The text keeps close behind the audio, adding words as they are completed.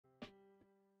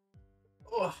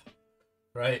Oh,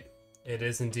 right. It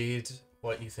is indeed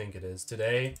what you think it is.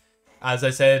 Today, as I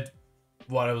said,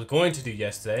 what I was going to do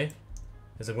yesterday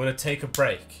is I'm going to take a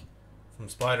break from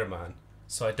Spider-Man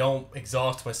so I don't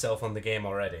exhaust myself on the game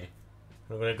already.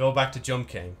 I'm going to go back to Jump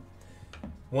King.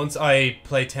 Once I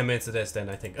play 10 minutes of this, then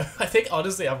I think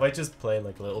honestly I might just play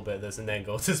like a little bit of this and then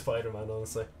go to Spider-Man,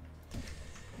 honestly.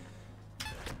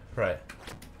 Right.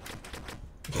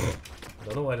 I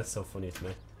don't know why that's so funny to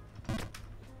me.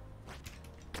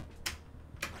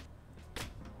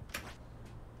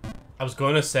 I was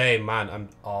going to say, man,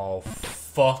 oh,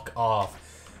 fuck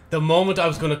off. The moment I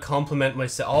was going to compliment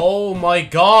myself. Oh my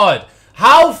god!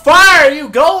 How far are you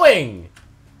going?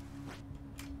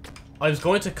 I was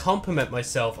going to compliment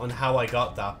myself on how I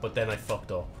got that, but then I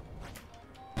fucked up.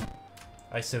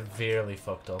 I severely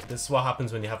fucked up. This is what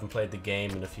happens when you haven't played the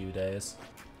game in a few days.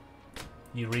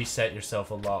 You reset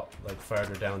yourself a lot, like,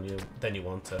 further down than you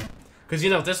want to. Because, you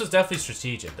know, this was definitely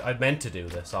strategic. I meant to do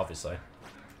this, obviously.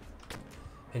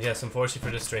 And yes, unfortunately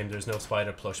for this stream, there's no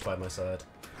Spider Plush by my side.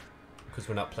 Because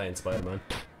we're not playing Spider-Man.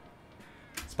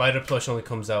 Spider Plush only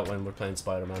comes out when we're playing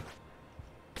Spider-Man.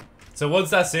 So once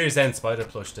that series ends, Spider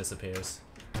Plush disappears.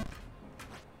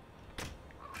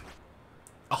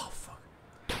 Oh, fuck.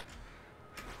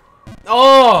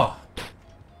 Oh!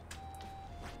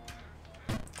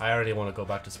 I already want to go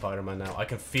back to Spider-Man now. I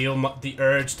can feel the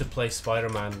urge to play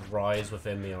Spider-Man rise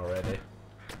within me already.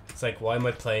 It's like, why am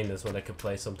I playing this when I could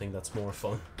play something that's more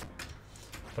fun?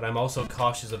 But I'm also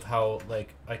cautious of how,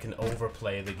 like, I can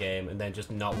overplay the game and then just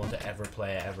not want to ever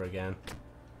play it ever again.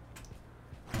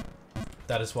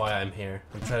 That is why I'm here.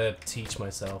 I'm trying to teach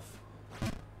myself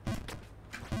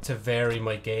to vary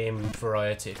my game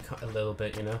variety a little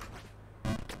bit, you know?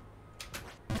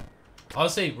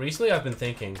 Honestly, recently I've been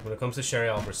thinking, when it comes to Sherry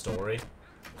Albert's story,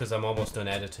 because I'm almost done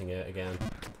editing it again,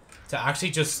 to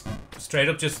actually just straight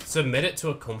up just submit it to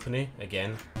a company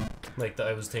again, like that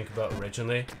I was thinking about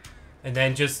originally, and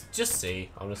then just see,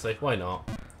 honestly, why not?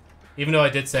 Even though I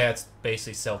did say I'd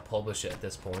basically self-publish it at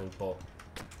this point, but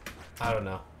I don't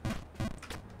know.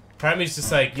 Part of me is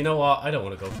just like, you know what, I don't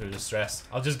want to go through the stress.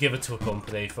 I'll just give it to a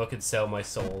company, fucking sell my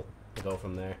soul, and go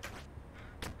from there.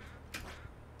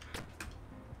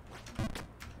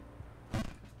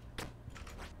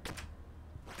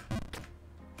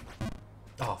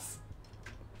 Oh,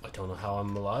 I don't know how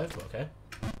I'm alive, but okay.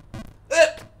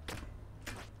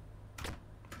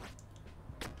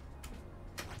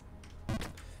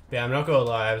 Yeah, I'm not gonna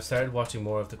lie, I've started watching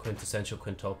more of the quintessential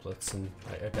quintuplets, and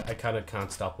I kind of can't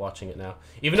stop watching it now.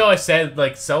 Even though I said,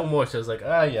 like, so much, I was like,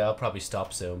 ah, yeah, I'll probably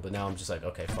stop soon, but now I'm just like,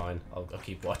 okay, fine, I'll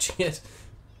keep watching it.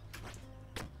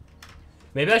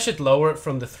 Maybe I should lower it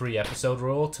from the 3-episode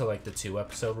rule to, like, the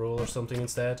 2-episode rule or something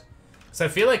instead. Because I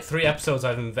feel like 3 episodes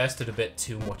I've invested a bit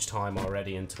too much time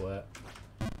already into it.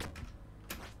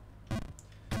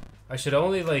 I should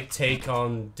only, like, take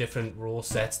on different rule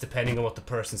sets depending on what the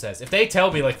person says. If they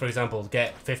tell me, like, for example,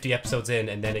 get 50 episodes in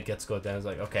and then it gets good, then it's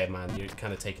like, okay, man, you're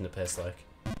kind of taking the piss, like.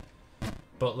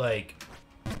 But, like...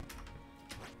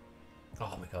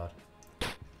 Oh, my God.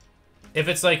 If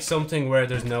it's, like, something where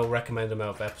there's no recommended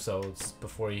amount of episodes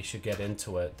before you should get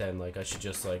into it, then, like, I should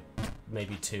just, like,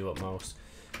 maybe 2 at most.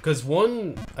 Because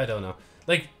one... I don't know.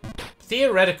 Like,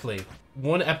 theoretically...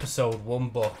 1 episode, 1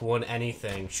 book, 1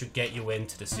 anything should get you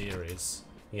into the series,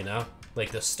 you know?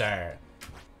 Like the start.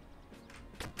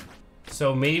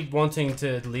 So me wanting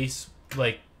to at least,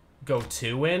 like, go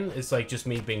 2 in is like just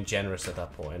me being generous at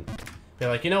that point. Be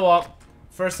like, you know what?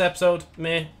 First episode,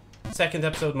 meh. Second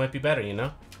episode might be better, you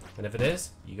know? And if it is,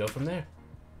 you go from there.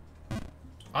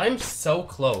 I'm so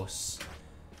close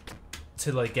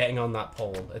to, like, getting on that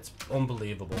pole. It's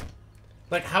unbelievable.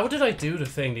 Like, how did I do the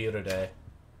thing the other day?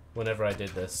 Whenever I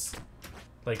did this,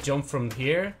 like, jump from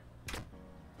here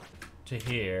to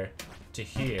here to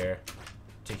here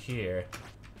to here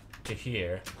to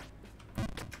here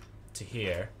to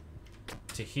here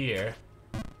to here.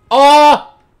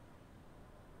 Oh!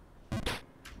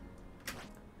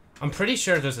 I'm pretty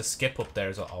sure there's a skip up there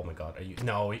as well. Oh my god, are you?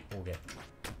 No, okay.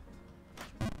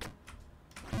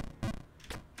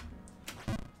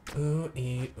 Ooh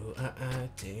ee ooh ah ah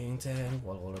ding dang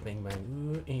walla walla bing bang.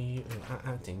 Ooh ee ooh ah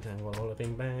ah ding dang walla walla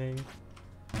bing bang.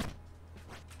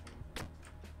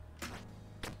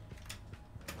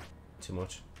 Too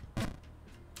much.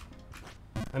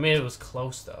 I mean, it was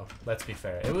close though. Let's be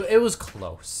fair. It was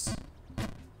close.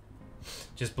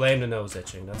 Just blame the nose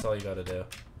itching. That's all you gotta do.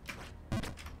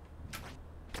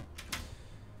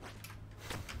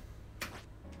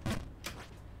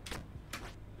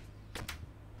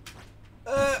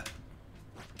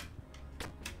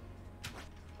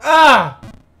 Ah!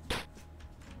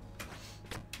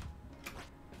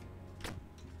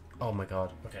 Oh my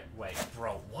god. Okay, wait,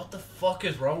 bro. What the fuck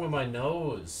is wrong with my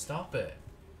nose? Stop it.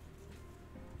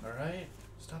 Alright?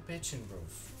 Stop itching, bro.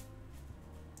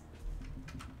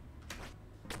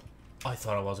 I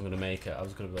thought I wasn't gonna make it. I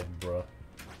was gonna be like, bruh.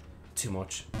 Too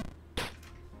much.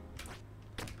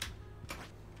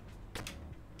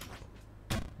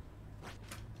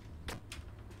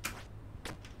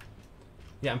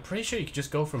 Yeah, I'm pretty sure you could just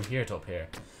go from here to up here.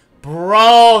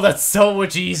 Bro, that's so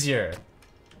much easier.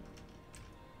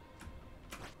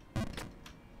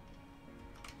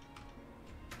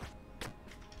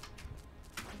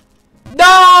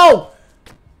 No!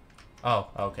 Oh,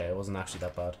 okay, it wasn't actually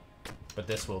that bad. But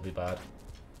this will be bad.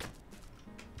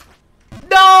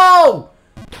 No!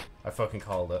 I fucking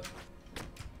called it.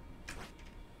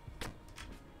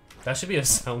 That should be a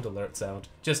sound alert sound.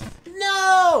 Just,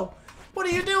 no! What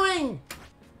are you doing?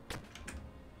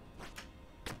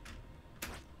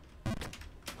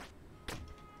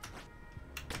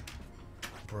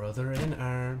 Brother in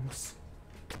arms.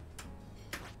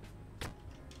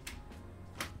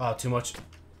 Oh, too much.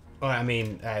 Oh, I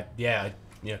mean, yeah,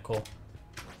 yeah, cool.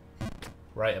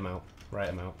 Right amount, right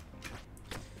amount.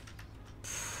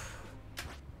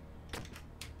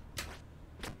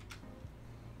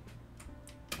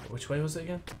 Which way was it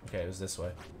again? Okay, it was this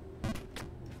way.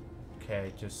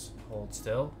 Okay, just hold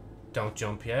still. Don't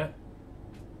jump yet.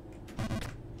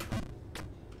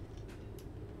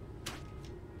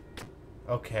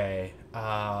 Okay,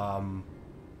 oh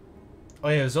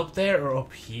yeah, it was up there or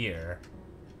up here?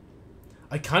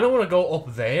 I kind of want to go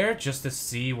up there just to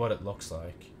see what it looks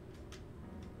like.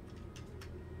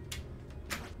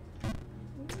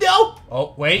 No!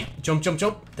 Oh, wait. Jump, jump,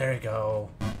 jump. There you go.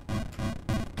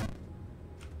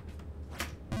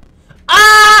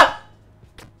 Ah!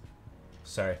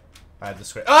 Sorry. I had the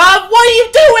script. Ah! What are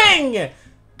you doing?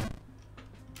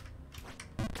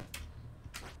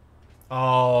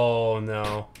 Oh,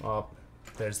 no. Oh,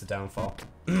 there's the downfall.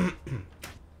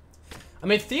 I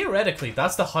mean, theoretically,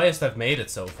 that's the highest I've made it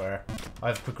so far.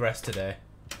 I've progressed today.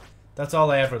 That's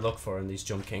all I ever look for in these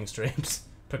Jump King streams.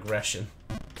 Progression.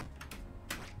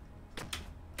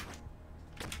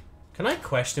 Can I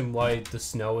question why the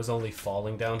snow is only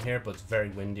falling down here, but it's very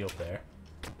windy up there?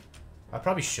 I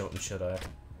probably shouldn't, should I?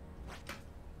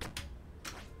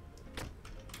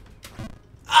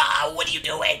 Ah, what are you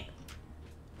doing?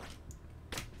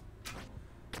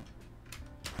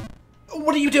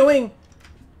 What are you doing?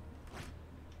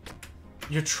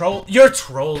 You're trolling.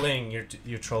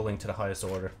 You're trolling to the highest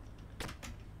order.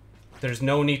 There's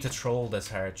no need to troll this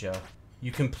hard, Joe.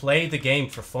 You can play the game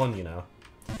for fun, you know.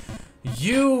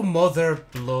 You mother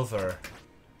blubber.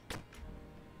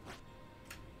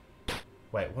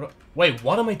 Wait,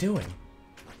 what am I doing?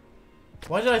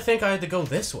 Why did I think I had to go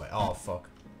this way? Oh, fuck.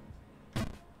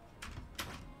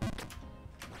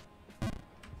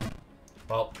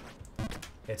 Well,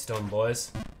 it's done,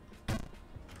 boys.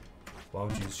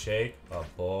 Won't you shake a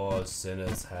boss in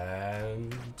his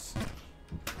hand?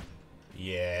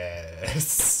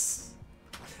 Yes.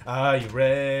 Are you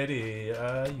ready?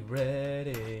 Are you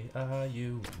ready? Are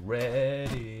you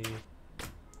ready?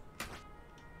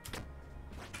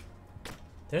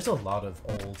 There's a lot of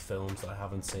old films that I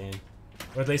haven't seen.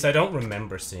 Or at least I don't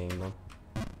remember seeing them.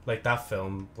 Like that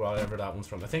film, whatever that one's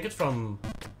from. I think it's from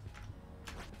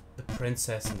The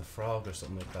Princess and the Frog or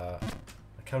something like that.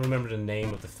 I can't remember the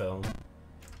name of the film.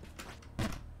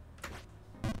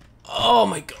 Oh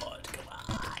my god, come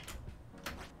on.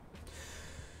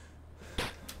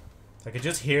 I could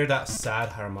just hear that sad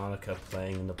harmonica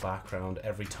playing in the background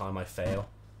every time I fail.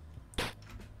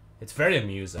 It's very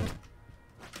amusing.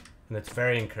 And it's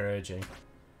very encouraging.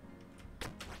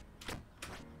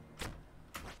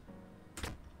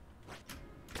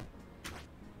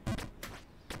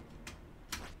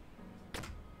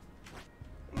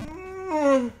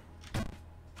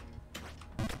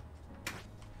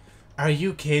 Are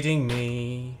you kidding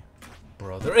me?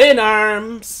 Brother in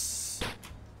arms!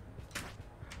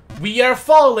 We are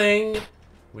falling!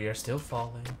 We are still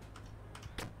falling.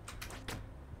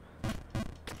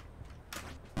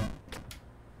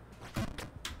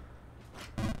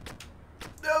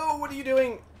 No, what are you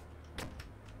doing?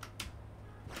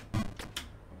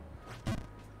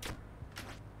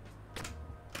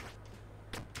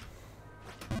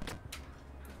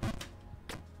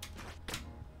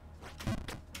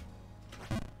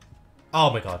 Oh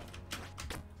my god.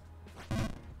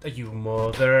 You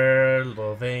mother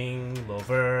loving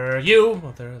lover. You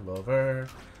mother lover.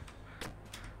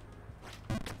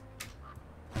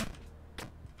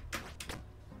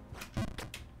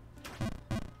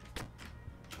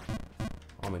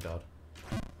 Oh my god.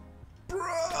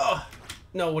 Bruh.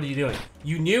 No, what are you doing?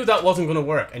 You knew that wasn't gonna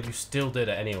work, and you still did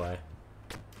it anyway.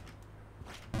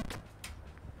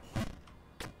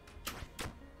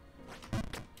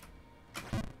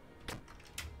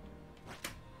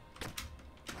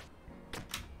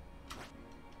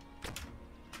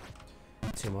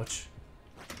 Too much.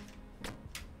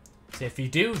 See, if you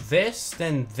do this,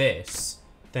 then this,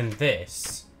 then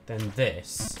this, then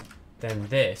this, then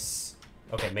this.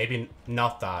 Okay, maybe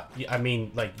not that. I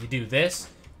mean, like, you do this,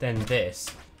 then this,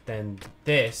 then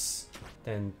this,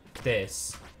 then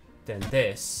this, then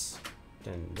this,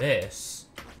 then this,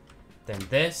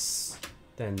 then this,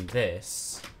 then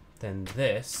this, then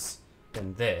this,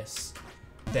 then this,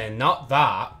 then not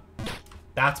that.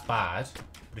 That's bad.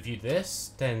 But if you do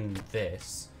this, then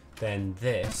this, then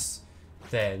this,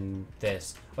 then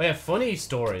this. Oh yeah, funny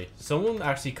story. Someone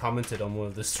actually commented on one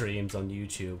of the streams on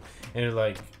YouTube, and they're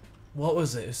like, what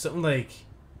was it? It was something like,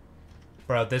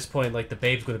 bro, at this point, like, the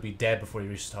babe's gonna be dead before you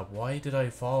reach the top. Why did I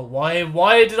fall? Why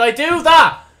did I do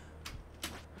that?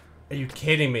 Are you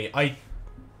kidding me? I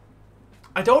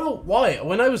don't know why.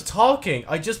 When I was talking,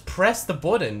 I just pressed the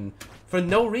button for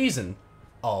no reason.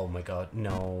 Oh my god,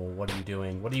 no. What are you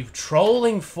doing? What are you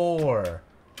trolling for?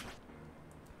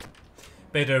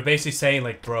 But they're basically saying,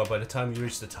 like, bro, by the time you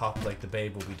reach the top, like, the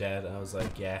babe will be dead. And I was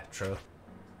like, yeah, true.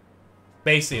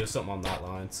 Basically, it was something on that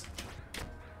lines.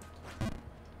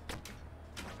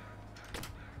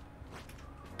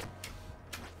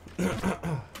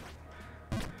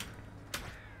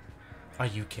 Are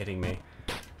you kidding me?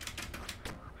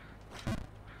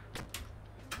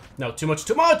 No, too much,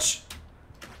 too much!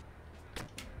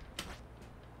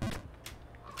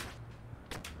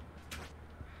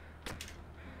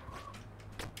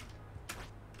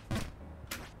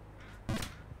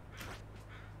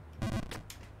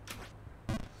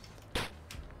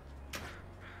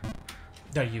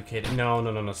 Are you kidding? No,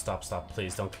 no, no, no, stop, stop,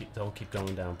 please. Don't keep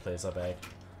going down, please, I beg.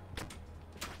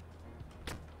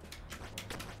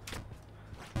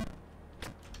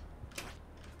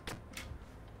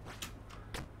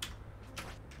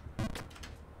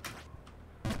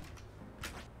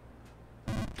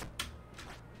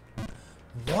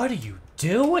 What are you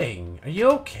doing? Are you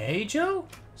okay, Joe?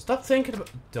 Stop thinking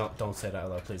about... Don't say that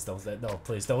out loud, please. Don't say... No,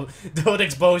 please, don't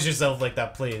expose yourself like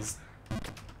that, please.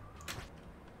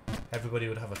 Everybody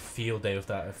would have a field day with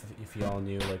that if you all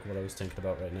knew, like, what I was thinking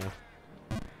about right now.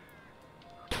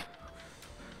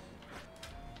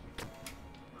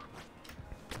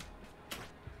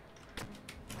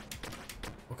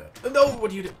 Okay. No, what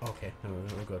do you do? Okay, no,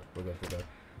 we're good, we're good, we're good.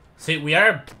 See, we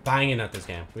are banging at this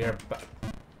game. We are...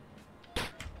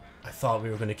 I thought we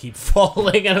were going to keep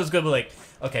falling, and I was going to be like,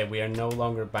 okay, we are no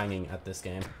longer banging at this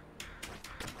game.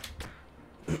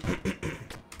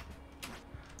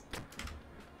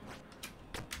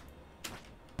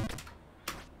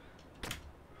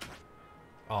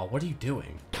 Oh, what are you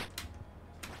doing?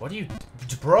 What are you...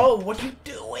 Bro, what are you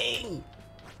doing?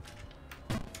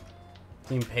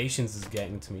 The impatience is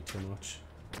getting to me too much.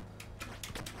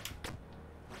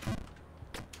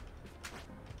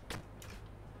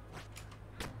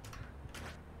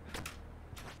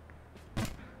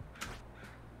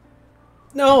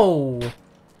 No!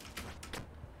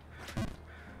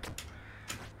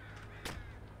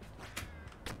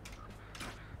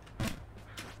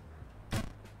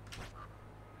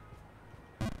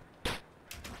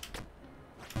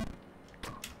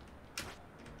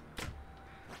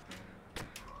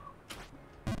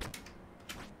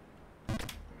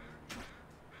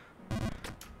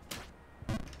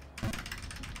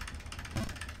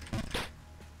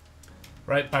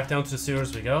 Right, back down to the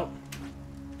sewers we go.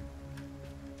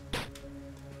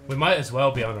 We might as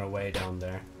well be on our way down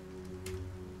there.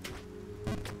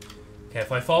 Okay,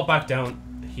 if I fall back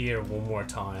down here one more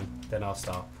time, then I'll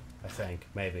stop. I think.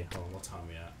 Maybe. Hold on, what time are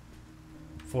we at?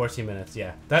 40 minutes,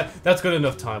 yeah. That's good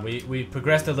enough time. We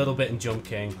progressed a little bit in Jump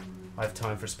King. I have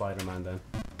time for Spider-Man then.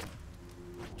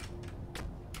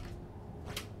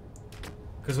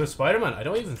 Because with Spider-Man, I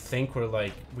don't even think we're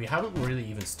like... We haven't really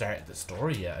even started the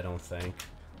story yet, I don't think.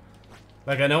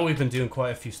 Like, I know we've been doing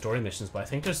quite a few story missions, but I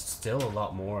think there's still a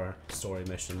lot more story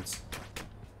missions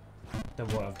than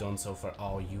what I've done so far.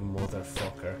 Oh, you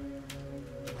motherfucker.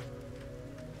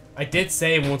 I did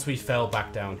say once we fell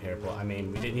back down here, but I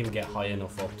mean, we didn't even get high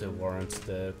enough up to warrant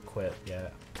the quit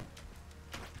yet.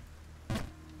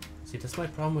 See, that's my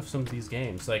problem with some of these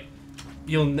games. Like,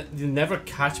 you'll never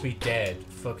catch me dead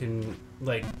fucking,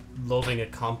 like, loving a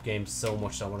comp game so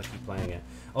much that I want to keep playing it.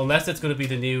 Unless it's going to be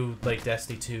the new, like,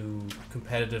 Destiny 2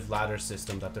 competitive ladder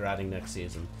system that they're adding next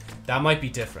season. That might be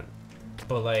different.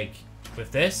 But, like,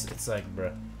 with this, it's like,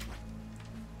 bruh.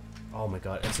 Oh my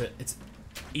god, it's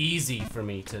easy for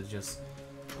me to just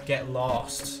get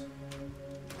lost,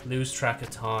 lose track of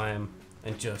time,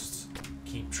 and just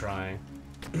keep trying.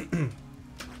 Because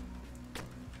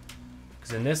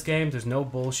in this game, there's no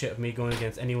bullshit of me going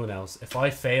against anyone else. If I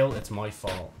fail, it's my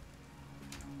fault.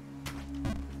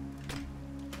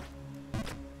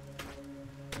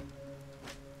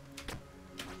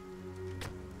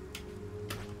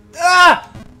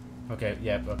 Ah! Okay,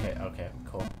 yeah, okay,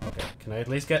 cool. Okay, can I at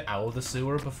least get out of the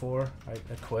sewer before I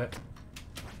quit?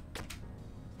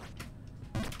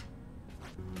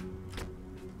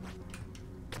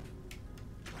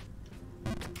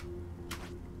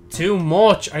 Too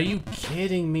much! Are you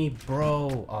kidding me,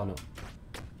 bro? Oh, no.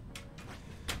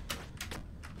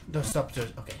 No, stop.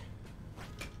 Just, okay.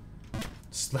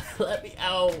 Just let me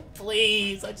out,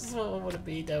 please. I just don't want to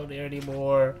be down here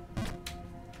anymore.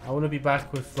 I want to be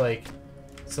back with, like,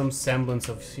 some semblance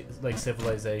of, like,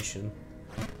 civilization.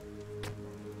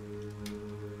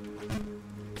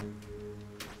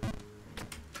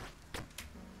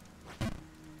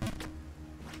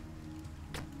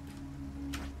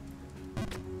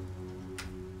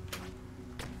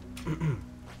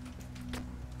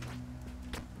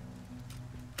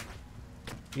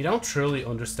 You don't truly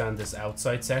understand this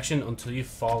outside section until you've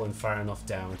fallen far enough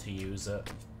down to use it.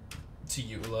 To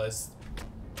utilize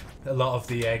a lot of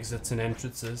the exits and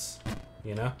entrances,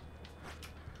 you know?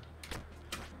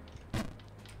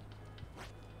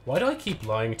 Why do I keep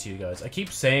lying to you guys? I keep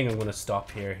saying I'm gonna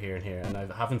stop here, here, and here, and I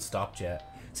haven't stopped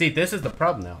yet. See, this is the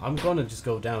problem now. I'm gonna just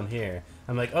go down here.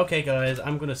 I'm like, okay guys,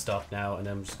 I'm gonna stop now, and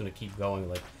I'm just gonna keep going,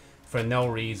 like, for no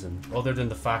reason, other than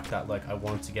the fact that, like, I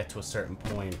want to get to a certain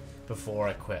point before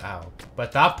I quit out. But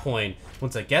at that point,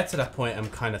 once I get to that point I'm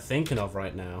kind of thinking of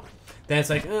right now, then it's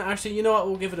like, actually, you know what,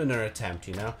 we'll give it another attempt,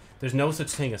 you know? There's no such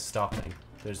thing as stopping.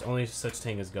 There's only such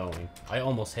thing as going. I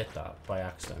almost hit that by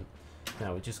accident.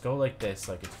 Now, we just go like this,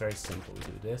 like, it's very simple. We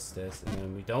do this, this, and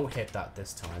then we don't hit that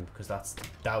this time, because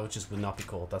that would just would not be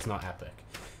cool. That's not epic.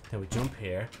 Then we jump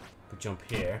here, we jump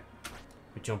here,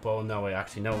 we jump, oh no,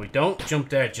 actually, no, we don't jump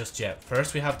there just yet.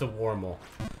 First, we have to warm up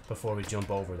before we jump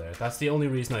over there. That's the only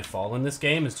reason I fall in this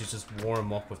game, is to just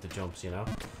warm up with the jumps, you know?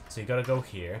 So you gotta go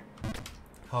here,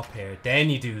 hop here, then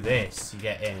you do this, you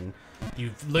get in.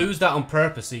 You lose that on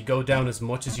purpose, so you go down as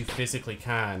much as you physically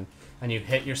can, and you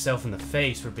hit yourself in the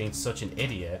face for being such an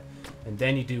idiot, and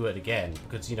then you do it again,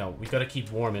 because, you know, we gotta keep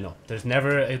warming up. There's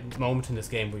never a moment in this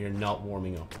game where you're not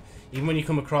warming up. Even when you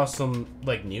come across some,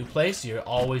 like, new place, you're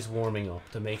always warming up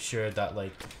to make sure that,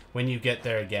 like, when you get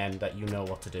there again, that you know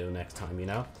what to do next time, you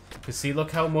know? Because see,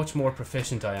 look how much more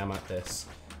proficient I am at this,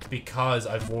 because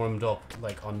I've warmed up,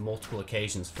 like, on multiple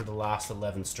occasions for the last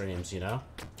 11 streams, you know?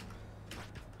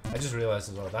 I just realized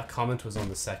as well, that comment was on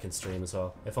the second stream as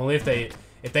well. If only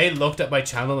if they looked at my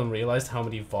channel and realized how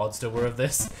many VODs there were of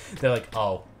this, they're like,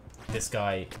 oh, this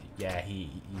guy, yeah, he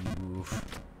oof.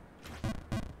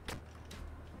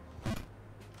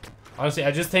 Honestly,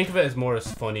 I just think of it as more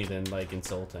as funny than, like,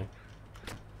 insulting.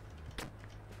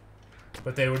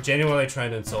 But they were genuinely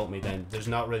trying to insult me then. There's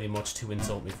not really much to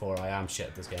insult me for. I am shit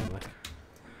at this game, like.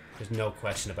 There's no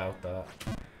question about that.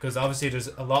 Because obviously there's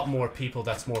a lot more people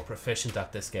that's more proficient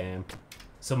at this game.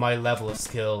 So my level of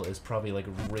skill is probably, like,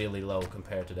 really low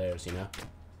compared to theirs, you know?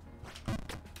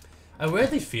 I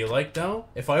weirdly feel like, though,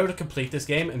 if I were to complete this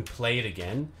game and play it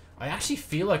again, I actually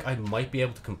feel like I might be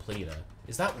able to complete it.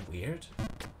 Is that weird?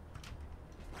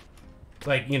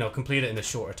 Like, you know, complete it in a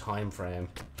shorter time frame.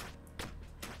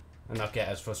 And not get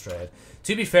as frustrated.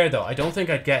 To be fair, though, I don't think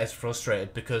I'd get as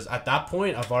frustrated, because at that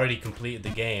point, I've already completed the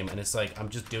game, and it's like, I'm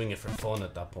just doing it for fun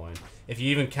at that point. If you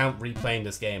even count replaying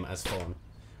this game as fun.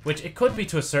 Which, it could be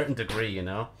to a certain degree, you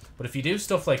know? But if you do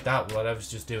stuff like that, what I was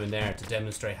just doing there, to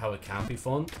demonstrate how it can be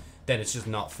fun, then it's just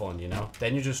not fun, you know?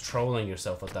 Then you're just trolling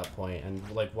yourself at that point, and,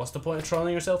 like, what's the point of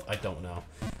trolling yourself? I don't know.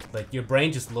 Like, your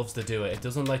brain just loves to do it. It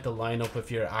doesn't like to line up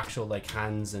with your actual, like,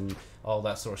 hands and all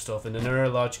that sort of stuff. And the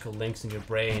neurological links in your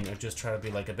brain are just trying to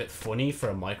be, like, a bit funny for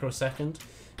a microsecond.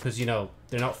 Because, you know,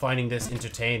 they're not finding this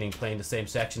entertaining playing the same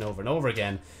section over and over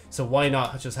again. So why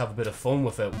not just have a bit of fun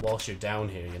with it whilst you're down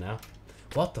here, you know?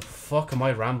 What the fuck am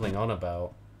I rambling on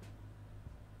about?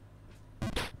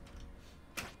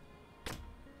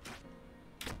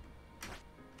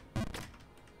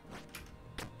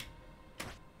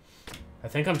 I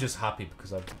think I'm just happy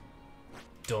because I've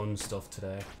done stuff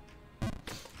today.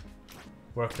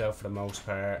 Worked out for the most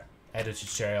part. Edited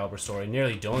Sherry Albert's story.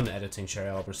 Nearly done editing Sherry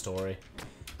Albert's story.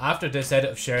 After this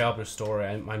edit of Sherry Albert's story,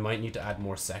 I might need to add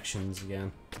more sections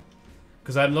again.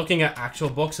 Because I'm looking at actual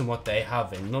books and what they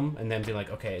have in them, and then being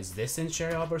like, okay, is this in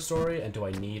Sherry Albert's story, and do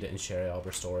I need it in Sherry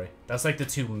Albert's story? That's like the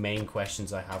two main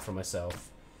questions I have for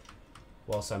myself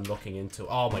whilst I'm looking into...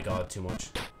 Oh my god, too much.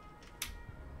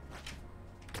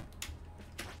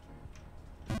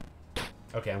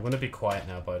 Okay, I'm gonna be quiet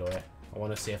now, by the way. I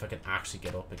want to see if I can actually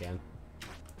get up again.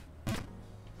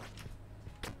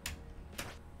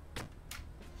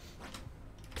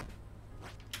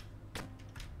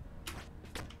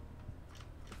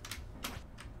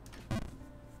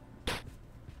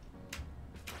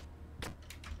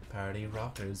 Party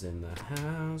rockers in the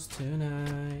house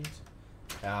tonight.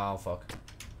 Oh, fuck.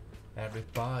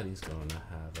 Everybody's gonna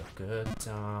have a good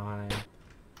time.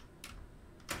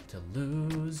 To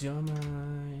lose your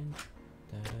mind.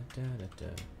 Da, da, da, da, da.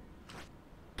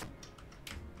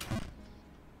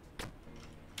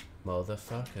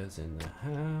 Motherfuckers in the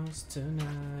house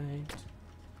tonight.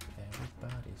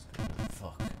 Everybody's gonna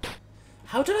fuck.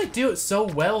 How did I do it so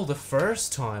well the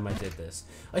first time I did this?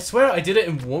 I swear I did it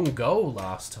in one go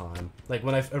last time. Like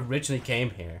when I originally came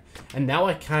here. And now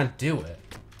I can't do it.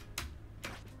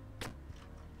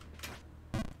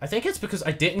 I think it's because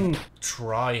I didn't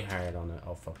try hard on it.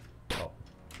 Oh, fuck. Oh.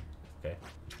 Okay.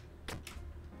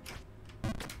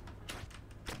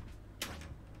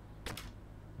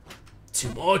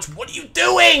 Too much. What are you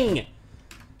doing?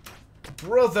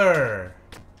 Brother.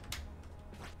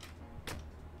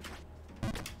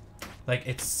 Like,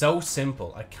 it's so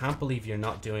simple. I can't believe you're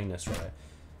not doing this right.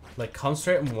 Like,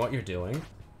 concentrate on what you're doing.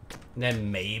 And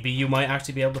then maybe you might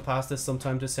actually be able to pass this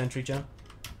sometime this century, Joe.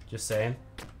 Just saying.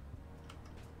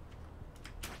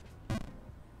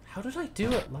 How did I do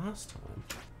it last time?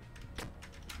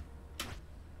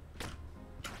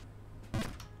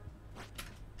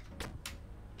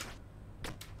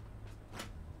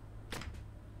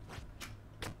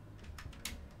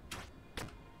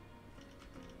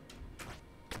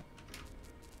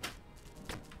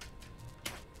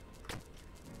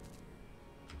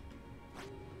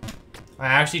 I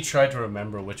actually tried to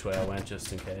remember which way I went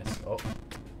just in case. Oh.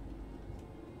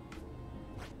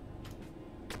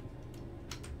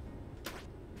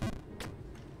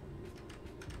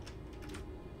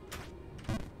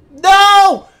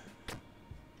 No!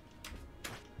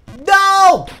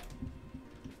 No!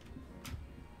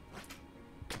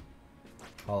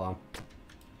 Hold on.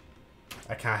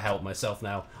 I can't help myself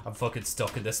now. I'm fucking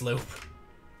stuck in this loop.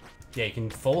 Yeah, you can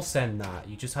full send that.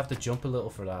 You just have to jump a little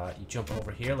for that. You jump over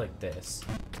here like this.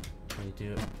 And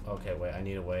you do... Okay, wait. I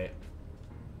need to wait.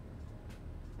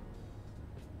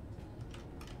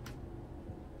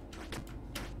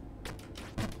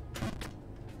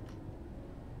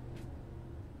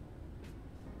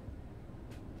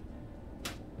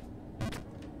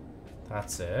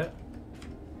 That's it.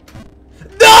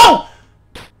 No!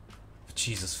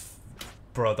 Jesus.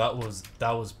 Bro, that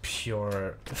was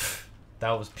pure...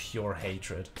 That was pure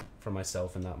hatred for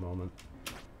myself in that moment.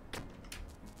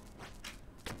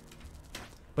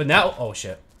 But now... Oh,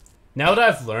 shit. Now that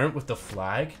I've learned with the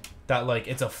flag that, like,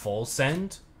 it's a full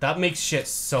send, that makes shit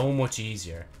so much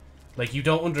easier. Like, you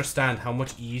don't understand how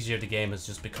much easier the game has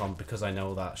just become because I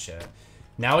know that shit.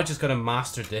 Now I just gotta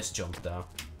master this jump, though.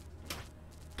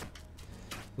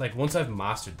 Like, once I've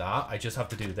mastered that, I just have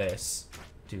to do this,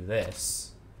 and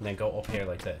then go up here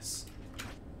like this.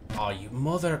 Oh, you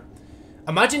mother...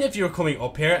 Imagine if you were coming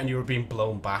up here and you were being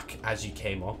blown back as you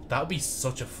came up. That would be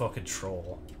such a fucking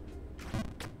troll.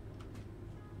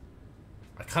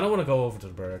 I kind of want to go over to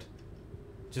the bird.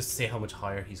 Just to see how much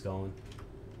higher he's going.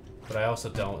 But I also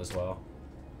don't as well.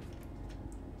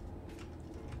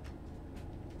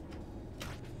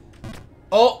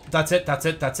 Oh, that's it, that's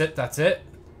it, that's it, that's it.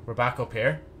 We're back up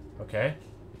here. Okay.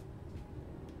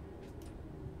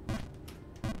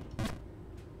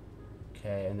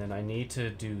 Okay, and then I need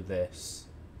to do this.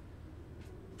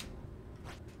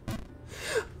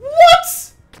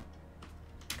 What?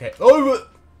 Okay. Oh.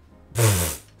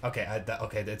 Okay.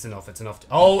 Okay. It's enough. It's enough.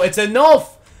 Oh, it's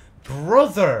enough,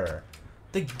 brother.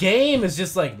 The game is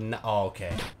just like. No, oh,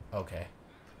 okay. Okay.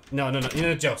 No. You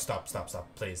know, Joe. Stop.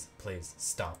 Please.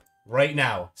 Stop. Right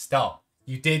now. Stop.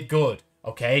 You did good.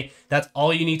 Okay. That's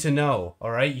all you need to know.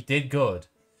 All right. You did good.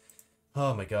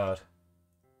 Oh my god.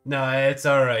 No, it's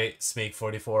alright,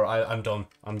 Smeek44. I'm done.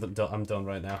 I'm done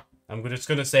right now. I'm just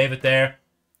gonna save it there.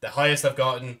 The highest I've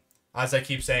gotten, as I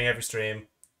keep saying every stream,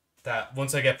 that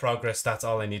once I get progress, that's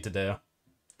all I need to do.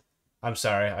 I'm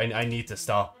sorry, I need to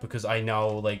stop, because I know,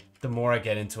 like, the more I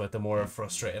get into it, the more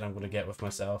frustrated I'm gonna get with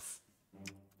myself.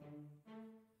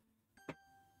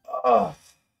 Oh.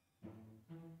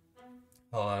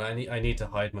 Hold on, I need to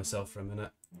hide myself for a minute.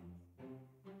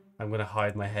 I'm gonna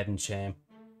hide my head in shame.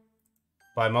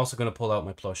 But I'm also going to pull out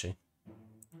my plushie.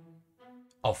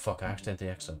 Oh, fuck. I accidentally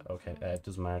exited. Okay, it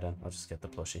doesn't matter then. I'll just get the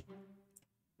plushie.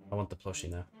 I want the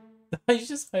plushie now. He's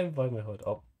just hiding by my hood.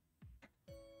 Oh.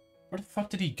 Where the fuck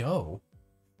did he go?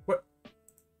 Where?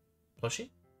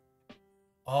 Plushie?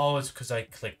 Oh, it's because I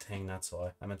clicked thing, that's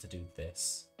why. I meant to do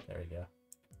this. There we go.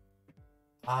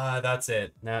 Ah, that's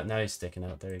it. Now he's sticking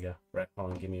out. There you go. Right,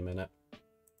 hold on, give me a minute.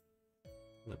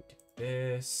 Let me do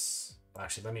this.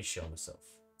 Actually, let me show myself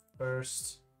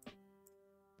first.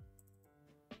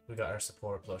 We got our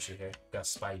support plushie here. We got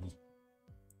Spidey.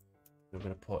 We're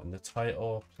gonna put in the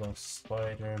title plus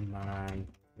Spider-Man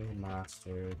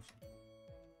Remastered.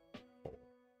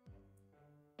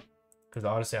 Because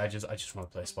honestly, I just want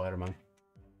to play Spider-Man.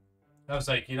 I was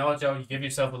like, you know what, Joe? You give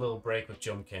yourself a little break with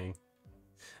Jump King,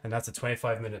 and that's a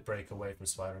 25-minute break away from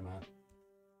Spider-Man.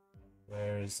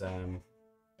 Where's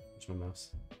my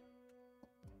mouse?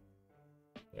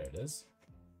 There it is.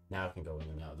 Now I can go in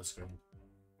and out of the screen.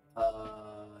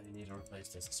 You need to replace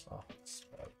this as well.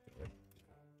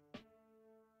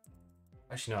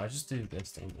 Actually, no, I just do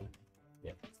this, don't I?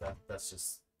 Yeah, that's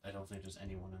just. I don't think there's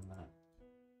anyone in that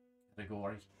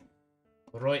category.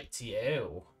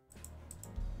 Right-to-you.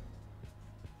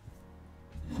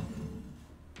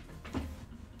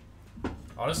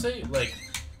 Honestly, like,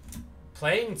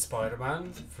 playing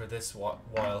Spider-Man for this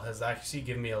while has actually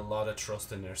given me a lot of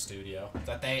trust in their studio.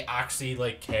 That they actually,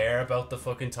 like, care about the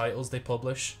fucking titles they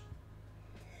publish.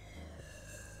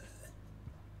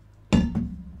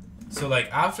 So,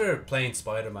 like, after playing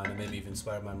Spider-Man, and maybe even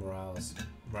Spider-Man Morales,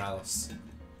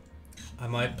 I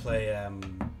might play,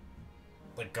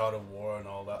 like, God of War and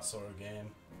all that sort of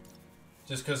game.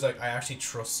 Just because, like, I actually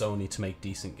trust Sony to make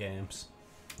decent games.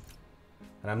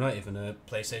 And I'm not even a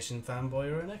PlayStation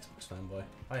fanboy or an Xbox fanboy.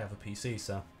 I have a PC,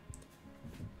 so.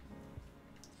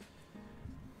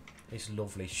 It's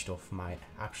lovely stuff, mate.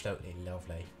 Absolutely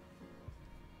lovely.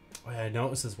 Oh, yeah, I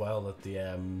noticed as well that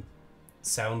the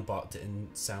sound bot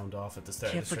didn't sound off at the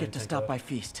start Can't of the stream. forget to stop by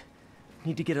Feast.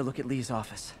 Need to get a look at Lee's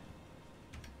office.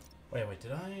 Wait,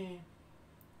 did I?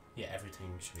 Yeah, everything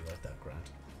should be like that, grand.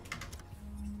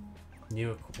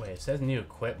 Wait, it says new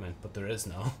equipment, but there is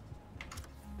no.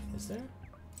 Is there?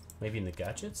 Maybe in the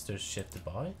gadgets, there's shit to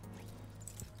buy?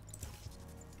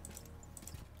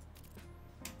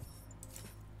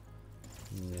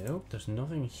 Nope, there's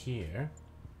nothing here.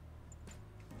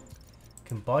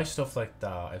 Can buy stuff like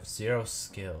that. I have 0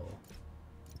 skill.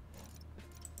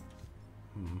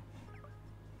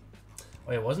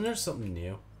 Oh yeah, wasn't there something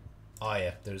new? Oh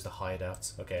yeah, there's the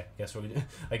hideouts. Okay,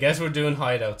 I guess we're doing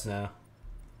hideouts now.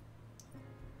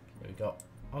 There we go.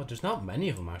 Oh, there's not many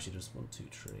of them actually. There's 1, 2,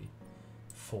 3,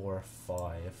 4,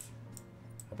 5.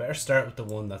 I better start with the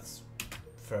one that's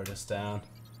furthest down.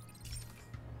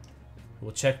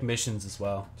 We'll check missions as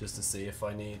well, just to see if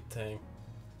I need thing.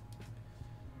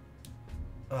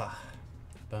 Ah.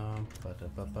 Bum ba da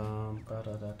ba bum ba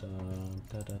da da dum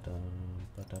da da dum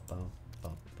ba da bum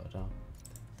bum ba dum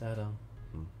da dum.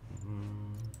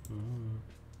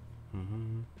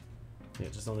 Yeah,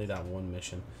 just only that one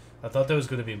mission. I thought there was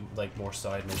going to be like more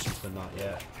side missions, but not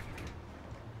yet.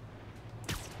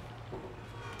 2,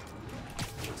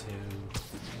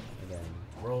 and then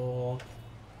roll.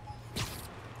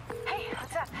 Hey,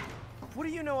 what's up? What do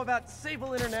you know about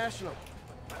Sable International?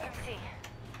 Let's see.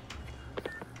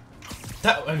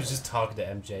 I was just talking to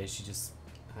MJ. She just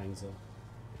hangs up.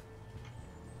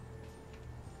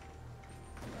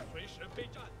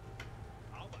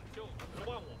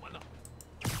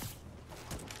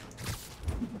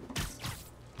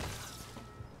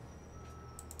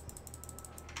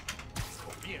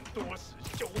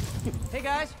 Hey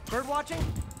guys, bird watching?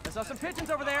 I saw some pigeons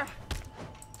over there.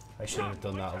 I should have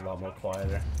done that a lot more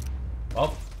quieter.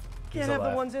 Oh, Can't have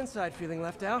the ones inside feeling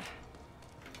left out.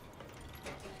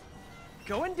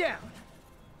 Going down.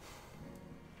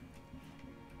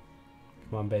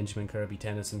 Come on, Benjamin Kirby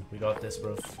Tennyson. We got this,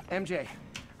 bro. MJ,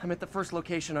 I'm at the first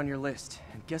location on your list,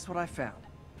 and guess what I found?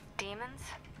 Demons?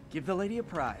 Give the lady a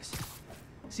prize.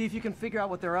 See if you can figure out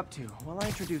what they're up to while I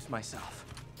introduce myself.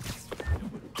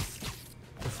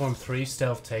 Perform 3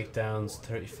 stealth takedowns,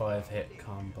 35 hit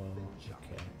combo.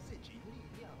 Okay.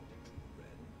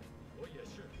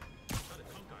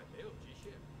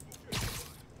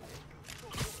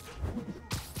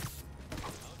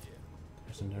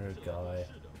 There's another guy.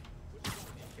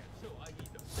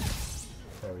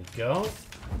 There we go.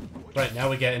 Right, now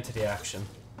we get into the action.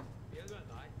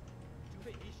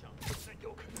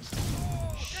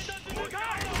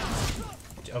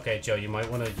 Okay, Joe, you might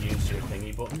want to use your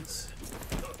thingy buttons.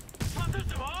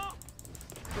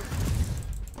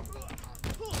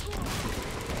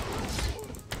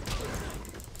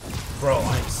 Bro,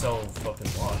 I'm so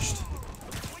fucking washed.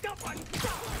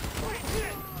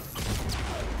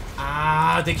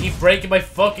 Ah, they keep breaking my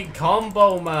fucking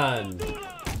combo, man.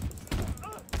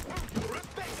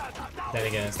 Then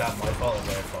again, is that my fault or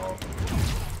their fault?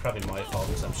 Probably my fault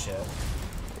or some shit.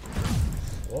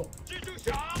 Whoa.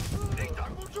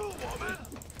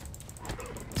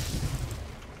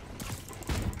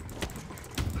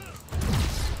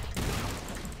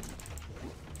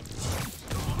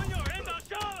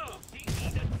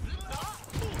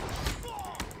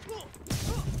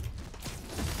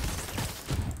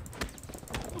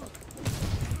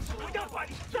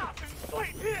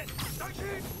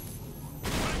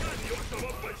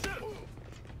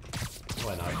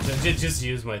 Why not? Just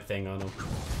use my thing on him.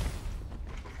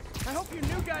 I hope you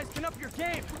new guys can up your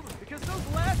game, because those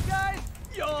last guys,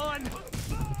 yawn.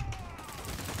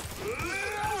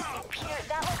 Peter,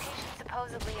 that location's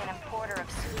supposedly an importer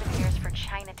of souvenirs for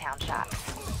Chinatown shops.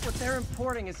 What they're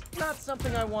importing is not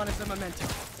something I want as a memento.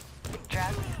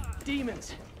 Drugs?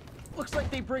 Demons. Looks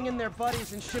like they bring in their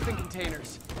buddies in shipping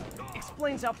containers.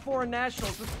 Explains how foreign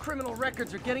nationals with criminal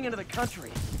records are getting into the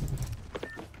country.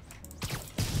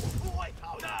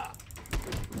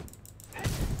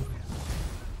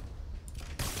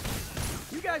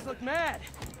 You guys look mad.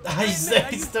 I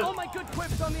used all my good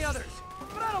quips on the others,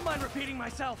 but I don't mind repeating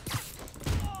myself.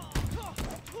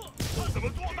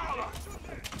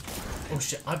 Oh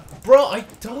shit, bro, I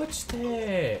dodged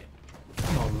it.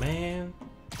 Come on, man.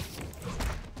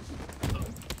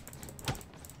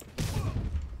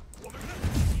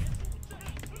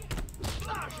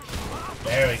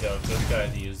 There we go, good guy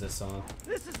to use this on.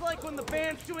 This is like when the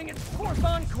band's doing its fourth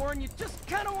encore and you just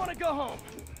kind of want to go home.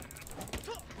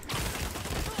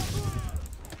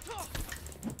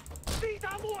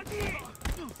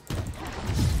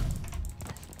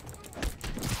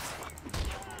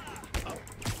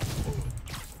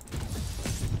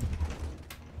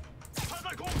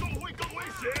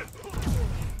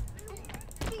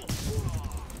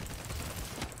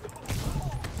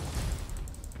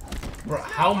 Bro,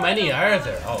 how many are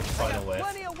there? Oh, final wave.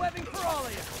 Plenty of webbing for all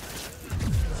of you.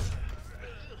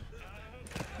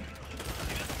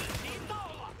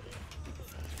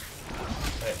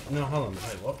 Wait, no, hold on.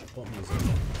 Wait, what music?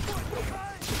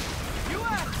 You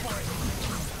asked for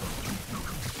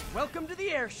it. Welcome to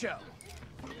the air show.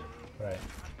 Right.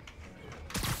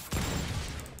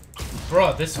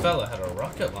 Bro, this fella had a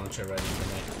rocket launcher ready for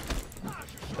me.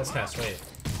 That's kind of sweet.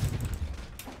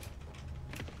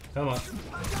 Come on.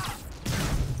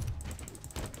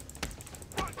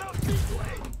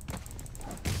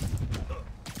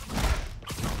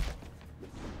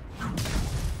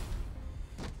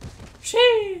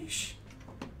 Sheesh.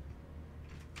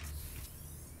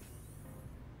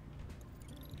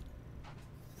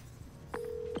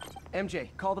 MJ,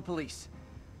 call the police.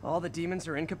 All the demons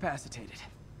are incapacitated.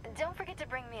 Don't forget to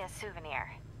bring me a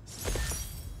souvenir.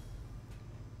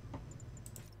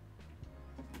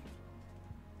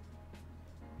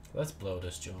 Let's blow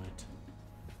this joint.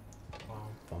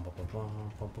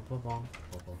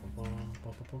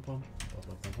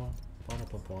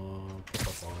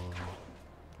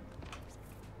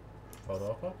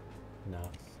 Photo up? No.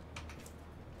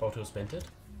 Photo spinted?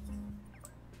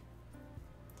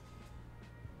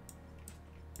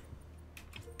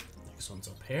 Next one's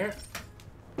up here.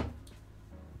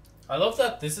 I love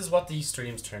that this is what these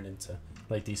streams turned into.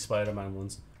 Like these Spider-Man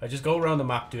ones. I just go around the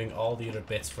map doing all the other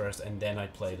bits first and then I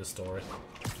play the story.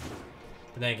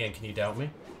 But then again, can you doubt me?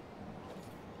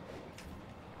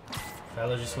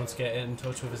 Fella just wants to get in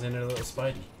touch with his inner little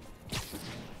Spidey.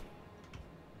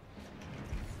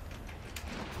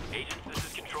 Agents, this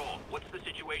is Control. What's the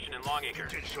situation in Longacre?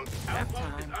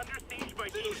 Outpost is under siege by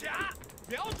demons.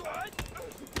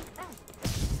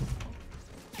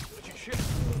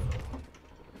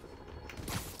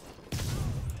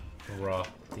 Raw,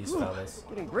 these fellas.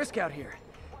 Getting brisk out here.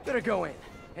 Better go in.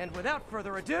 And without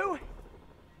further ado...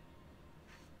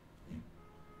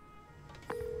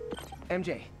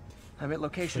 MJ, I'm at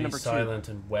location number 2. Silent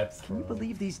and web Can throw. you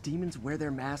believe these demons wear their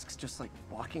masks just like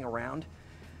walking around?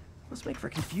 Must make for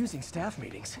confusing staff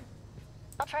meetings.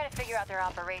 I'll try to figure out their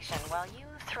operation while you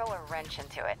throw a wrench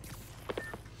into it.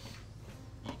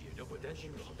 一点都不担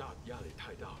心老大压力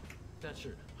太大，但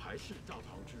是还是照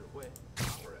常指挥。当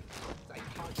然，在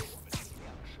他给我们力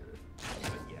量时，我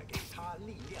们也给他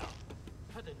力量。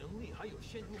他的能力还有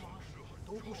限度吗？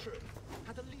都不是，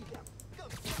他的力量更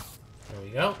大。 There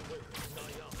we go.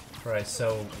 Right,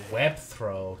 so web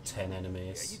throw 10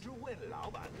 enemies. 一直问老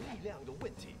板力量的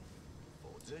问题，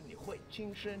否则你会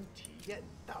亲身体验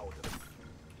到的。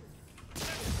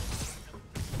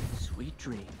 Sweet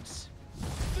dreams.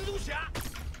 蜘蛛侠，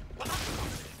把他。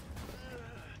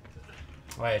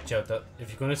 Alright, Joe, if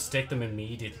you're gonna stick them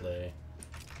immediately.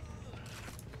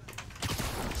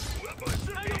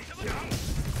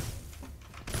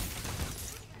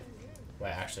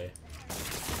 Wait, actually.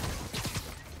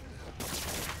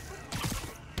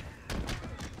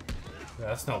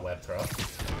 That's not web throw.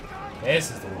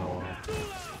 This is the one I want.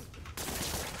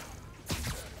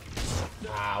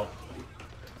 Ow.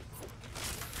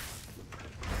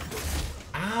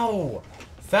 Ow!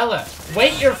 Fella,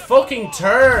 wait your fucking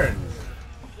turn!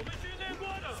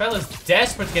 Fella's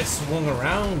desperate to get swung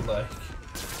around, like.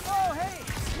 Oh, hey!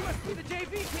 You must be the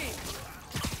JV team!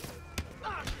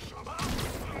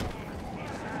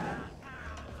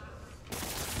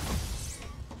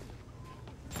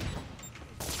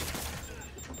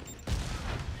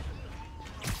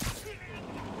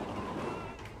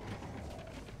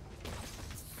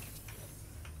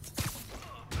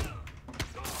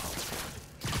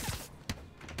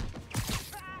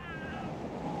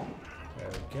 There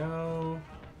we go.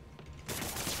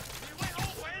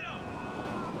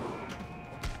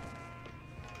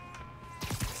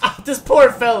 Ah, this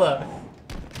poor fella!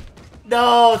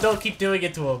 No, don't keep doing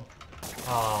it to him.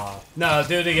 Aw. No,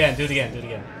 do it again, do it again, do it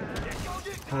again.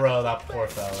 Bro, that poor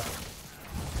fella.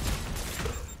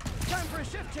 Time for a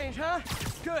shift change, huh?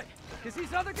 Good, because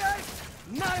these other guys,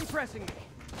 not impressing me.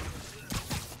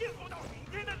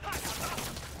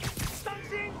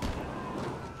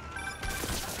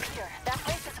 Peter, that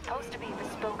place is supposed to be a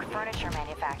bespoke furniture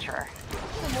manufacturer.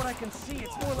 From what I can see,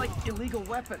 it's more like illegal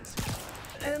weapons.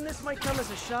 And this might come as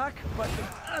a shock, but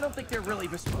I don't think they're really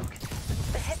bespoke.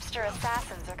 The hipster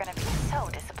assassins are gonna be so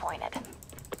disappointed.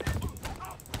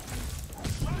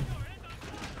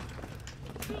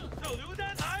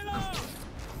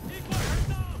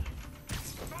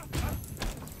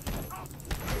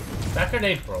 That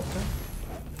grenade broken?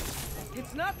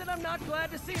 It's not that I'm not glad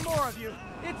to see more of you.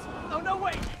 It's... Oh, no,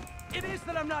 wait. It is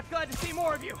that I'm not glad to see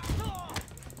more of you.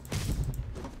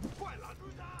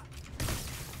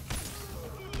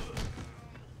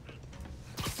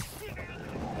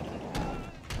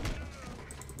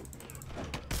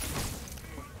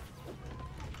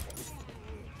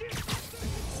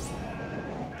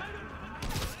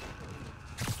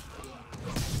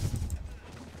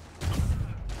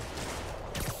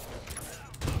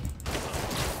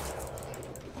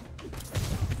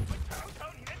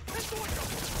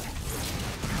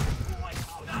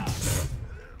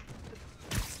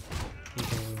 You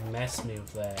can mess me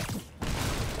with that.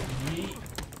 Yeet.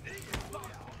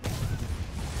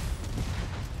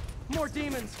 More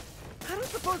demons. I don't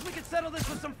suppose we could settle this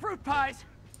with some fruit pies.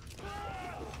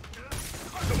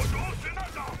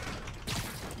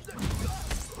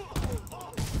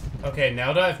 Okay,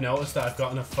 now that I've noticed that I've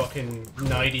gotten a fucking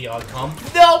 90 odd comp.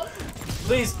 No!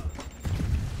 Please.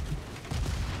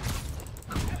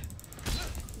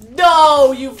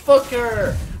 No, you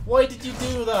fucker! Why did you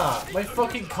do that? My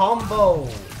fucking combo!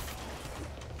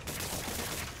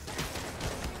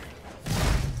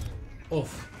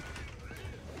 Oof.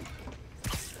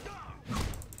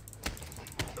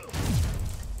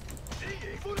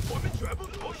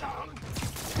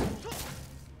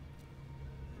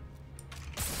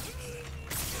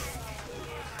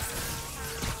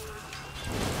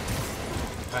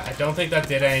 I don't think that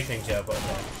did anything, Joe, but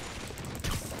okay.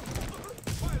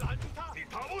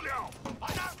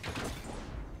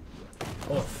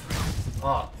 Oof.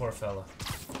 Oh, poor fella.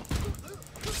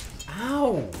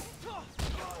 Ow!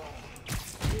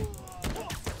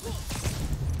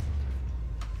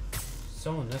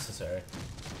 So unnecessary.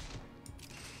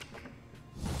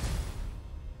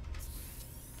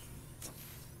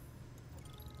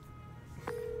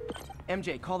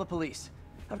 MJ, call the police.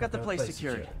 I've got the place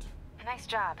secured. Nice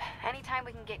job. Anytime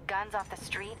we can get guns off the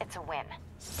street, it's a win.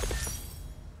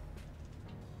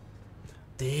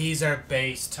 These are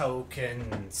base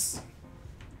tokens.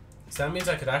 So that means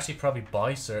I could actually probably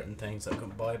buy certain things I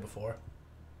couldn't buy before.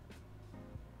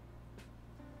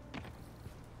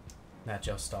 Nah,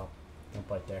 Joe, stop. Don't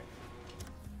bite there.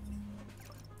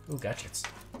 Ooh, gadgets.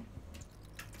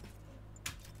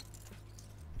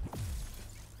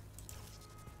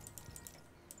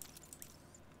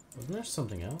 Wasn't there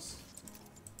something else?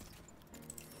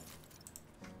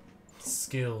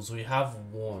 Skills. We have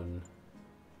one.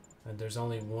 And there's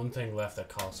only one thing left that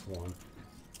costs one.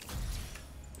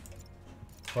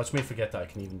 Watch me forget that I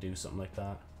can even do something like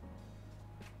that.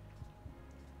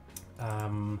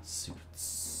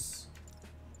 Suits.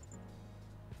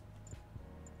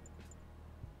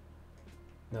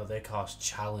 No, they cost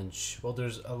challenge. Well,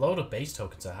 there's a load of base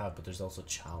tokens I have, but there's also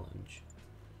challenge.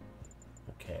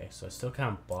 Okay, so I still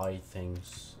can't buy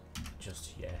things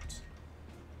just yet.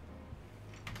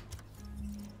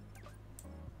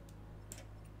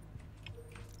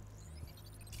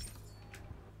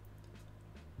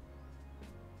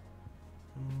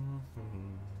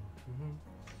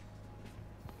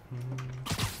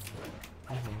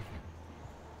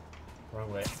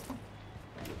 Wrong way.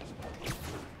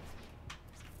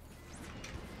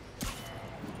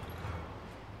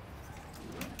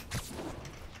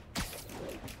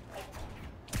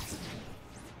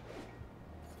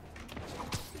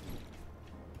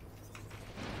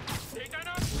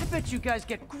 bet you guys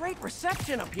get great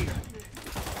reception up here.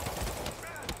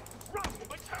 让我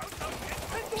们尝尝前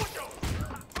喷多久！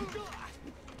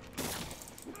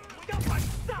我要把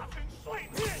大城摔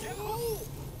灭！掩护！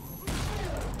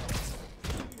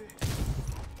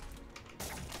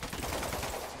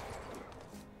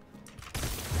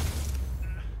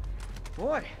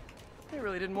 Boy, they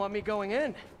really didn't want me going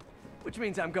in. Which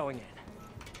means I'm going in.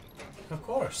 Of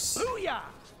course. Booyah!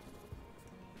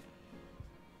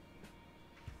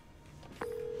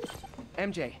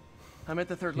 MJ, I'm at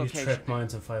the third Use location. trip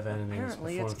mines and 5 enemies.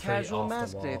 Apparently Perform it's 3 casual off the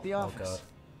mask day wall. at the Oh, office. God.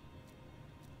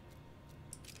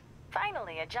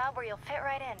 Finally, a job where you'll fit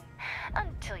right in.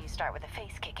 Until you start with the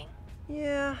face kicking.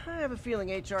 Yeah, I have a feeling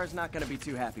HR's not gonna be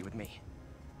too happy with me.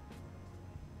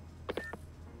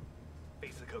 贝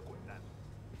斯克滚蛋！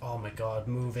 Oh my god,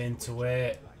 move into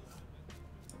it.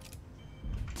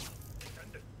 等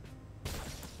等，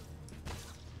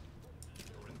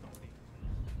有人倒地，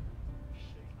谁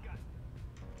干的？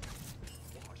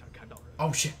我好像看到人。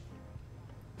 Oh shit.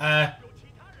 有其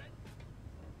他人，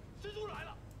蜘蛛来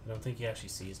了！ I don't think he actually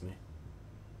sees me.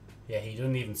 Yeah, he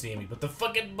doesn't even see me, but the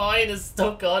fucking mine is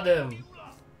stuck on him.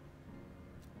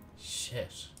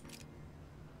 Shit.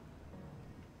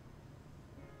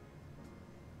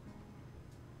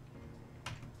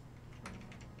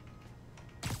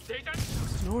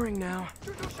 Snoring now.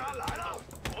 蜘蛛侠来了，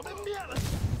我们灭了！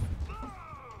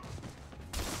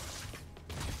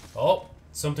 Oh,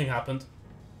 something happened.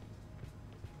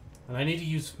 And I need to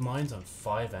use mines on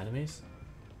 5 enemies?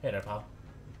 Hey there, pal.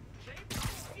 谁帮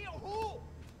我猎狐？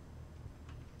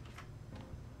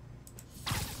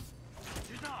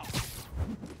知道。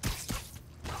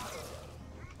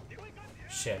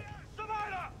 Shit. 失败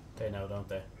了， They know, don't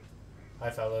they? Hi,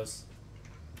 fellas.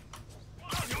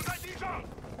 留在地上。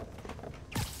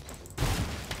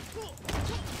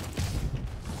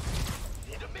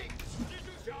你的命，蜘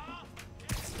蛛侠！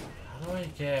 How do I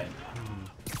get...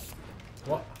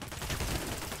 What?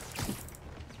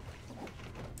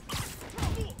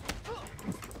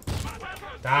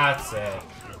 That's it.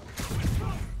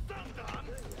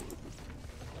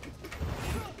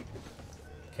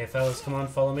 Okay, fellas, come on,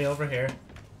 follow me over here.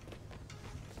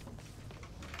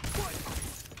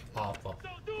 Oh, well,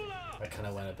 I kind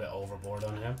of went a bit overboard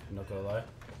on him, I'm not gonna lie.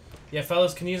 Yeah,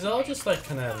 fellas, can you all just, like,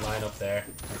 kind of line up there?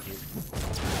 Thank you.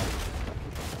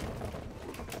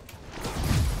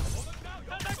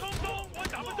 他在空中，我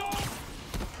打不中。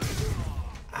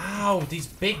 Ow, these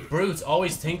big brutes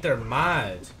always think they're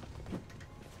mad.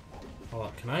 Hold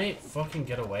on, can I fucking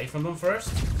get away from them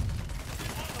first?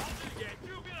 也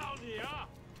救不了你啊！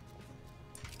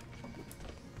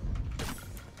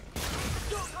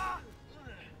救他！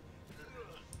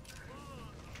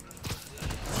你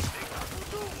挡不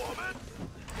住我们。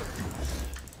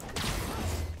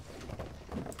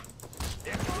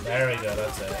 There we go,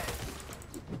 that's it.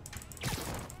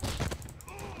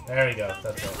 There we go,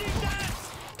 that's it.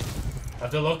 I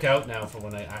have to look out now for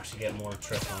when I actually get more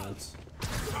trip lines.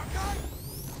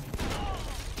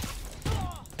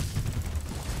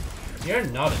 You're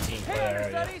not a team Hey, player, are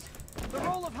you? understudies! The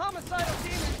role of homicidal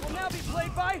demons will now be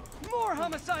played by more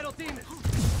homicidal demons!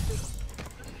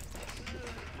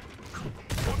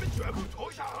 我们全部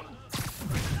投降。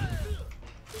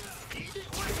一定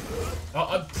会死。 Oh,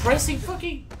 I'm pressing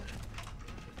fucking...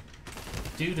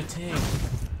 Do the thing.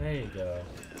 There you go.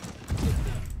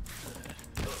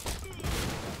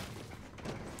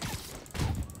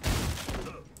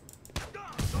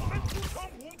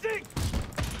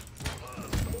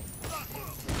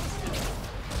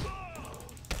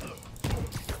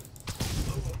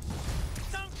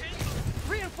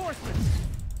 Reinforcements!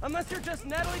 Unless you're just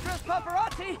Natalie dressed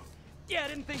paparazzi? Yeah, I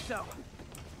didn't think so.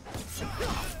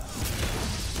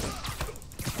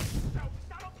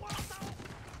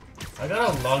 I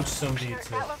gotta launch somebody Sure, to...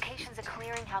 that location's a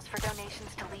clearinghouse for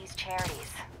donations to Lee's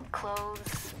charities.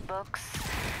 Clothes, books.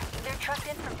 They're trucked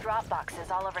in from drop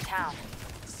boxes all over town.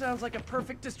 Sounds like a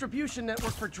perfect distribution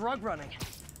network for drug running.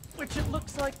 Which it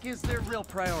looks like is their real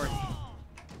priority.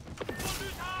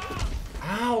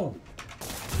 Ow!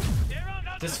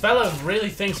 This fella really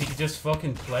thinks he could just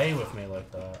fucking play with me like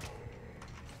that.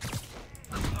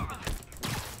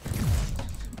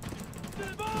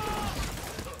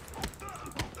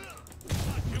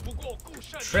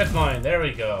 Trip mine, there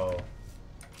we go.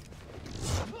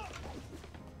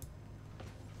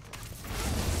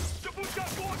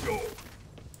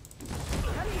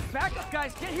 How do you backup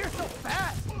guys get here so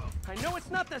fast? I know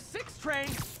it's not the 6 train.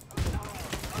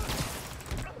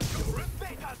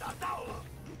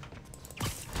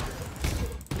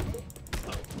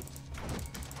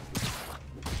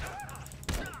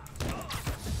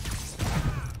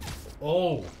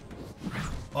 Oh.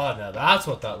 Oh no, that's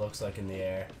what that looks like in the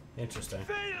air. Interesting.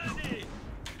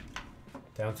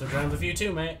 Down to the ground with you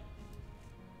too, mate.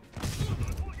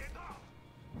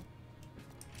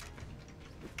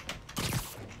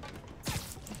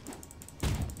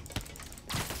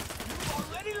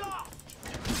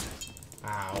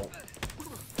 Ow.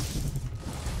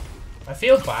 I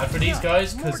feel bad for these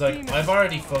guys because like I've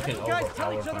already fucking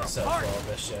overpowered myself for all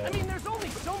this shit. I mean, there's only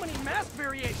so many mask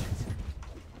variations.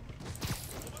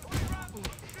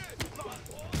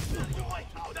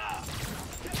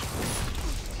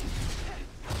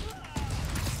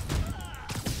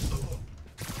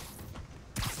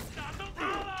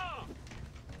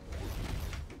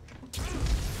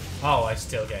 Oh, I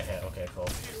still get hit. Okay, cool.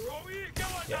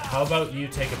 Yeah, how about you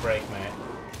take a break, mate?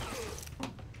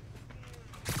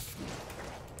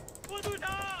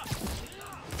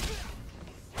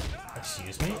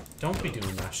 Excuse me? Don't be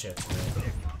doing that shit to me.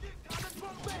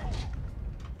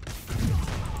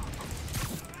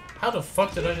 How the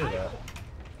fuck did I do that?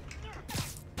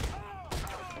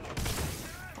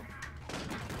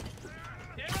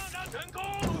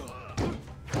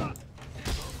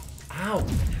 Ow!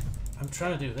 I'm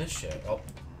trying to do this shit. Oh.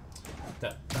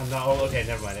 I'm not. Oh, okay,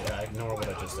 never mind. I ignore what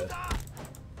I just did.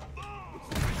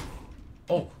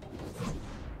 Oh.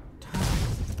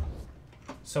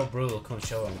 So brutal, couldn't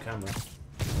show it on camera.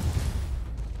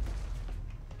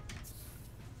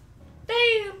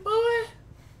 Damn, boy!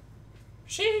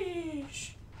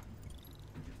 Sheesh!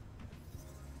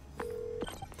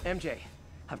 MJ,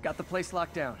 I've got the place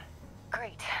locked down.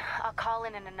 Great. I'll call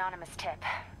in an anonymous tip.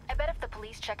 I bet if the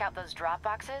police check out those drop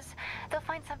boxes, they'll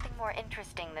find something more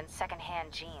interesting than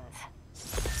secondhand jeans.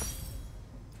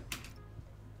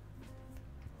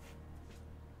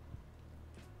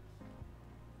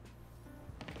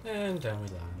 And down we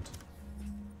land.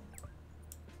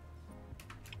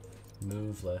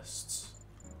 Move lists.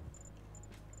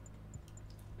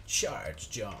 Charge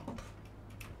jump.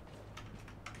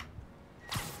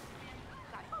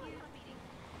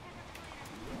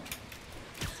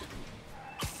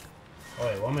 Oh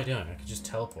wait, what am I doing? I could just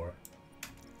teleport.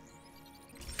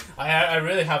 I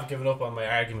really have given up on my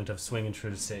argument of swinging through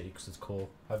the city because it's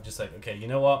cool. I'm just like, okay, you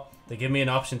know what? They give me an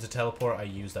option to teleport, I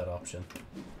use that option.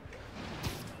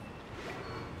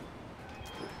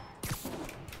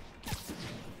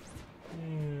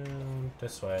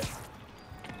 This way.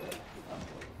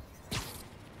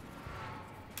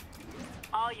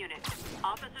 All units.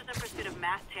 Officers in pursuit of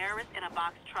masked terrorists in a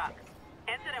box truck.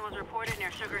 Incident was reported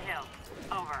near Sugar Hill.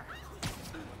 Over.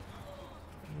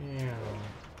 Yeah.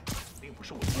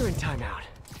 You're in timeout.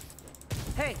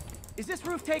 Hey, is this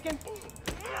roof taken?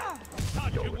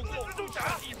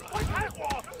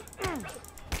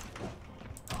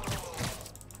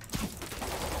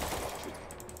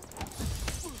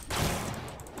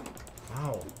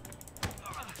 Ow.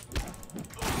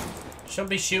 Shouldn't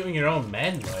be shooting your own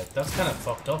men, like. That's kind of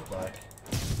fucked up, like.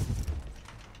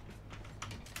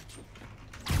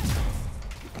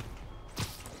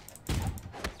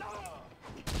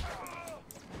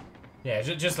 Yeah,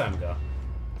 just let him go.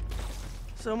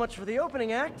 So much for the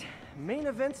opening act. Main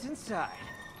event's inside.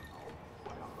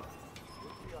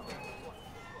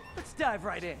 Let's dive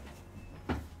right in.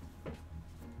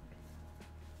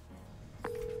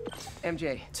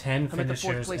 MJ, 10 I'm at the fourth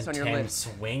finishers place and on your 10 list.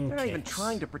 swing They're not even kicks.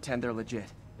 trying to pretend they're legit.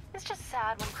 It's just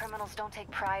sad when criminals don't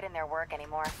take pride in their work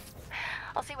anymore.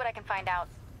 I'll see what I can find out.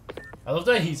 I love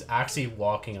that he's actually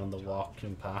walking on the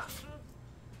walking path.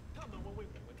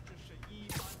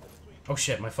 Oh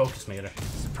shit, my focus meter.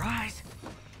 Surprise!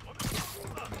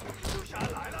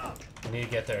 I need to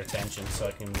get their attention so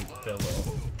I can build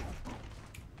up.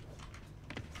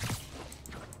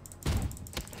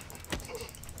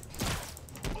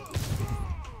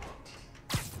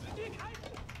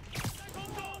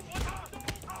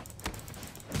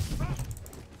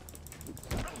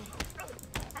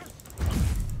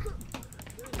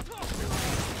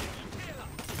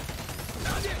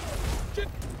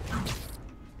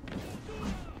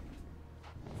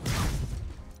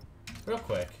 Real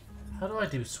quick, how do I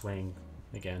do swing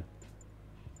again?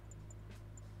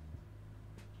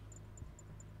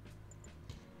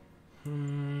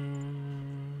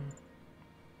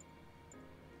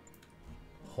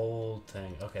 Hold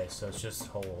thing. Okay, so it's just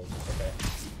hold. Okay.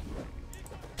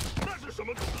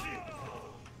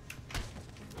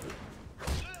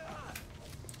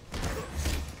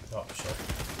 Oh shit.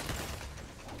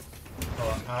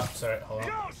 Hold on. Ah, sorry. Hold on.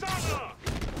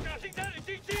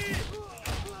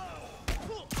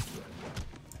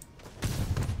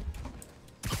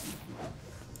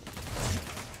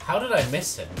 How did I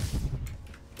miss him?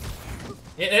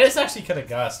 It is actually kind of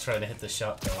gas trying to hit the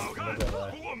shot though. I'm not gonna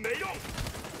lie.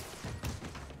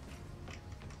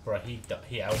 bro,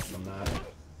 he out from that.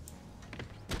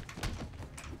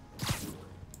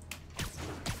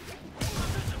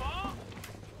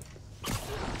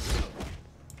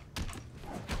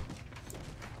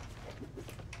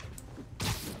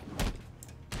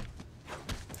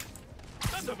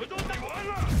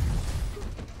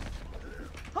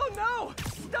 Oh no!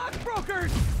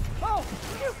 Stockbrokers! Oh,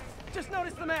 phew! Just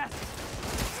noticed the mask.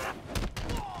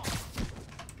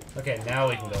 Okay, now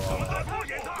we can go all out.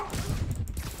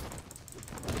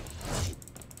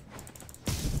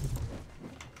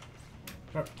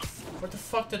 Where the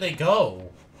fuck did they go?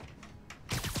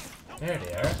 There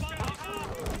they are.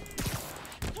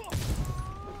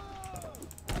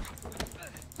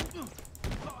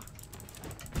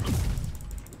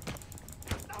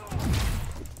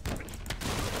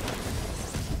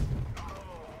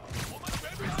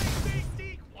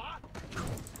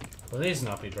 Will these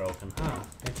not be broken? Huh,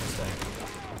 interesting.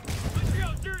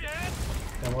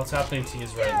 And what's happening to you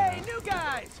right Hey, now? new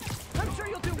guys! I'm sure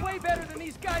you'll do way better than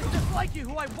these guys just like you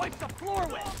who I wiped the floor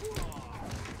with.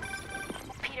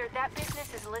 Peter, that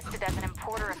business is listed as an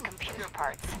importer of computer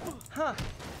parts. Huh.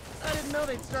 I didn't know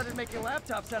they'd started making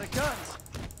laptops out of guns.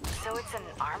 So it's an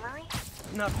armory?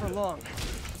 Not for long.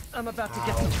 I'm about to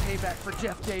get some payback for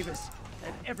Jeff Davis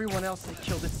and everyone else they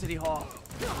killed at City Hall.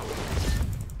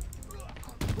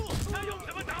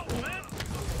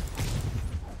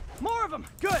 More of them!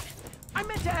 Good! I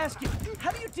meant to ask you,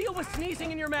 how do you deal with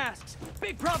sneezing in your masks?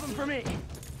 Big problem for me!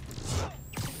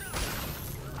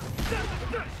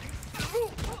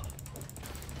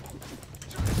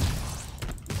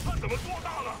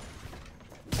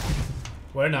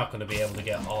 We're not going to be able to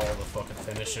get all the fucking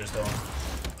finishers done.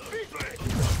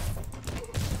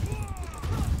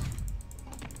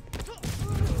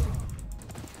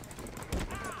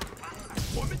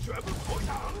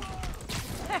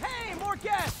 Hey, more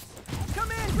guests! Come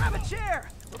in, grab a chair!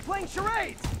 We're playing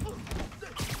charades!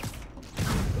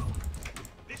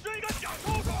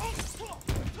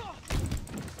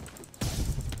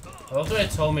 I love the way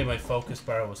it told me my focus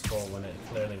bar was full when it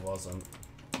clearly wasn't.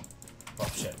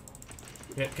 Oh shit.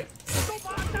 Yeah, okay.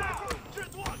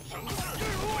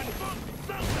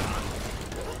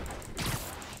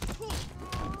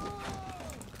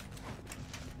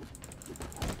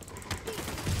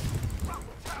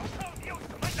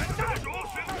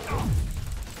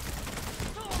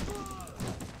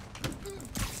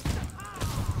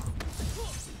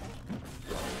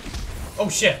 Oh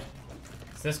shit!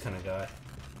 It's this kind of guy.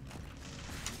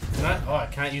 Can I? Oh, I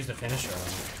can't use the finisher on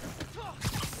him.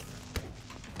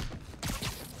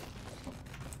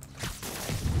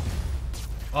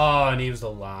 Oh, and he was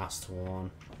the last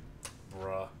one.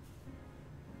 Bruh.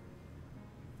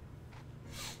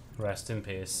 Rest in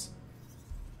peace.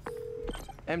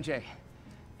 MJ,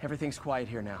 everything's quiet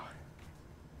here now.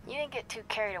 You didn't get too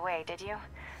carried away, did you?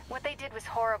 What they did was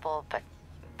horrible, but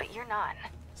you're not.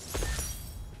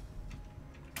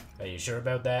 Are you sure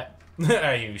about that?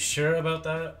 Are you sure about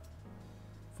that?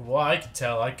 From what I could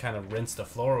tell, I kind of rinsed the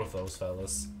floor with those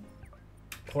fellas.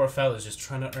 Poor fellas just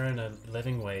trying to earn a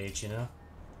living wage, you know?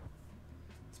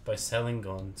 It's by selling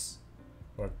guns.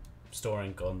 Or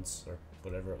storing guns, or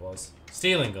whatever it was.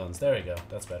 Stealing guns, there we go,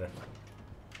 that's better.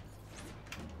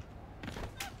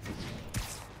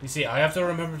 You see, I have to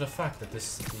remember the fact that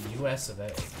this is the US of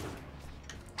A.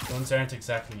 Guns aren't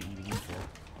exactly illegal.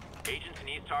 Agents in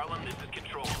East Harlem, this is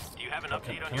Control. Do you have an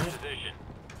update on your position?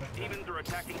 Demons are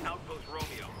attacking Outpost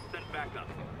Romeo. Send backup.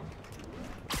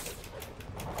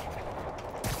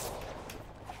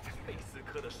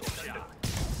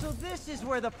 So this is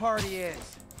where the party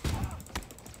is.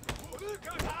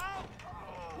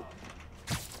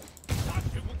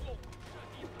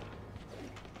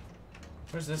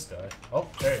 Where's this guy? Oh,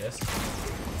 there he is.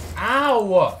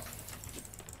 Ow!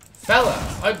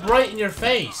 Fella, I'm right in your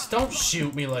face. Don't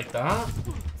shoot me like that.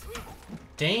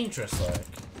 Dangerous, like.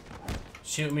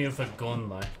 Shoot me with a gun,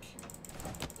 like.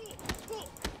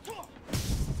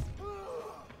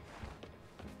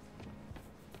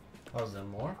 Oh, is there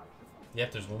more?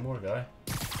 Yep, there's one more guy.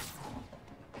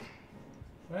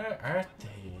 Where are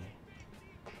they?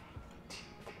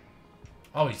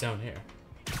 Oh, he's down here.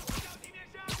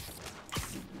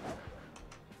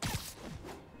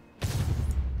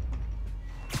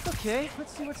 Okay,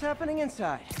 let's see what's happening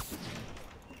inside.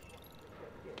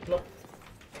 Look.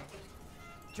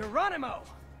 Geronimo!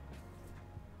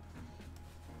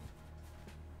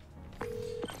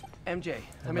 MJ,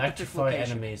 I'm at the fifth Electrify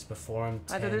location. enemies, perform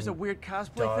 10 Either there's a weird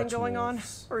cosplay thing dodge going on,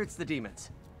 moves. or it's the demons.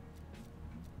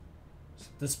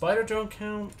 Does spider drone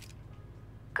count?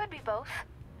 Could be both.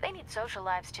 They need social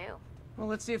lives too. Well,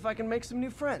 let's see if I can make some new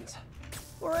friends.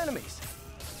 Or enemies.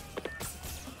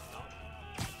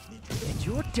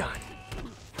 You're done.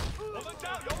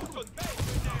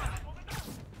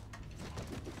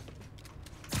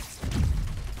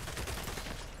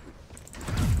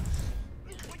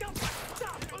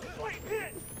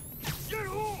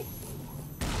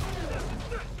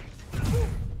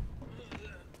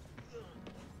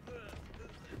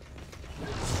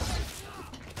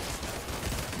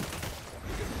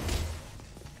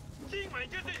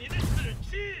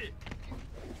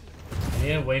 I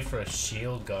need to wait for a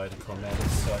shield guy to come in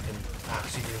so I can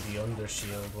actually do the under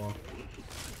shield one.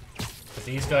 But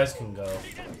these guys can go.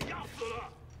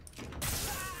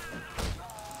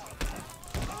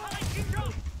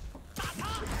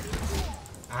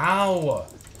 Ow!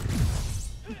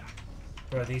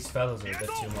 Bro, these fellas are a bit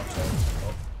too much out.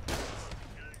 Oh.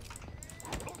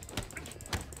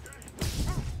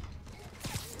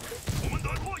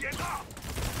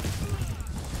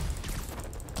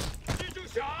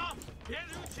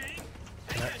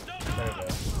 There we go.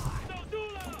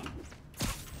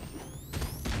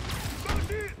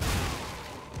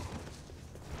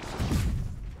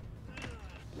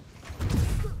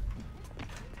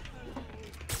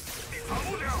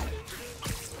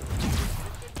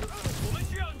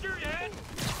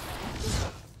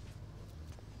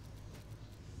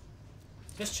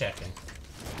 Just checking.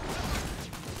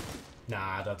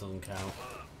 Nah, that doesn't count.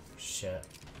 Shit.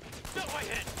 So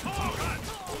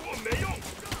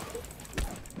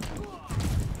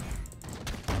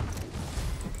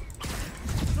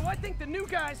I think the new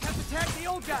guys have to tag the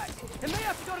old guys, and they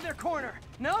have to go to their corner.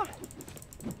 No?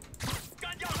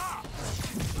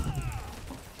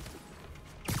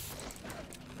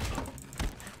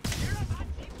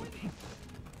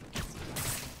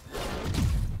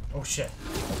 Oh shit.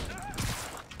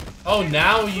 Oh,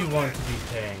 now you want to be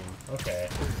paying. Okay.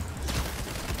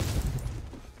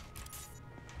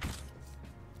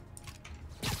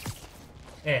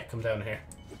 Eh, come down here.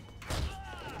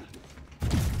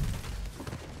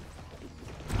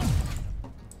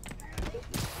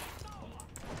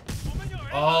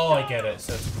 Oh, I get it.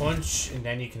 So it's punch, and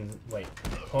then you can... Wait.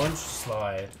 Punch,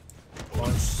 slide.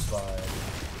 Punch, slide.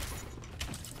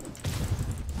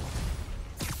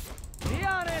 Be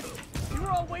honest. You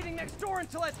were all waiting next door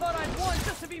until I thought I'd won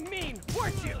just to be mean,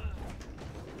 weren't you?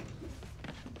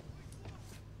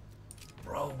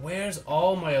 Bro, where's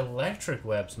all my electric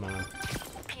webs, man?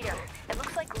 Peter, it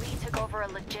looks like Lee took over a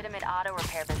legitimate auto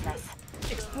repair business.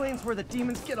 Explains where the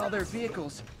demons get all their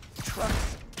vehicles.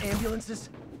 Trucks, ambulances.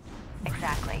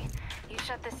 Exactly. You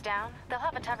shut this down, they'll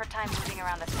have a tougher time moving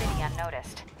around the city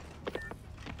unnoticed.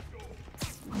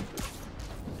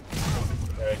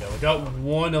 There we go. We got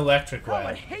one electric Oh, web.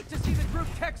 I'd hate to see the group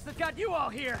text that got you all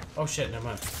here. Oh shit, never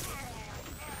mind.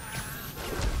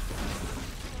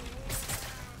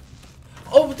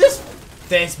 Oh, this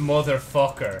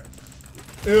motherfucker.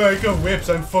 Ew, I got whips.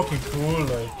 I'm fucking cool,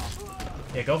 like.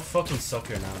 Yeah, go fucking suck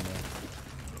your now, man.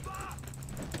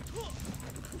 Oh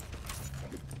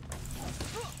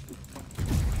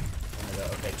my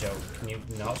god. Okay, Joe, can you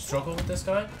not struggle with this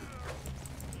guy?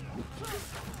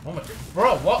 Oh my,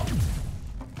 bro, what?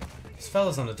 This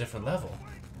fella's on a different level.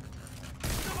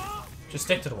 Just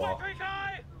stick to the wall.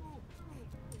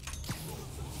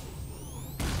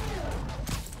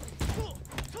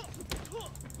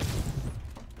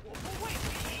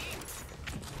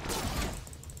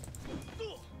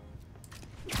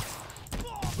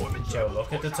 Joe,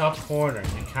 look at the top corner.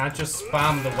 You can't just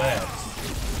spam the webs.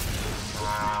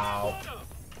 Ow.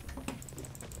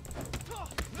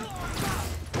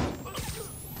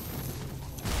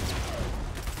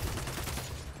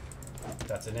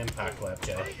 That's an impact web,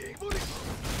 Joe.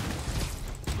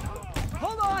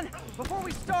 Hold on! Before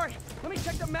we start, let me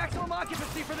check the maximum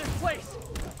occupancy for this place.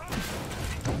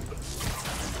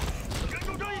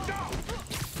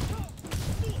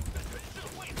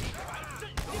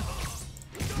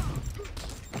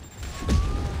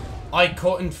 I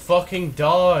couldn't fucking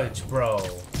dodge, bro.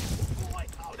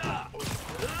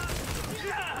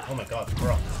 Oh my god,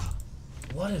 bro.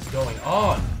 What is going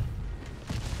on?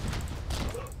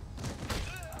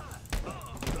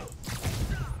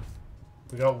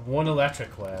 We got one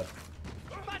electric web.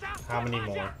 How many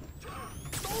more?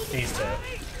 These two.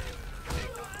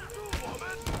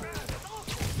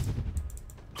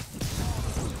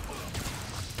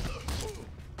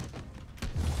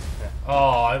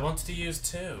 Oh, I wanted to use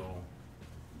two.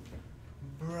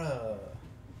 Bruh.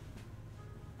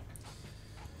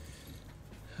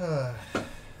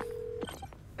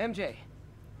 MJ,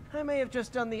 I may have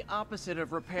just done the opposite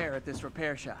of repair at this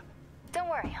repair shop. Don't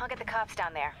worry, I'll get the cops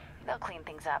down there. They'll clean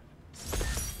things up.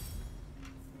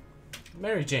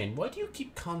 Mary Jane, why do you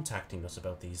keep contacting us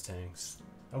about these things?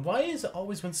 And why is it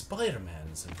always when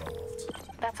Spider-Man's involved?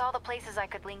 That's all the places I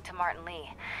could link to Martin Lee.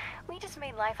 We just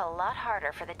made life a lot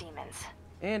harder for the demons.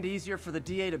 And easier for the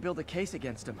DA to build a case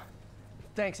against him.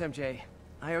 Thanks, MJ.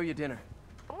 I owe you dinner.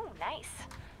 Ooh, nice.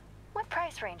 What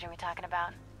price range are we talking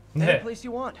about? Any place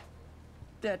you want.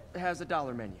 That has a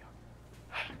dollar menu.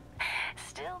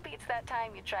 Still beats that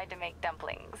time you tried to make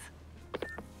dumplings.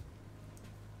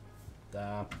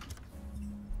 Damn.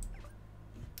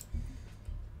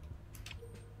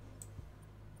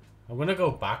 I'm gonna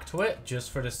go back to it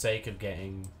just for the sake of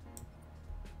getting...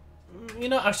 You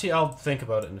know, actually, I'll think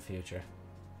about it in the future.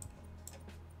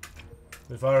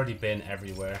 We've already been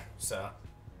everywhere, so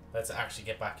let's actually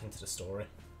get back into the story.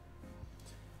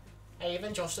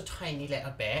 Even just a tiny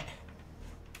little bit.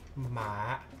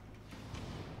 Matt.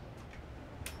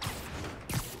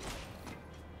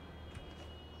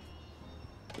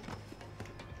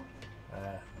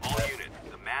 All units,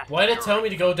 the mass Why did it tell me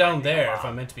to go down there if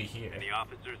I'm meant to be here? Any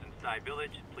officers inside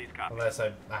village, please copy. Unless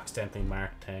I accidentally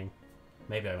marked thing.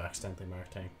 Maybe I accidentally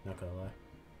marked thing, not gonna lie.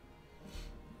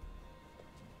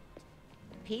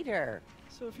 Peter.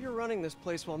 So if you're running this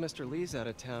place while Mr. Lee's out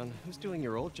of town, who's doing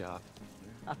your old job?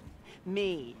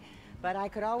 Me. But I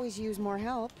could always use more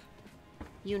help.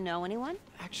 You know anyone?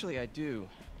 Actually, I do.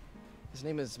 His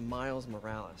name is Miles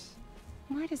Morales.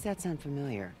 Why does that sound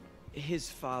familiar? His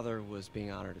father was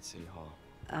being honored at City Hall.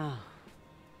 Oh.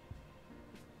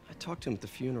 I talked to him at the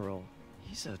funeral.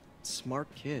 He's a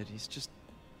smart kid. He's just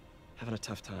having a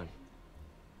tough time.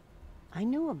 I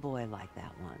knew a boy like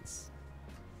that once.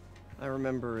 I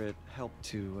remember it helped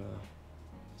to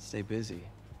stay busy.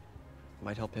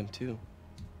 Might help him too.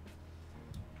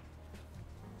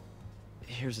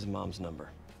 Here's his mom's number.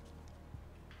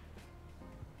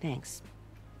 Thanks.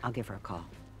 I'll give her a call.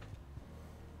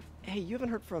 Hey, you haven't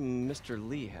heard from Mr.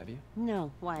 Lee, have you?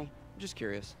 No, why? Just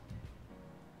curious.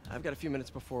 I've got a few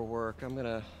minutes before work. I'm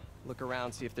gonna look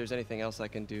around, see if there's anything else I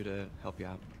can do to help you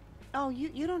out. Oh,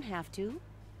 you don't have to.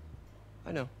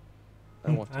 I know. I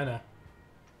don't want to. I know.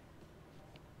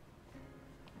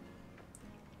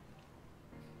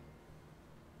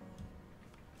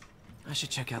 I should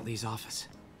check out Lee's office.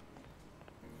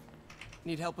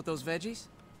 Need help with those veggies?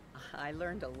 I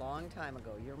learned a long time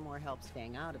ago you're more help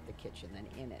staying out of the kitchen than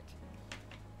in it.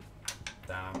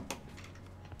 Damn.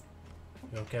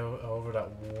 You don't get over that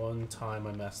one time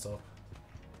I messed up.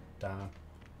 Damn.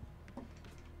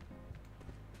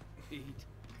 Pete,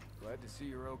 glad to see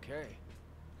you're okay.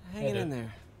 Hanging in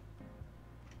there.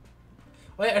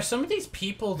 Wait, are some of these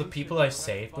people the people I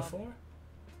saved before?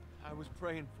 I was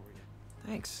praying for you.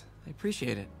 Thanks. I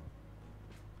appreciate it.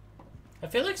 I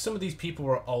feel like some of these people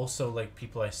were also like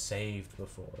people I saved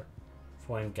before.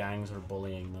 When gangs were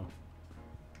bullying them.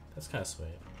 That's kind of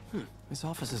sweet. This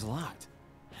office is locked.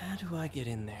 How do I get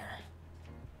in there?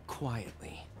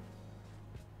 Quietly.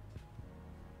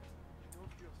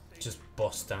 Just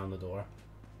bust down the door.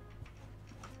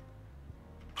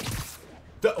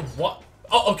 What?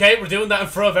 Oh, okay, we're doing that in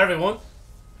front of everyone.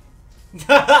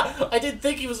 I didn't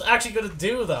think he was actually going to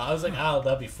do that. I was like, oh,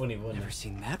 that'd be funny, wouldn't Never it?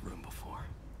 seen that room before.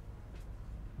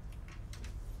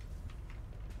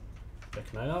 But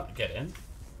can I not get in?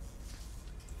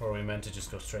 Or are we meant to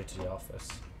just go straight to the office?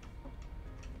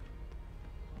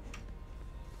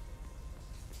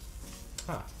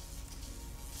 Huh.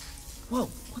 Whoa,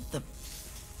 what the?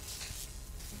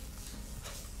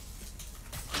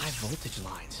 High voltage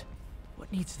lines.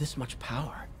 What needs this much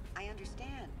power? I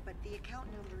understand, but the account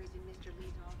number is in Mr.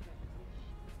 Lee's office,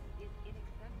 which is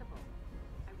inaccessible.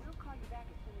 I will call you back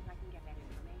as soon as I can get that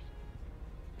information.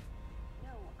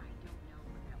 No, I don't know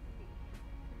what that would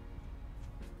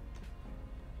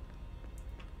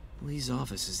be. Lee's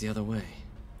office is the other way.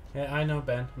 Yeah, I know,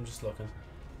 Ben. I'm just looking.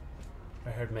 I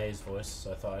heard May's voice,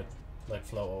 so I thought I'd, like,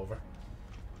 float over.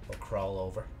 Or crawl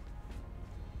over.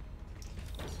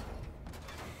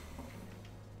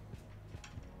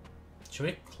 Should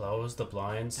we close the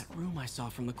blinds? That room I saw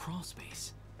from the crawl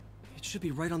space. It should be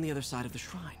right on the other side of the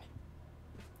shrine.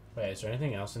 Wait, is there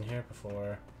anything else in here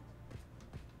before...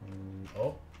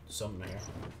 oh, something here.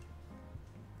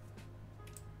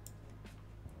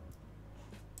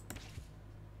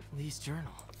 Lee's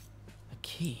journal. A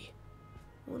key.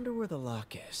 Wonder where the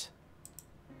lock is.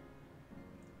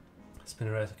 It's been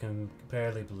a ride. I can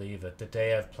barely believe it. The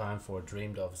day I've planned for,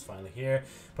 dreamed of, is finally here.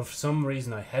 But for some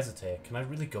reason I hesitate. Can I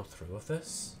really go through with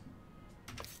this?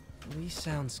 Lee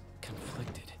sounds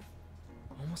conflicted.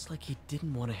 Almost like he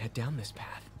didn't want to head down this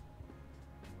path.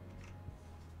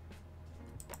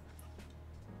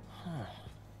 Huh.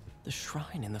 The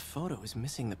shrine in the photo is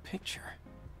missing the picture.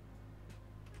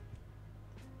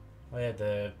 Oh yeah,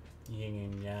 the yin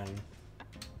and yang.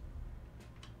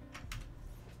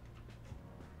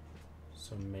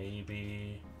 So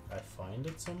maybe I find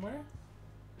it somewhere?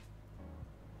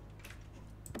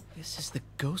 This is the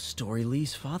ghost story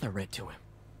Lee's father read to him.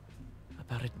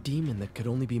 About a demon that could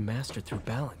only be mastered through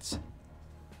balance.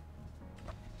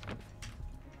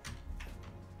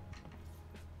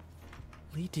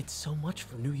 Lee did so much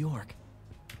for New York.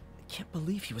 I can't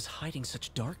believe he was hiding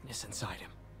such darkness inside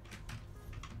him.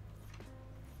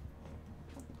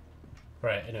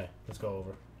 Right, anyway, let's go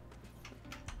over.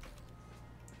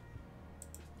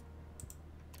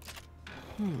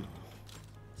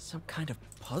 Some kind of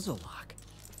puzzle lock.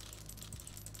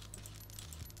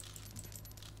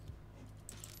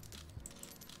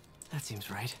 That seems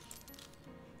right.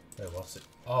 Wait, what's it?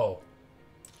 Oh.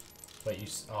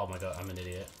 Wait, oh my god, I'm an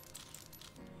idiot.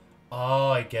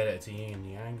 Oh, I get it. It's a yin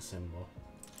and yang symbol.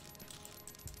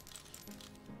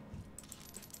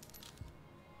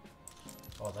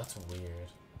 Oh, that's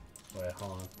weird. Wait,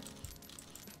 hold on.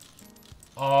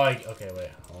 Oh, okay,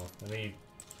 wait, hold on. Let me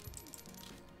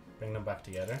bring them back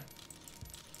together.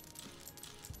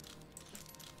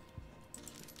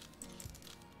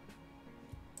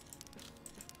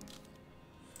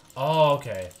 Oh,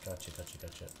 okay. Gotcha.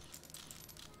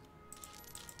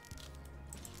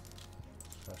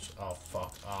 Oh,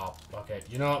 fuck. Oh, okay.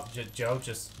 You know what, Joe,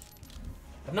 just...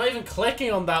 I'm not even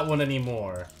clicking on that one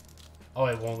anymore. Oh,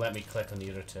 it won't let me click on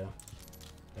either two.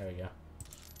 There we go.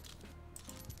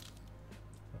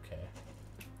 Okay.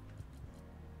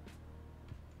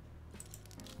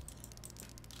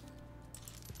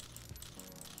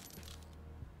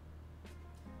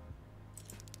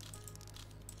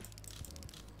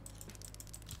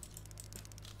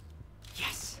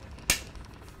 Yes!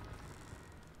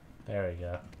 There we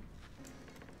go.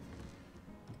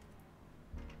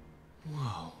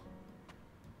 Whoa.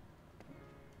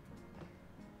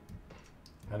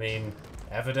 I mean,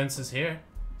 evidence is here.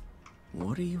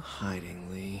 What are you hiding,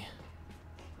 Lee?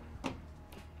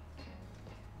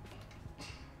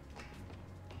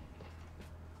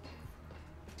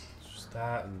 Just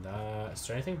that and that. Is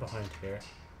there anything behind here?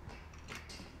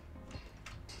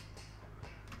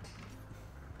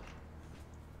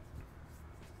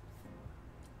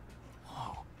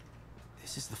 Whoa.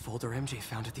 This is the folder MJ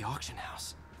found at the auction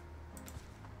house.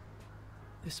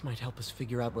 This might help us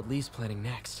figure out what Lee's planning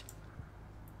next.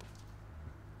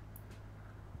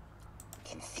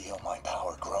 Can feel my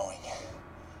power growing,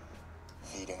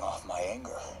 feeding off my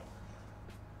anger.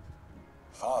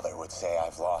 Father would say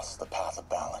I've lost the path of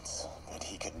balance, that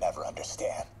he could never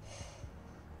understand.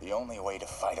 The only way to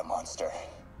fight a monster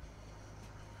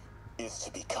is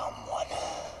to become one.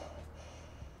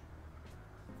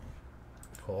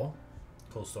 Cool.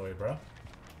 Cool story, bro.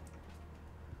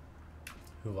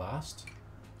 Who asked?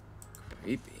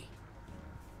 Creepy.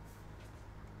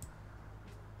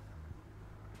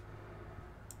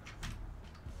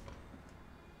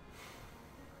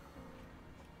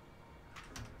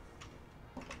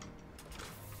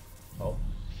 Oh.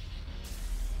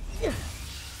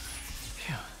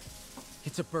 Phew.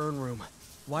 It's a burn room,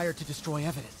 wired to destroy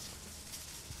evidence.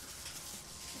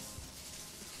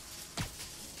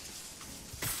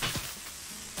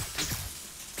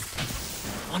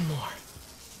 One more.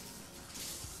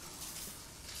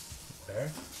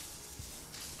 Where?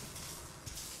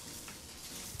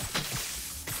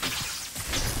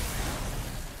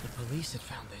 The police had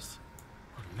found this.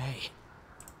 Or may.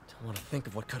 Don't want to think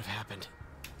of what could have happened.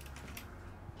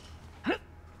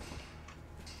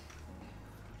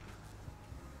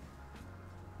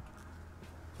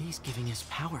 He's giving his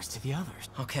powers to the others.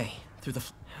 Okay, through the...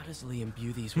 How does Lee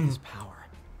imbue these with his power?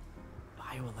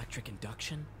 Bioelectric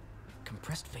induction?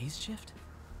 Compressed phase shift?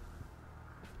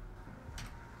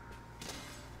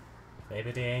 Maybe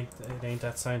it ain't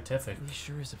that scientific. Lee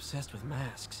sure is obsessed with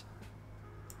masks.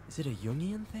 Is it a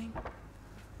Jungian thing?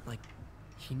 Like,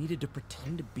 he needed to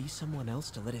pretend to be someone else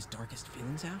to let his darkest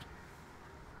feelings out?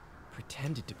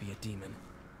 Pretended to be a demon,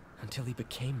 until he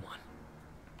became one.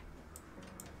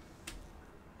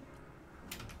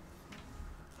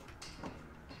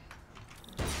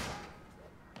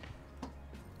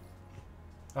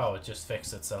 Oh, it just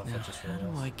fixed itself. Now, I just how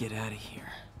realized. do I get out of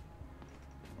here?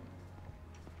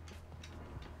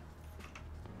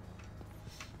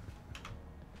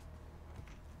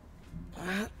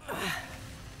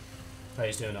 Oh,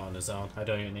 he's doing it on his own. I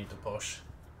don't even need to push.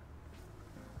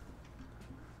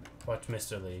 Watch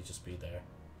Mr. Lee just be there.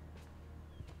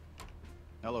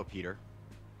 Hello, Peter.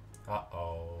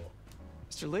 Uh-oh.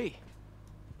 Mr. Lee.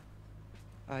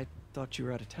 I thought you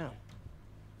were out of town.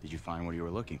 Did you find what you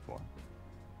were looking for?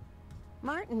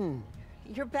 Martin,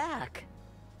 you're back.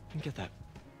 Get that.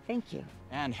 Thank you.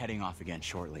 And heading off again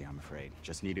shortly, I'm afraid.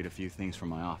 Just needed a few things from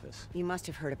my office. You must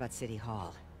have heard about City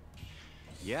Hall.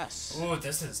 Yes. Oh,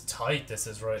 this is tight. This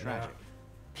is right Tragic.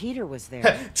 Peter was there.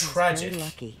 Tragic. He was very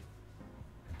lucky.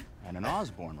 At an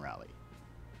Osborne rally.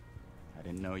 I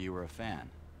didn't know you were a fan.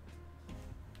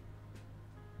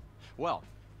 Well,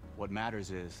 what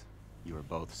matters is you are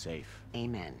both safe.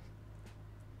 Amen.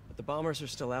 But the bombers are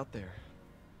still out there.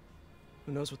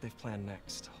 Who knows what they've planned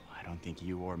next? I don't think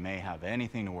you or May have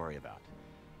anything to worry about.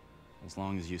 As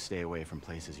long as you stay away from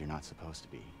places you're not supposed to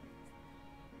be.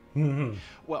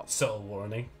 Well, subtle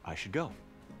warning. I should go.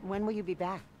 When will you be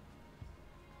back?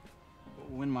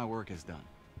 When my work is done.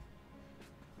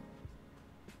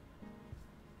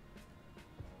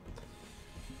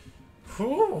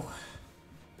 Whew.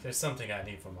 There's something I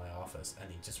need from my office,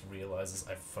 and he just realizes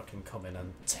I've fucking come in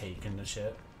and taken the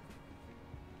shit.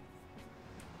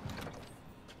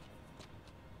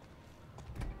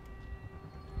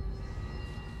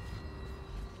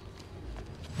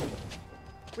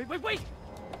 Wait!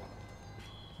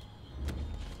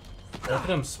 Look at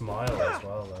him smile as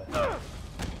well, though.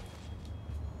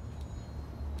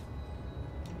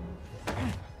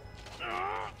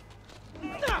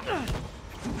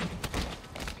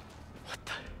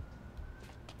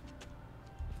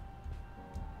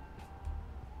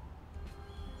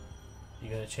 You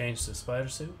gonna change the spider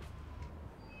suit?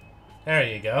 There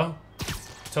you go.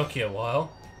 Took you a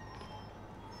while.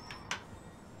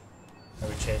 Are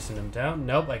we chasing him down?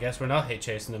 Nope, I guess we're not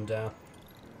chasing him down.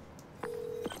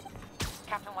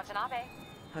 Captain Watanabe.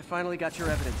 I finally got your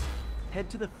evidence. Head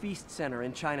to the Feast Center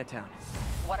in Chinatown.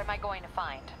 What am I going to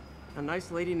find? A nice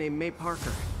lady named May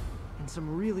Parker. And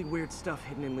some really weird stuff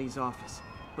hidden in Lee's office.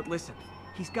 But listen,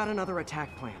 he's got another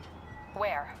attack planned.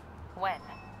 Where? When?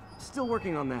 Still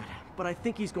working on that, but I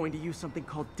think he's going to use something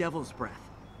called Devil's Breath.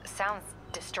 Sounds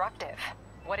destructive.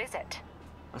 What is it?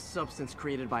 A substance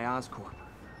created by Oscorp.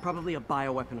 Probably a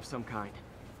bioweapon of some kind.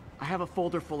 I have a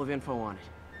folder full of info on it.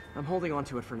 I'm holding on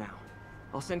to it for now.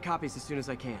 I'll send copies as soon as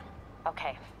I can.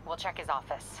 Okay, we'll check his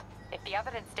office. If the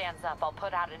evidence stands up, I'll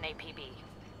put out an APB.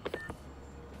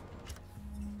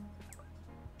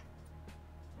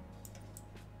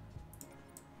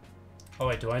 Oh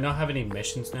wait, do I not have any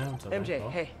missions now? MJ,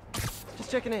 hey. Just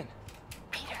checking in.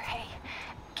 Peter, hey.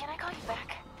 Can I call you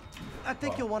back? I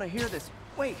think you'll want to hear this.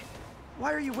 Wait,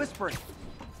 why are you whispering?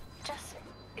 Just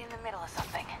in the middle of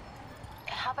something.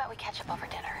 How about we catch up over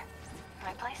dinner?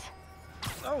 My place?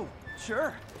 Oh,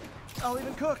 sure. I'll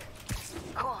even cook.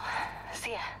 Cool.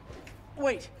 See ya.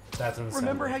 Wait, That doesn't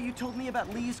remember sound how you told me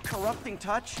about Lee's corrupting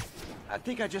touch? I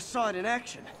think I just saw it in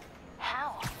action.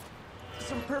 How?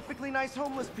 Some perfectly nice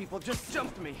homeless people just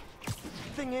jumped me.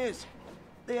 Thing is,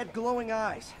 they had glowing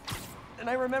eyes. And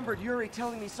I remembered Yuri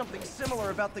telling me something similar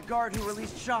about the guard who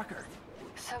released Shocker.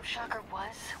 So Shocker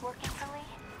was working for Lee?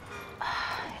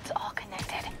 It's all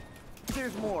connected.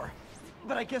 There's more,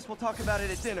 but I guess we'll talk about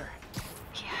it at dinner.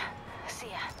 Yeah. See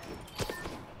ya.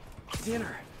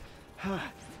 Dinner? Huh.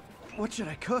 What should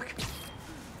I cook?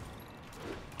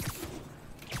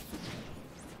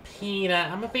 Peter,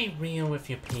 I'm gonna be real with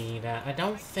you, Peter. I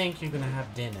don't think you're gonna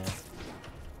have dinner.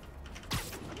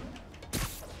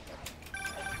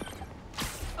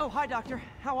 Oh, hi, Doctor.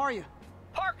 How are you?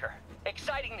 Parker,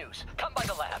 exciting news. Come by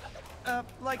the lab.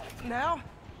 Like now?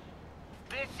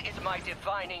 This is my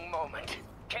defining moment.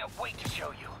 Can't wait to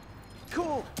show you.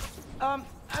 Cool.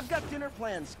 I've got dinner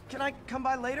plans. Can I come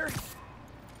by later?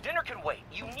 Dinner can wait.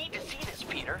 You need to see this,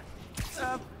 Peter.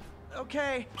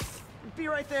 Okay. Be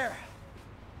right there.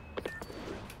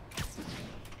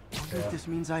 Wonder if this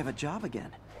means I have a job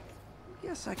again.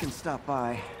 Guess I can stop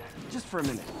by. Just for a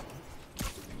minute.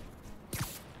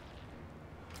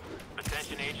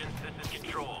 Attention agents, this is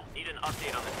Control. Need an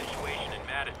update on the situation in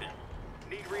Madison.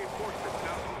 Need reinforcements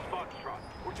now to Foxtrot.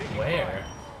 We're taking Where?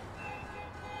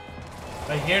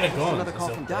 I hear the gun. Another call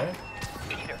from Doc.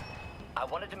 Peter, I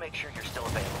wanted to make sure you're still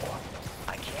available.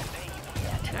 I can't pay you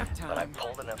yet, but I've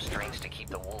pulled enough strings to keep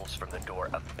the wolves from the door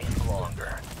a bit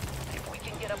longer. If we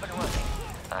can get up and running,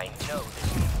 I know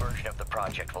this new version of the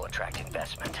project will attract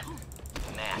investment.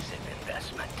 Massive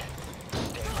investment.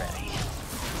 Stay ready.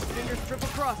 Fingers triple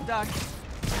cross, Doc.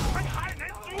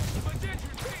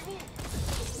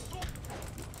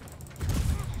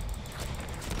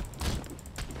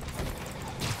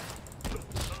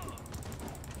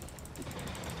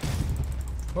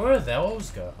 Where are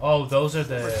those go? Oh, those are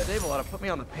the. Stable ought to put me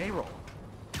on the payroll.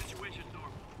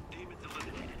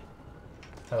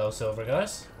 Hello, Silver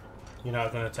guys. You're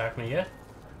not gonna attack me yet?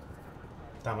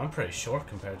 Damn, I'm pretty short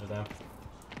compared to them.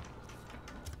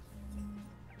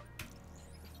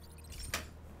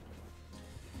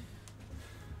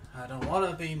 I don't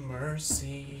wanna be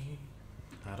Mercy.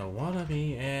 I don't wanna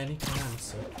be any kind of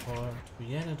support.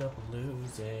 We ended up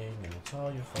losing, and it's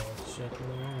all your fault. Shit,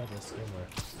 none of this can work.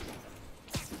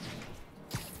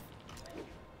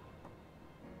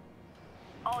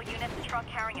 All units, a truck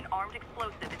carrying an armed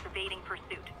explosive is evading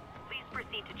pursuit. Please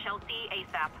proceed to Chelsea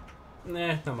ASAP.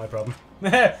 Nah, not my problem.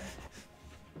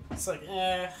 It's like,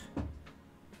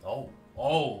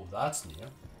 Oh, that's new.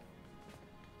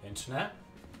 Internet?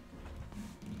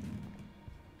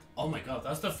 Oh my god,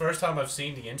 that's the first time I've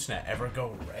seen the internet ever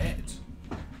go red.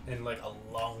 In like a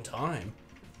long time.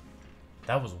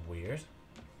 That was weird.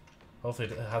 Hopefully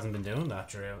it hasn't been doing that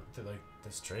during like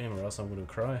the stream, or else I'm gonna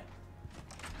cry.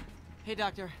 Hey,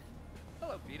 Doctor.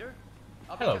 Hello, Peter.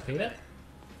 Hello, Peter.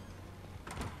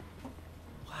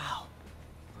 Wow.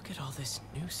 Look at all this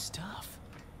new stuff.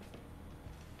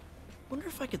 Wonder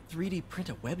if I could 3D print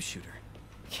a web shooter.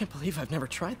 Can't believe I've never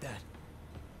tried that.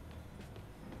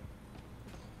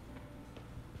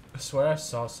 I swear I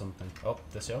saw something. Oh,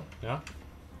 this yo? Yeah?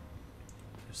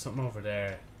 There's something over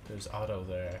there. There's Otto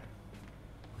there.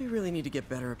 We really need to get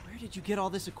better. Where did you get all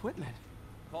this equipment?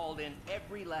 Called in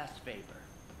every last favor.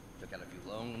 Took out a few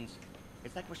loans.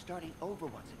 It's like we're starting over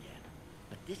once again.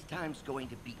 But this time's going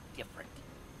to be different.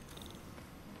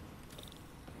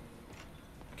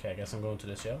 Okay, I guess I'm going to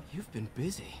this, yo. You've been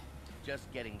busy.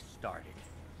 Just getting started.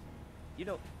 You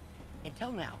know,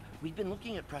 until now, we've been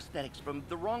looking at prosthetics from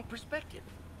the wrong perspective.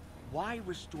 Why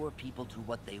restore people to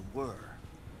what they were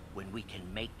when we can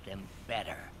make them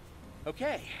better?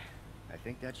 Okay, I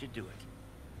think that should do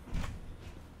it.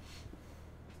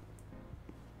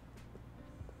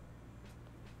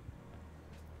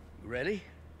 You ready?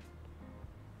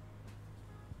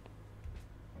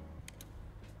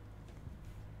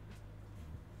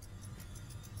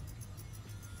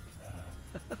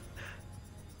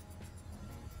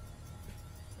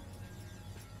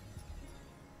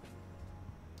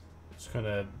 Just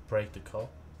gonna break the call.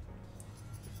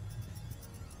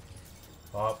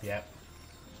 Oh, yep.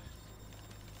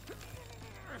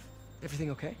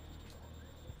 Everything okay?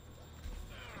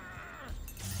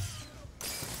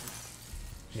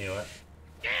 Knew it.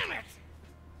 Damn it!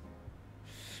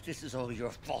 This is all your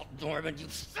fault, Norman, you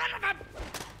son of a...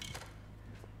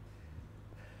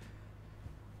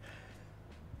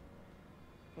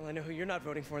 Well, I know who you're not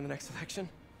voting for in the next election.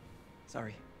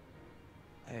 Sorry.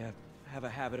 I have a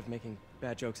habit of making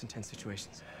bad jokes in tense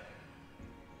situations.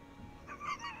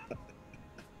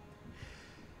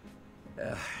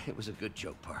 It was a good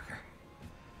joke, Parker.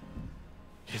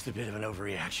 Just a bit of an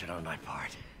overreaction on my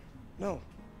part. No,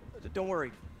 don't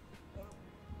worry.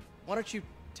 Why don't you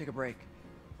take a break?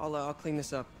 I'll clean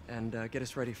this up and get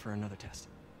us ready for another test.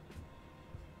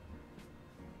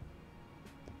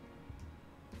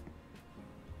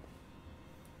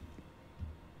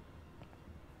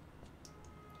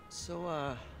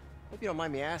 So, hope you don't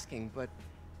mind me asking, but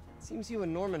it seems you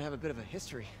and Norman have a bit of a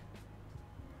history.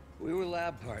 We were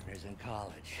lab partners in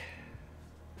college.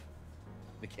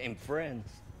 Became friends.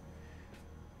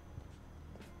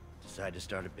 Decided to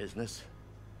start a business.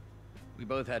 We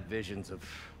both had visions of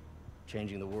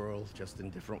changing the world, just in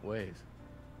different ways.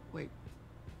 Wait,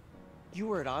 you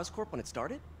were at Oscorp when it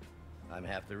started? I'm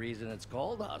half the reason it's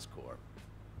called Oscorp.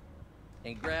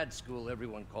 In grad school,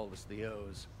 everyone called us the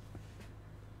O's.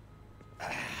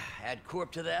 Add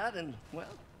Corp to that, and,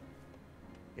 well,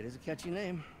 it is a catchy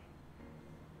name.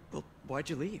 Well, why'd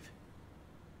you leave?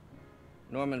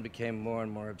 Norman became more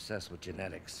and more obsessed with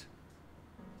genetics.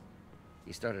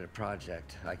 He started a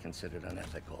project I considered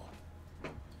unethical.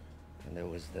 And there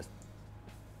was this...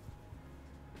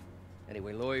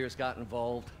 Anyway, lawyers got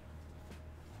involved.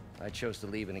 I chose to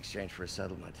leave in exchange for a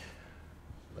settlement.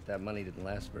 But that money didn't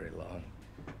last very long.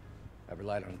 I've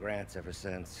relied on grants ever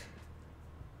since.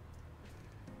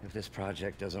 If this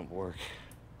project doesn't work...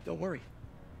 Don't worry.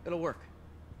 It'll work.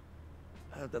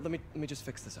 Let me just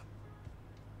fix this up.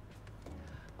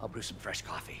 I'll brew some fresh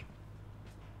coffee.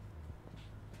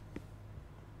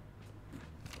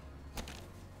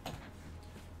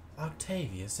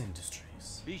 Octavius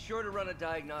Industries. Be sure to run a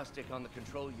diagnostic on the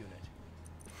control unit.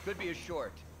 Could be a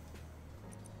short.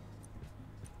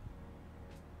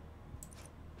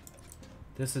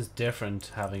 This is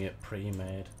different having it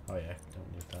pre-made. Oh yeah,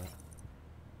 don't need that.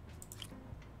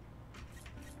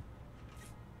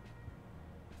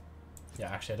 Yeah,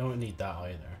 actually I don't need that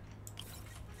either.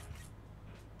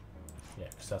 Yeah,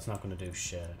 because that's not going to do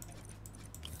shit.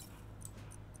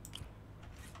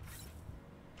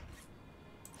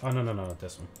 Oh, no, not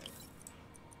this one.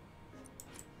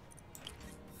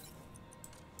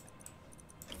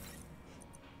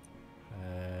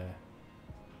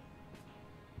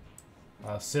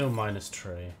 Still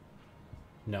 -3.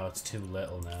 No, it's too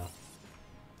little now.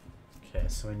 Okay,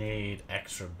 so we need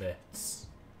extra bits.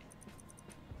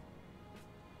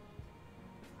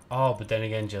 Oh, but then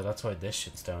again, Jill, that's why this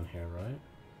shit's down here, right?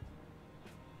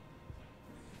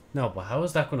 No, but how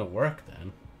is that going to work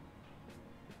then?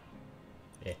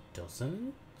 It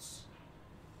doesn't?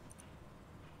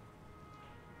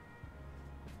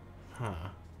 Huh.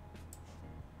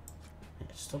 Yeah,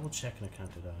 just double checking I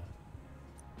can't do that.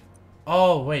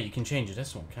 Oh, wait, you can change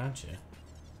this one, can't you?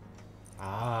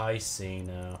 Ah, I see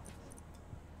now.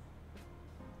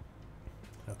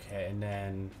 Okay, and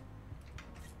then...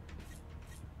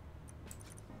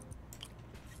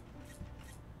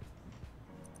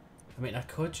 I mean, I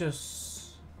could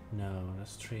just... No,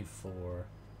 that's 3, 4.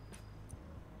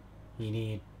 You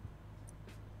need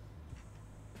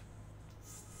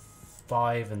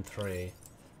 5 and 3.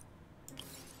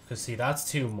 Because see, that's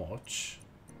too much.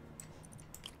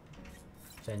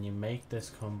 Then you make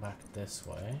this come back this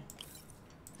way.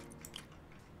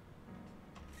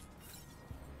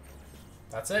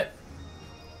 That's it.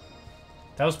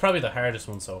 That was probably the hardest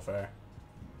one so far.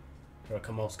 Or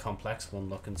the most complex one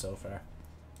looking so far.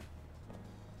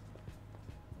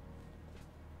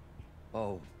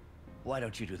 Oh, why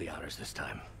don't you do the honors this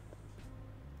time?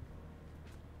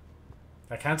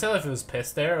 I can't tell if he was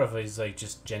pissed there or if he's like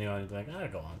just genuinely like, ah,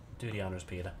 go on, do the honors,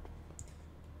 Peter.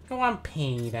 Go on,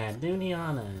 Peter, do the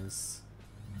honors.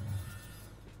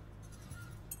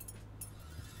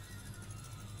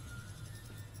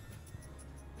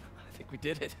 I think we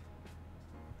did it.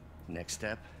 Next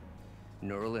step,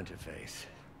 neural interface.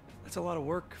 That's a lot of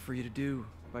work for you to do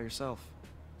by yourself.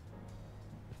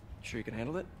 Sure you can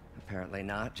handle it? Apparently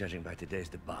not, judging by today's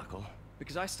debacle.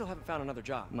 Because I still haven't found another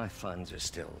job. My funds are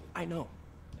still... I know.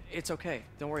 It's okay.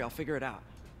 Don't worry, I'll figure it out.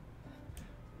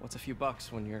 What's a few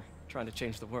bucks when you're trying to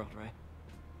change the world, right?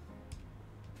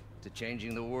 To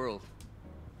changing the world.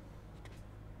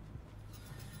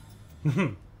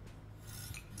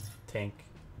 Tink.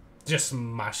 Just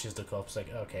smashes the cups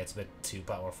like, okay, it's a bit too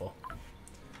powerful.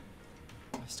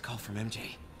 Missed call from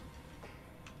MJ.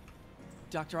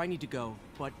 Doctor, I need to go,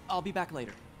 but I'll be back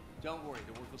later. Don't worry,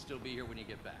 the work will still be here when you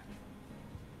get back.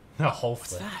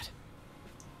 Hopefully. What's that?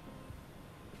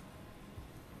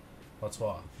 What's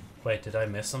what? Wait, did I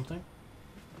miss something?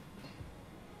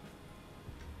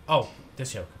 Oh,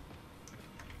 this yoke.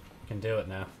 Can do it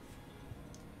now.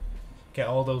 Get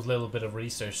all those little bit of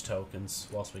research tokens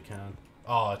whilst we can.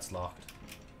 Oh, it's locked.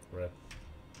 Rip.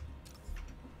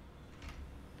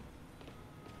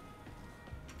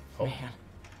 Oh. Man.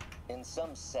 In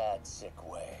some sad, sick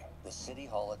way, the City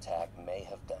Hall attack may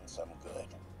have done some good.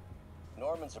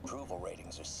 Norman's approval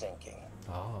ratings are sinking.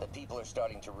 Oh. The people are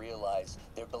starting to realize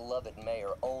their beloved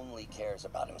mayor only cares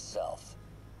about himself.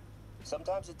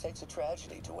 Sometimes it takes a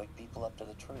tragedy to wake people up to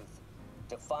the truth.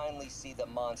 To finally see the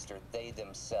monster they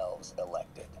themselves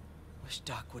elected. Wish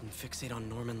Doc wouldn't fixate on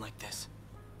Norman like this.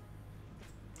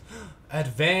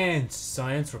 Advanced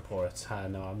science reports.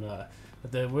 No, I'm not.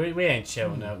 We ain't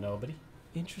shouting out nobody.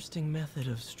 Interesting method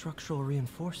of structural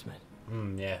reinforcement.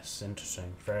 Yes,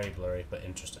 interesting. Very blurry, but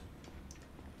interesting.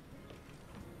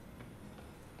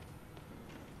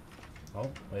 Oh,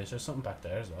 wait, is there something back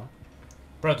there as well?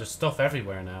 Bro, there's stuff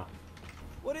everywhere now.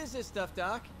 What is this stuff,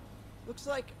 Doc? Looks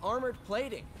like armored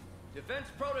plating. Defense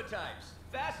prototypes.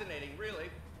 Fascinating, really.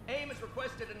 AIM has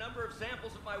requested a number of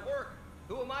samples of my work.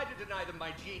 Who am I to deny them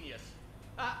my genius?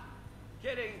 Ah,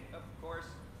 kidding, of course.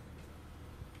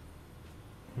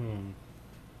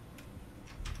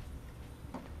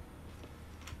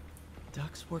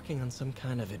 Doc's working on some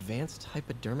kind of advanced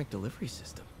hypodermic delivery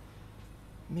system.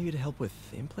 Maybe to help with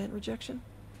implant rejection?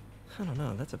 I don't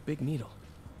know, that's a big needle.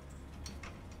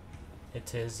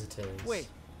 It is, it is. Wait,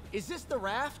 is this the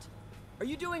raft? Are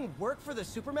you doing work for the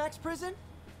Supermax prison?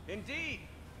 Indeed.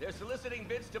 They're soliciting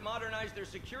bids to modernize their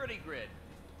security grid.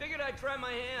 Figured I'd try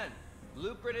my hand.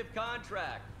 Lucrative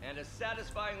contract, and a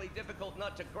satisfyingly difficult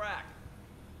nut to crack.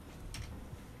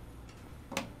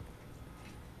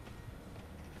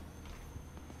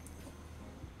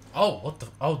 Oh, what the?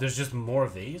 Oh, there's just more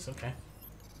of these? Okay.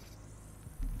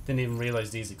 Didn't even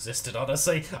realize these existed,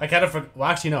 honestly. I kind of well,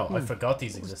 actually, no. I forgot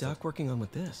these existed. What's Doc working on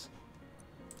with this?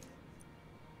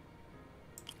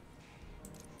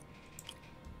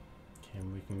 Okay,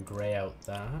 and we can grey out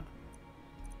that.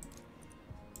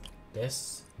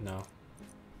 This? No.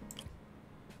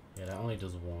 Yeah, that only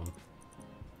does one.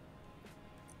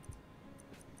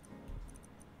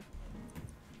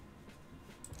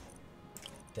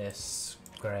 This,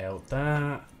 grey out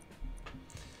that.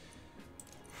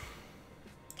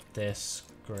 This,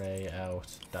 grey out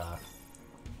that.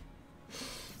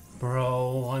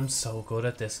 Bro, I'm so good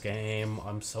at this game.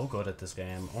 I'm so good at this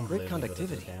game. Great Unbelievably good at this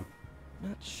conductivity. game.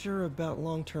 Not sure about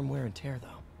long-term wear and tear, though.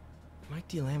 Might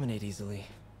delaminate easily.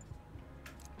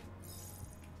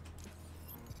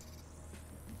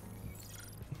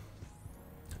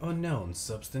 Unknown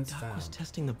substance Doc found. was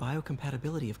testing the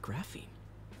biocompatibility of graphene.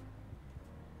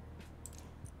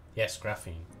 Yes,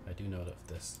 graphene. I do know of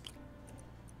this.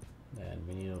 Then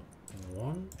we need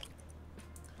 1.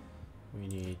 We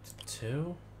need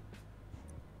 2.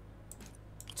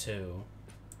 2.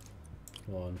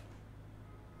 1.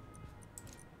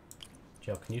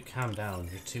 Joe, can you calm down?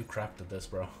 You're too cracked at this,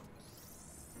 bro.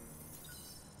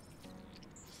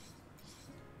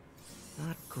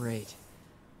 Not great.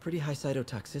 Pretty high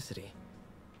cytotoxicity.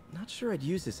 Not sure I'd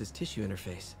use this as tissue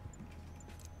interface.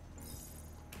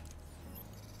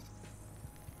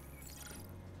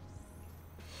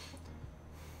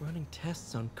 Running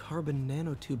tests on carbon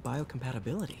nanotube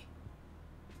biocompatibility.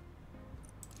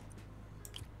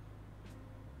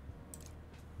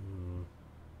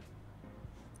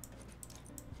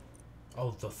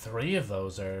 Oh, the 3 of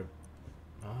those are...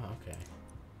 Oh, okay.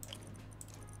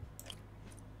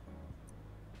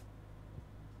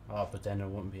 Oh, but then there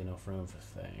wouldn't be enough room for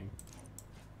thing.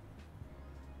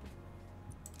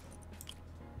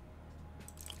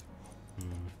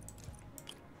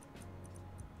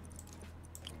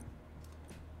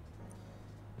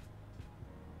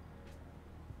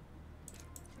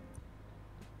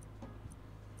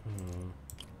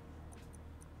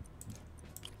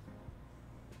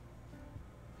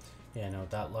 Yeah, no,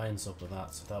 that lines up with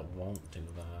that, so that won't do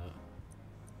that.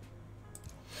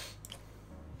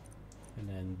 And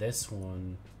then this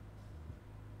one...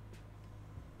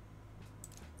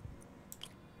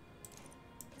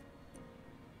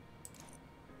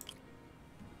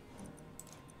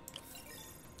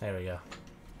 There we go.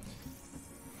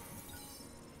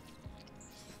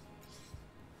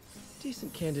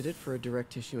 Decent candidate for a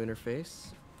direct tissue interface,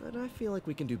 but I feel like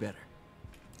we can do better.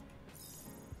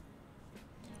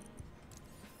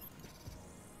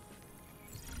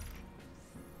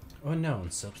 Unknown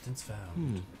substance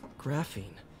found.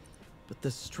 Graphene. But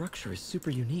the structure is super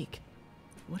unique.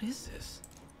 What is this?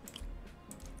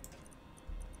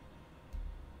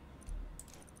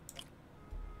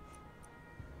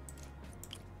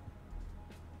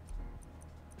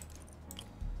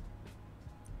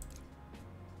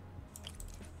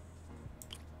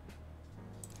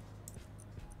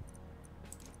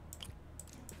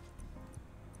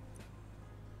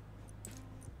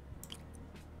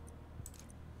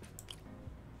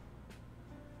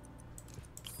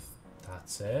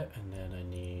 That's it, and then I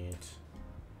need...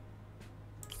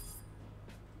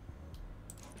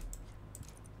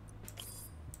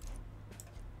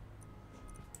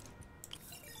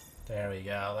 There we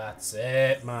go, that's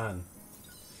it, man.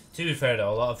 To be fair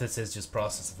though, a lot of this is just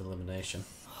process of elimination.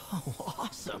 Oh,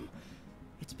 awesome!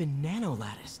 It's been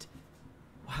nano-latticed.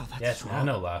 Wow, that's yes, strong.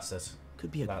 nano-latticed.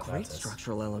 Could be a great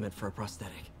structural element for a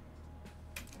prosthetic.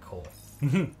 Cool.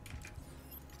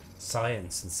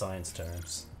 Science in science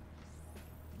terms.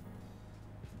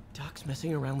 Doc's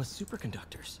messing around with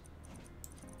superconductors.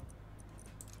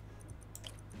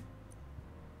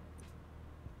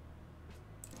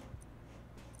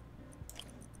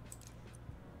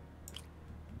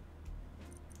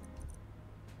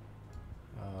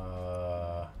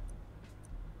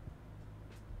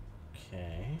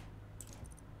 Okay.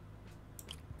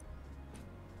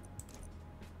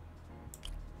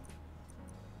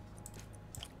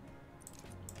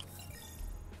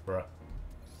 Bruh.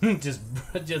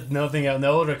 just nothing else,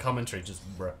 no other commentary, just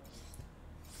bruh.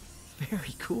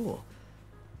 Very cool.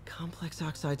 Complex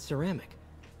oxide ceramic.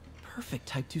 Perfect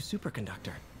Type 2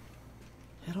 superconductor.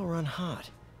 It'll run hot,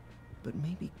 but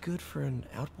maybe good for an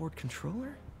outboard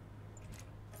controller?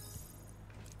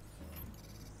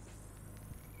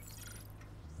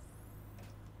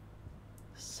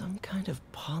 Some kind of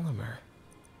polymer.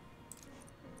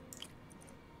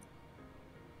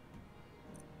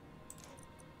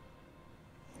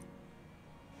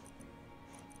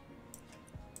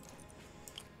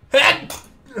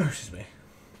 Excuse me.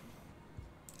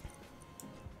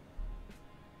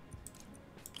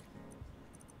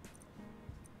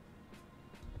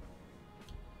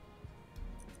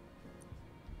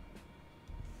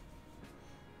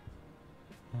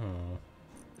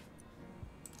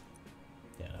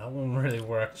 Yeah, that won't really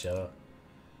work, Joe.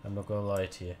 I'm not gonna lie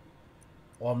to you.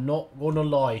 I'm not gonna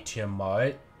lie to you,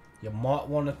 mate. You might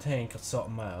want to think of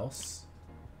something else.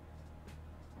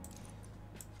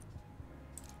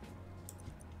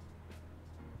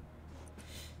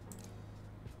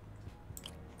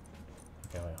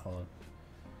 Okay, wait, hold on.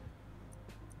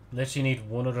 Literally need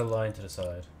one other line to the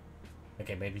side.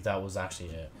 Okay, maybe that was actually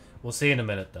it. We'll see in a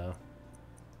minute, though.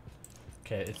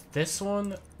 Okay, it's this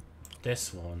one.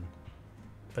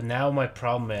 But now my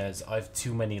problem is I have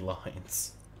too many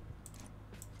lines.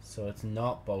 So it's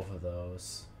not both of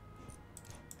those.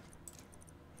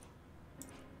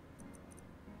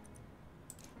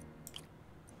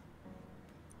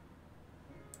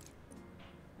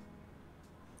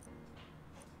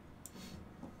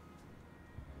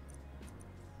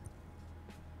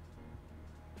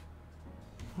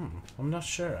 I'm not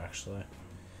sure actually.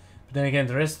 But then again,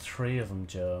 there is 3 of them,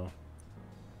 Joe.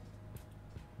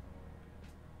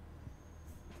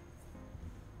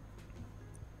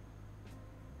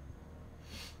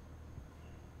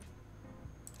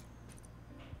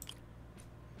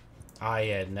 Ah,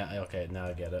 yeah, okay, now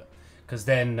I get it. Because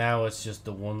then now it's just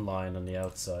the one line on the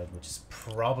outside, which is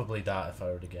probably that if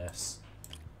I were to guess.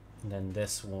 And then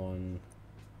this one...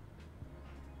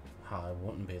 it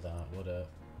wouldn't be that, would it?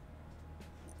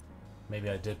 Maybe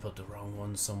I did put the wrong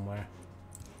one somewhere.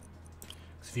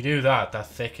 Because if you do that, that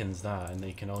thickens that, and then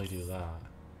you can only do that.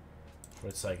 Where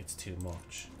it's like it's too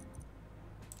much.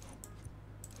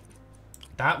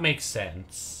 That makes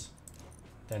sense.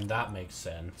 Then that makes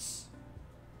sense.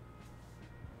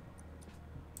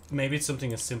 Maybe it's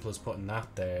something as simple as putting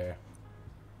that there.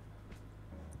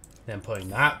 Then putting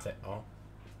that there. Oh.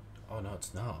 Oh, no,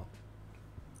 it's not.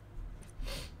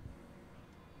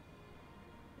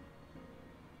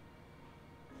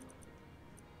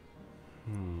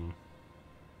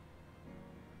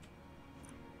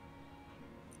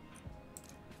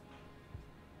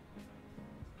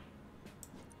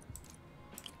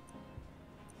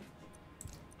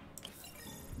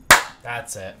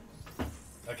 That's it.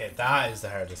 Okay, that is the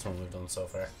hardest one we've done so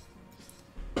far.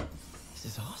 This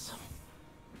is awesome.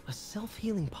 A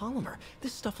self-healing polymer.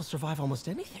 This stuff will survive almost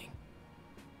anything.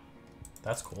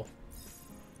 That's cool.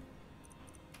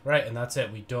 Right, and that's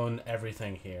it. We've done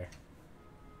everything here.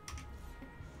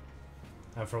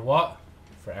 And for what?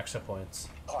 For extra points.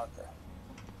 Parker,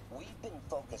 we've been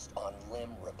focused on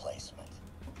limb replacement.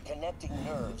 Connecting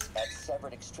nerves at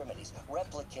severed extremities,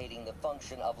 replicating the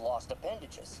function of lost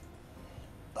appendages.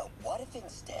 But what if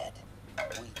instead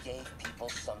we gave people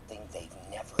something they've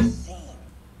never seen?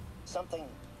 Something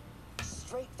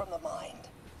straight from the mind.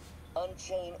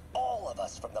 Unchain all of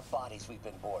us from the bodies we've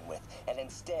been born with, and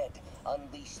instead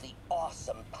unleash the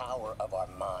awesome power of our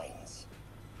minds.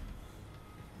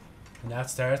 And that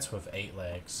starts with 8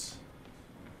 legs.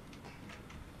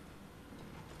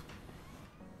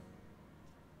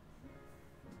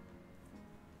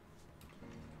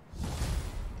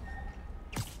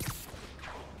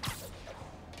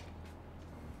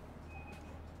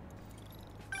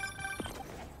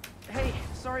 Hey,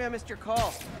 sorry I missed your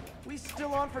call. We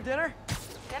still on for dinner?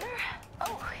 Dinner?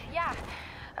 Oh, yeah.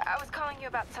 I was calling you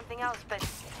about something else, but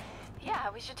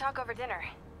yeah, we should talk over dinner.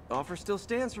 Offer still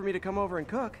stands for me to come over and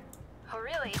cook. Oh,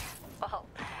 really? Well,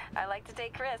 I like to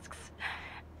take risks.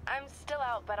 I'm still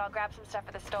out, but I'll grab some stuff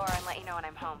at the store and let you know when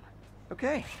I'm home.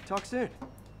 Okay, talk soon.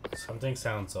 Something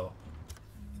sounds up.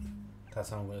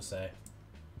 That's what I'm gonna say.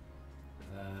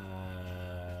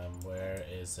 Where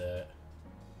is it?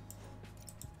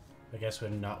 I guess we're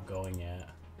not going yet.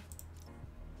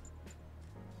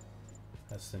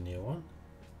 That's the new one.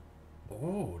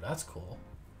 Ooh, that's cool.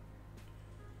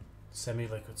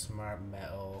 Semi-liquid smart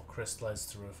metal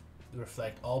crystallized to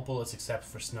reflect all bullets except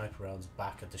for sniper rounds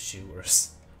back at the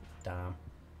shooters. Damn.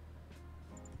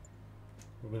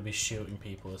 We're gonna be shooting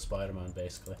people as Spider-Man,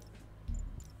 basically.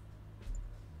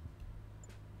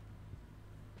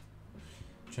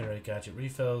 Generate gadget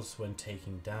refills when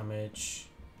taking damage.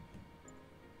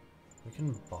 We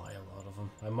can buy a lot of them.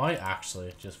 I might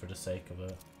actually, just for the sake of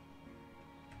it.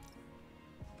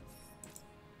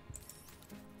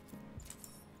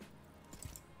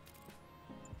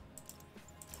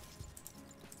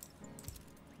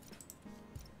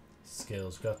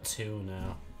 Skills, we've got 2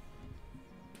 now.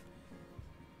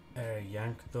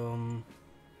 Yank them.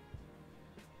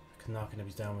 Can knock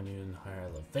enemies down when you're in higher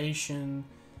elevation.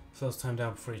 Slows time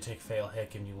down before you take fatal hit,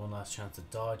 giving you one last chance to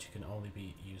dodge. You can only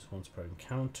be used once per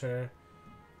encounter.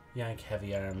 Yank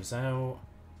heavy arms out.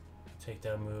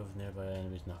 Takedown move, nearby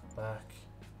enemies knocked back.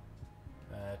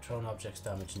 Thrown objects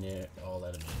damage near all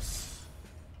enemies.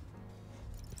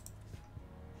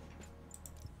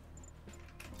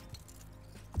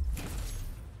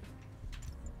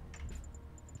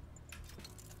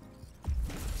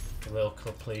 The little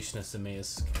completionist in me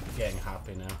is getting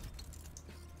happy now.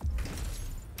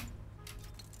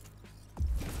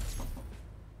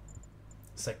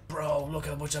 It's like, bro, look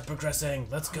how much I'm progressing.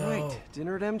 Let's go. Right,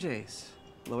 dinner at MJ's.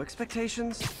 Low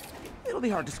expectations. It'll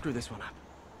be hard to screw this one up.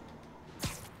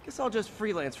 Guess I'll just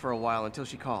freelance for a while until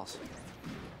she calls.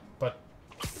 But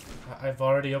I've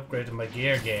already upgraded my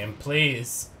gear game.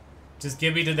 Please. Just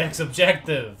give me the next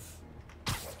objective.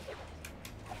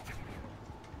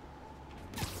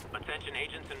 Attention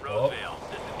agents in Roseville.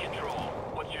 This is Control.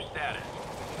 What's your status?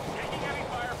 Taking heavy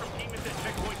fire from demons at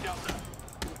checkpoint Delta.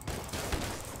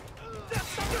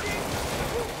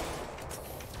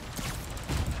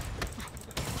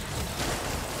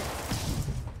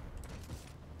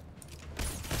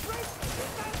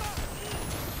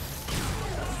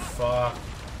 Fuck.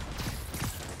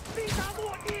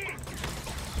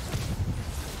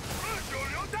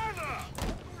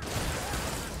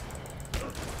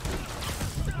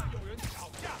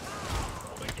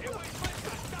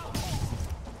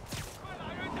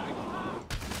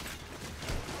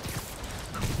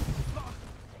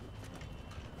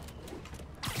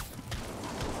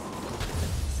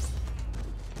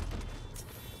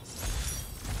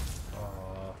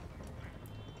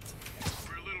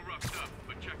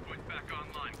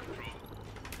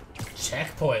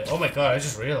 Checkpoint. Oh my god, I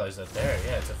just realized that there.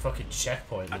 Yeah, it's a fucking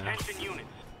checkpoint now. Attention units.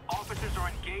 Officers are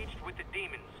engaged with the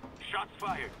demons. Shots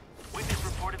fired. Witness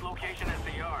reported location as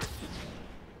the yards.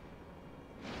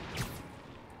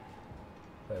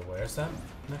 Wait, where's that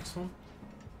next one?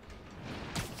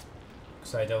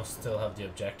 Because I don't still have the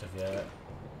objective yet.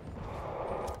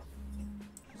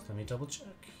 So let me double check.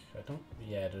 I don't...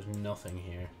 Yeah, there's nothing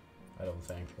here. I don't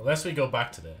think. Unless we go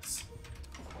back to this.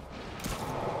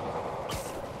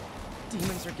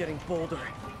 Demons are getting bolder.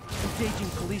 Engaging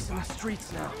police in the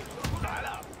streets now.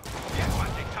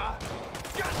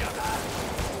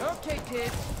 Okay,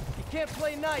 kid. You can't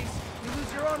play nice. You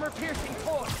lose your armor-piercing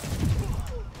force.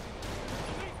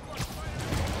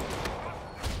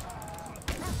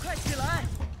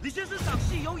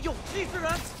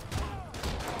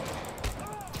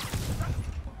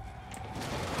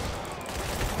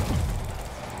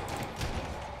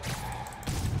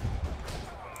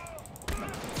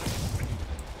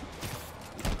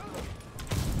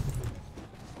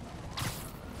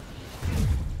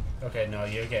 Okay, no,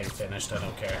 you're getting finished. I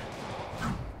don't care.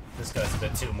 This guy's a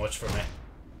bit too much for me.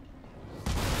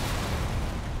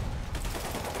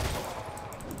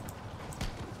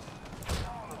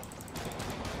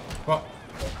 What?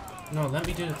 No, let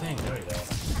me do the thing. There we go.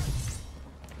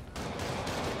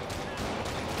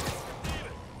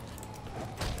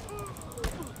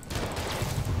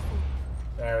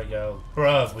 There we go.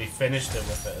 Bruv, we finished it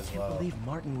with it as well. I can't believe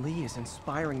Martin Lee is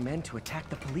inspiring men to attack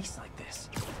the police like this.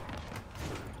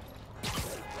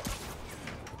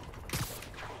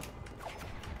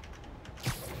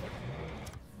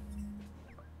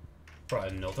 Bro,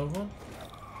 another one?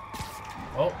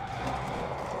 Oh.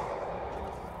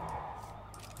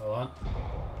 Hold on.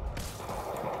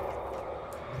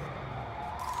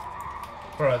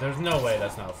 Bro, there's no way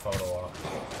that's not a photo op.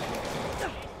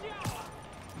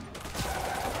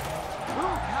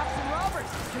 Ooh, cops and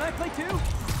robbers! Can I play too?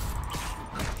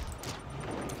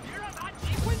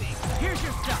 Here's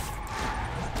your stuff!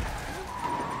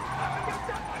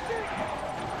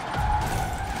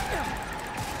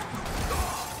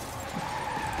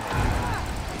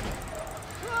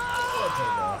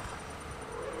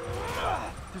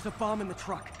 There's a bomb in the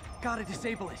truck. Gotta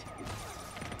disable it.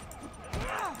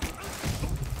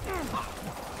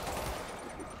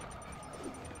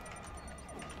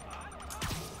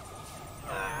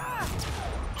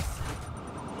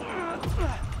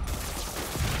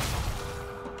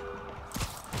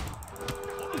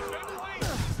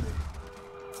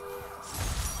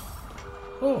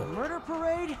 Oh. Murder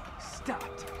parade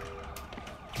stopped.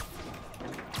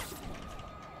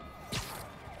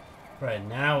 Right,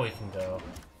 now we can go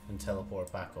and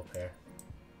teleport back up here.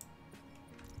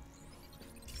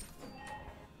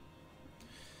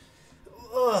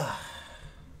 Ugh.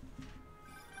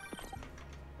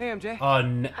 Hey, MJ. Oh,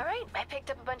 no. Alright, I picked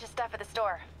up a bunch of stuff at the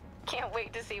store. Can't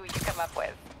wait to see what you come up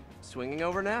with. Swinging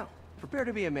over now. Prepare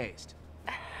to be amazed.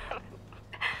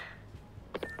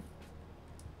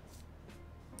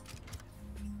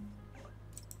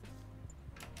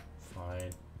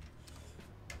 Fine.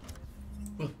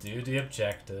 We'll do the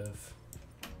objective.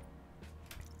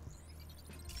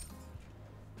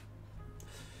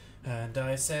 And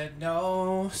I said,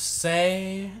 no,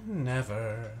 say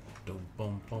never. Boom,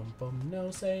 boom, boom, boom.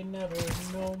 No, say never,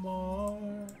 no more.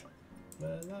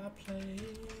 Will I play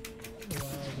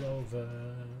Wild Rover?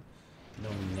 No,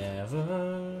 never,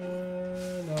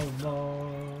 no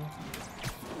more.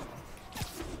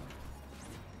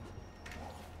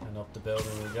 And up the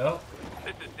building we go.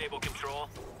 This is Stable Control.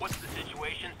 What's the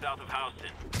situation south of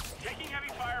Houston? Taking heavy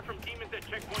fire from demons at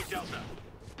checkpoint Delta.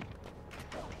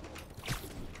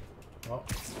 Oh.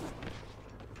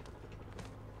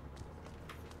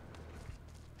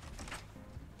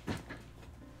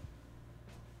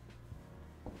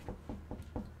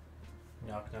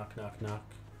 Knock, knock, knock, knock.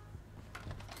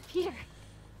 Peter!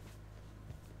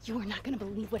 You are not gonna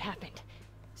believe what happened.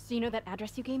 So you know that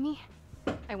address you gave me?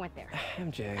 I went there.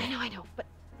 MJ. I know, but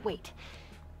wait.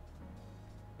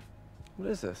 What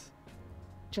is this?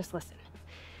 Just listen.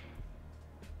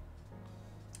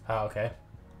 Oh, okay.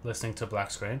 Listening to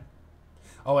black screen.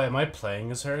 Oh, wait, am I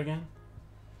playing as her again?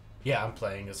 Yeah, I'm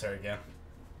playing as her again.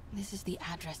 This is the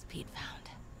address Pete found.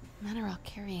 Men are all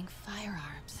carrying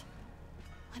firearms.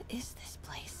 What is this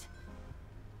place?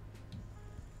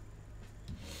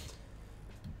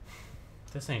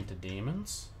 This ain't the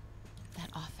demons. That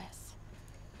office.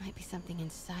 Might be something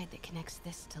inside that connects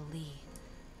this to Lee.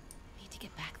 Need to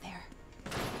get back there.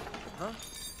 Huh?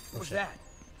 What was that?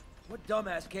 What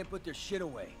dumbass can't put their shit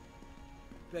away?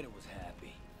 Bet it was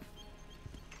Happy.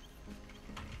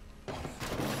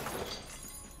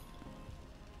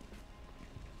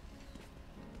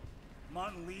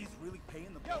 Martin Lee's really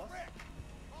paying the boss?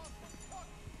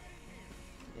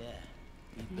 Yeah.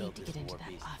 He Need built to this get into war that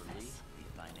beast for Lee. office. He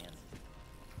financed it.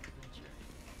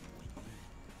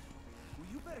 Well,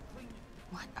 you better clean.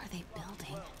 What are they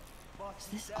building? Is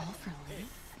this all for Lee?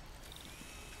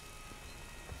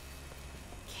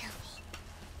 Careful.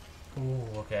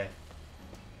 Ooh, okay.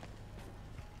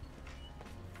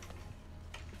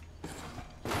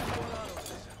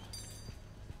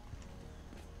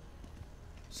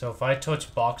 So if I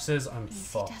touch boxes, I'm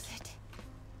fucked. Does it?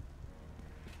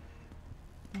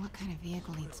 What kind of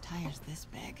vehicle needs tires this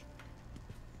big?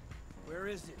 Where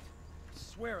is it? I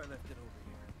swear I left it over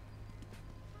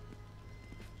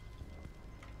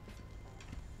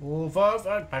here. Ooh,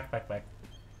 back.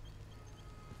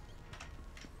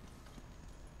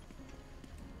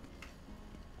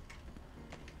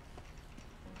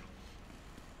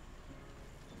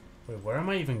 Wait, where am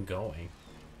I even going?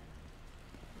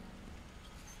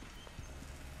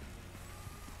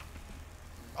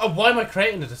 Oh, why am I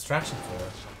creating a distraction for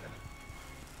it?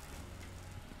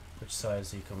 Which side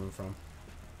is he coming from?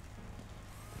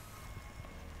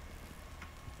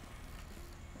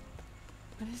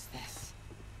 What is this?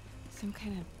 Some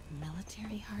kind of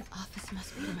military heart office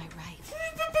must be to my right.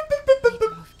 Need to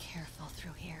move careful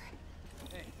through here.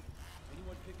 Hey,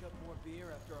 anyone pick up more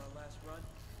beer after our last run?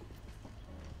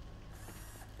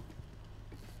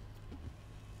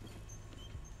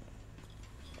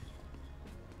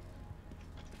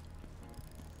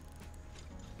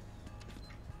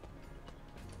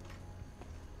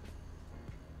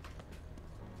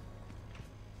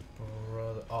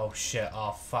 Brother. Oh shit.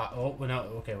 Oh fuck. Oh, we're not.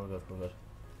 Okay, we're good. We're good.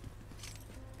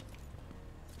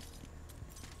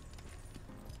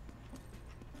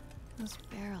 Those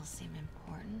barrels seem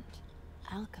important.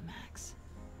 Alchemax.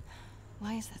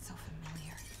 Why is that so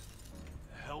familiar?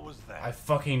 The hell was that? I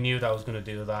fucking knew that was gonna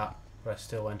do that, but I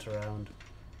still went around.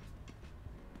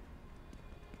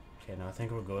 Okay, now I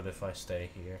think we're good if I stay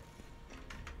here.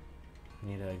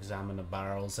 Need to examine the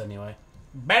barrels anyway.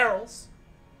 Barrels!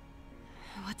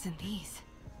 What's in these?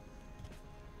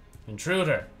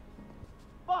 Intruder!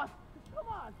 Boss, come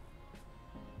on!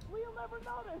 We'll never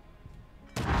notice!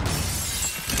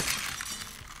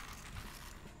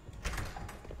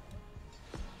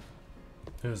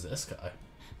 Who's this guy?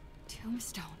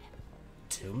 Tombstone.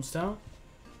 Tombstone?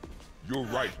 You're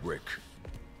right, Rick.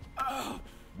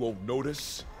 Won't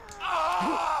notice?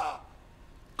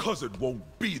 Cause it won't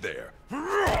be there.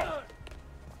 God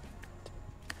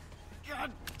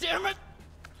damn it!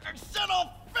 I said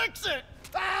I'll fix it!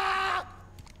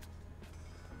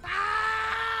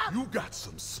 You got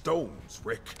some stones,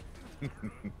 Rick.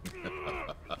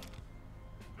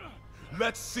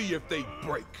 Let's see if they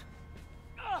break.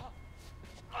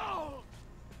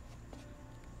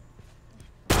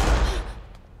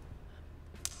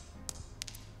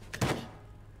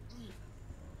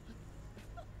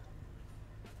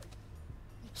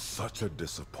 Such a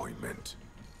disappointment.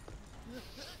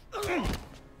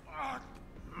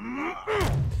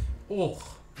 Oh.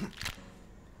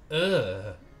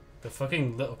 Ugh. The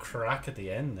fucking little crack at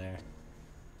the end there.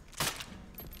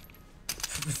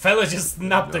 The fella just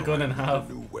snapped the gun in half.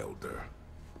 New welder.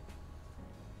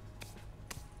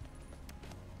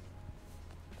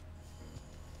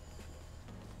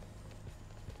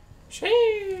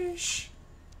 Sheesh.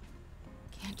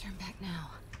 Can't turn back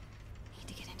now. Need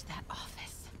to get into that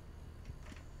office.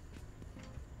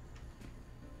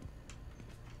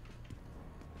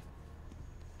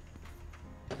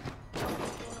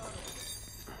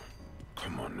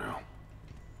 Come on now.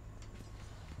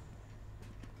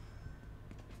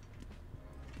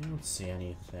 I don't see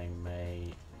anything,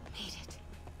 mate. Made it.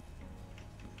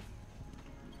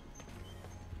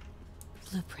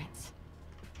 Blueprints.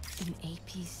 An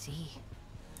APC.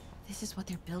 This is what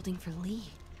they're building for Lee.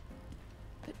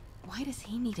 Why does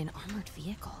he need an armored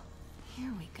vehicle?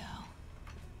 Here we go.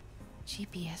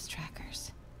 GPS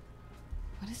trackers.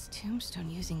 What is Tombstone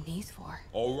using these for?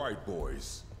 All right,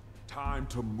 boys. Time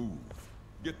to move.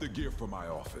 Get the gear from my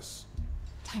office.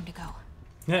 Time to go.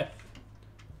 Yeah.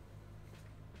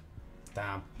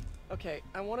 Damn. Okay,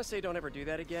 I want to say don't ever do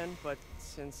that again, but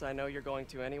since I know you're going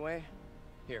to anyway,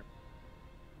 here.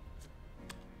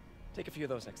 Take a few of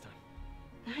those next time.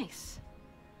 Nice.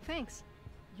 Thanks.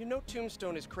 You know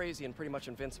Tombstone is crazy and pretty much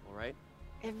invincible, right?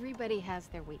 Everybody has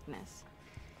their weakness.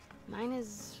 Mine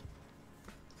is...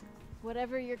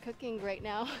 whatever you're cooking right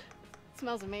now. It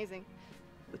smells amazing.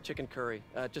 The chicken curry.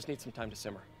 Just needs some time to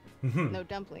simmer. No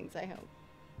dumplings, I hope.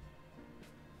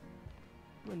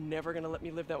 You're never gonna let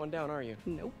me live that one down, are you?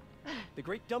 Nope. The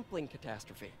Great Dumpling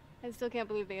Catastrophe. I still can't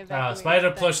believe they Ah,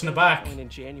 spider plush in the back. And in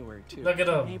January too. Look at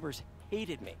him. Neighbors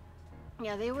hated me.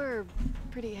 Yeah, they were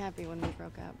pretty happy when we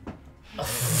broke up.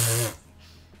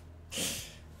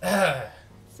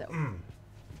 So,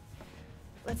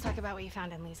 let's talk about what you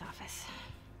found in Lee's office.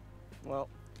 Well,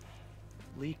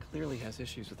 Lee clearly has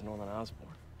issues with Norman Osborn.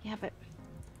 Yeah, but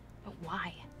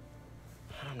why?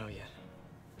 I don't know yet.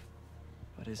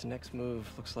 But his next move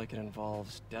looks like it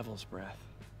involves Devil's Breath.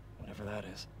 Whatever that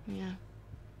is. Yeah.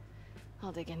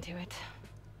 I'll dig into it.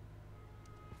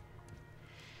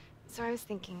 So I was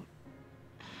thinking...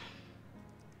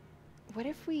 what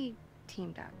if we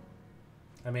teamed up?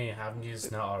 I mean, haven't you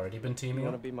not already been teaming You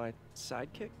up? want to be my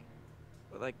sidekick?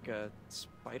 Like a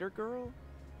Spider Girl?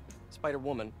 Spider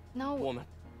Woman? No. Woman.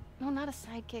 No, not a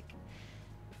sidekick.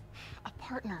 A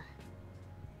partner.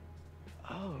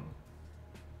 Oh.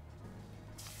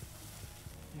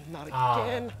 Not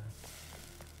again.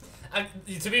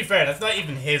 To be fair, that's not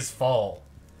even his fault.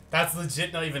 That's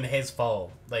legit not even his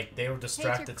fault. Like, they were Hey, it's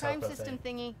distracted your crime type of system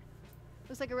thing. thingy.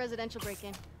 Looks like a residential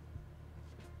break-in.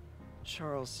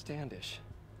 Charles Standish.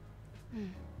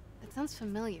 That sounds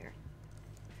familiar.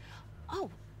 Oh,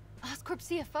 Oscorp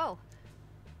CFO.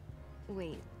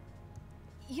 Wait.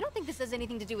 You don't think this has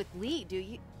anything to do with Lee, do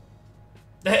you?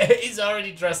 He's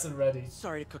already dressed and ready.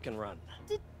 Sorry to cook and run.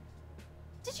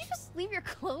 Did you just leave your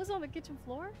clothes on the kitchen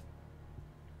floor?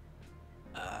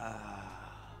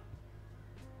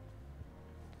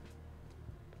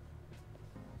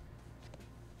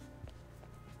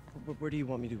 Where do you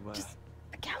want me to, Just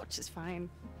a couch is fine.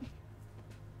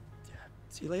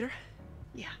 See you later?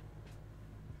 Yeah.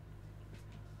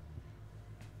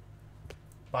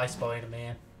 Bye,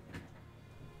 Spider-Man.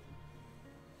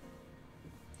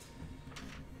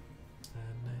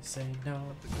 And I say no,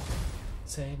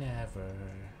 say never.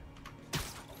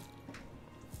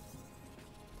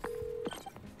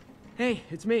 Hey,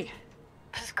 it's me.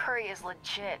 This curry is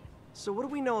legit. So what do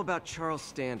we know about Charles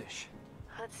Standish?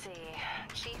 Let's see.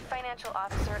 Chief Financial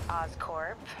Officer at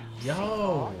Oscorp. Yo!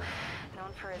 Single,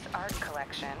 known for his art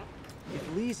collection.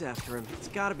 If Lee's after him, it's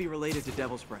gotta be related to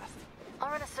Devil's Breath. I'll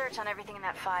run a search on everything in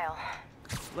that file.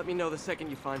 Let me know the second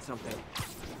you find something.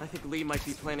 I think Lee might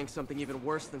be planning something even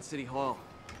worse than City Hall.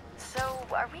 So,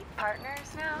 are we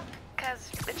partners now? Because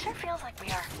it sure feels like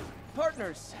we are.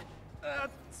 Partners!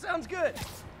 Sounds good.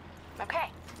 Okay.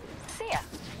 See ya,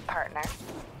 partner.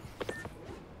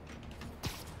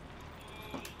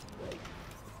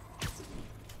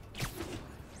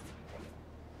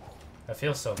 I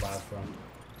feel so bad for him.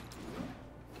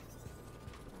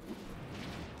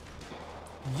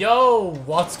 Yo,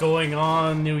 what's going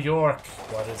on, New York?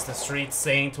 What is the street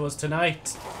saying to us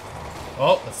tonight?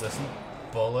 Oh, let's listen.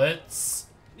 Bullets.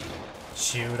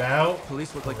 Shootout.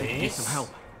 Police look like they need some help.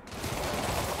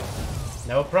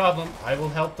 No problem. I will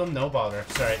help them. No bother.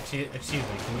 Sorry, excuse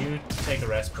me. Can you take a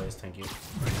rest, please? Thank you.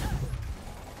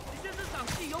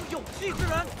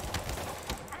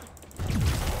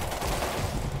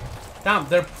 Damn,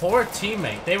 their poor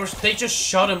teammate. They just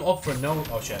shot him up for no.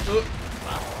 Oh shit.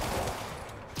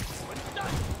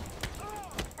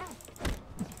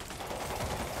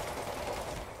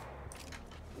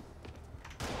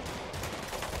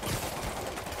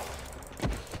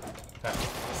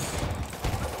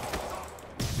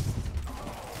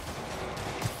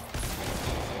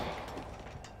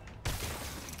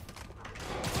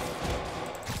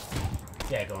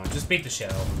 Yeah, go on. Just beat the shit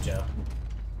out of him, Joe.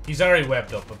 He's already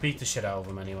webbed up, but beat the shit out of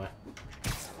him anyway.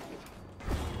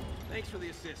 Thanks for the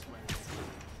assist, man.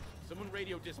 Someone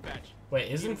radio dispatch.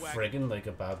 Wait, isn't friggin' like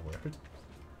a bad word?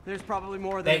 There's probably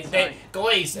more than guys,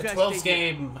 You a guys 12's take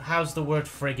game has the word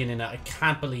friggin' in it. I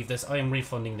can't believe this. I am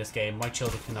refunding this game. My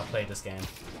children cannot play this game.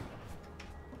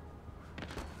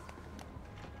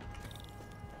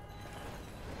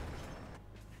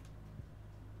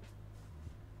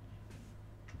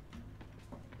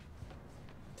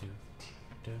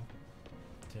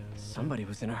 Somebody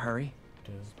was in a hurry.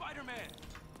 Spider-Man!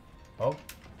 Oh.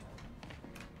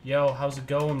 Yo, how's it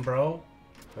going, bro?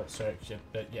 Oh, sorry,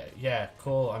 yeah,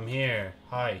 cool, I'm here.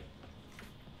 Hi.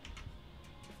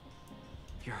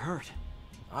 You're hurt.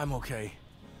 I'm okay.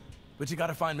 But you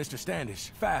gotta find Mr.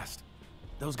 Standish, fast.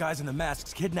 Those guys in the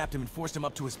masks kidnapped him and forced him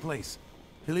up to his place.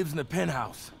 He lives in the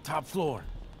penthouse, top floor.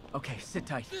 Okay, sit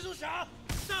tight. 蜘蛛侠，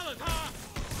杀了他！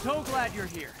 So glad you're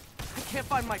here. I can't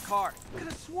find my car. Could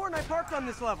have sworn I parked on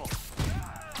this level.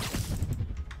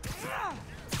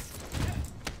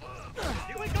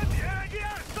 你会跟别人一样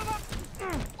什么？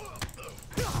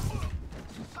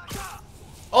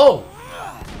 Oh!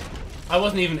 I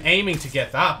wasn't even aiming to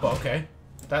get that, but okay.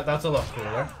 That's a lot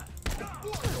cooler.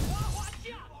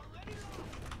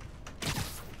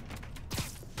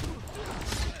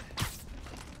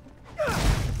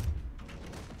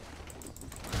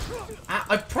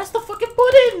 I pressed the fucking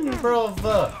button, bro. 怎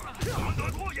么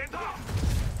能拖延他？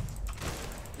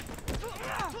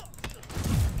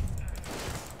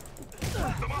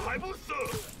 怎么还不死？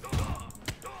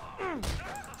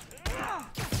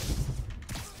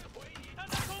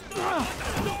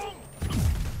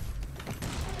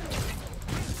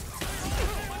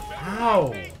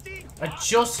 Ow! I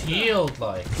just healed,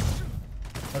 like.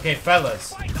 Okay,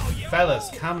 fellas. Fellas,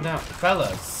 calm down.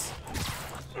 Fellas.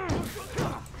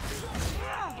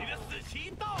 你的死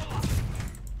期到了。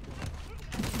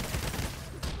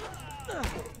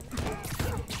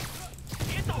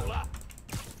 别走了。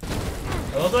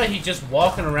 I love the way he's just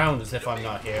walking around as if I'm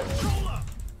not here. Like.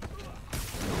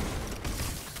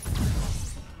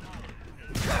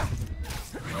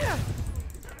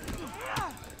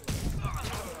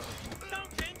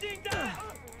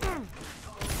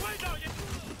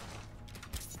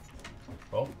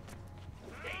 Oh.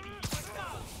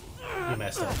 He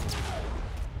messed up.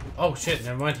 Oh shit,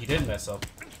 never mind, he did mess up.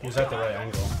 He was at the right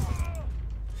angle.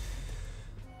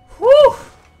 Whew!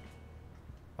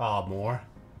 Ah, more.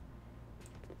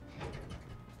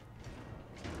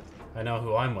 I know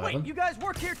who I'm with. Wait, you guys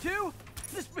work here too?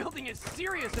 This building is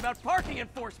serious about parking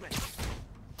enforcement.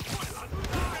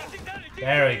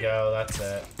 There we go, that's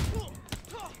it.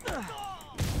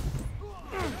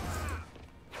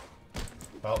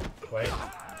 Oh, wait.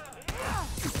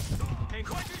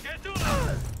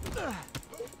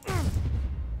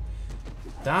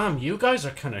 Damn, you guys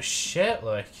are kind of shit,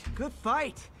 like. Good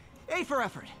fight. A for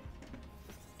effort.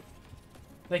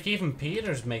 Like, even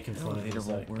Peter's making fun of me.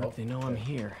 Elevator won't work. Oh, They know I'm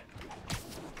here.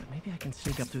 But maybe I can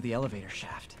sneak up through the elevator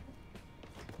shaft.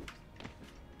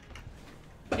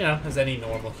 You know, as any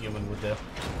normal human would do.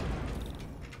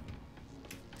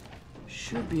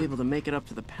 Should be able to make it up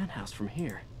to the penthouse from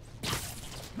here.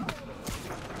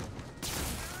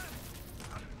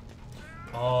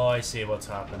 Oh, I see what's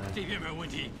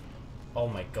happening. Oh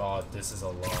my god, this is a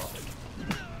lot.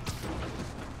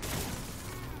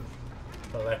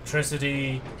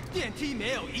 Electricity. We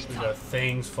got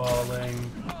things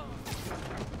falling.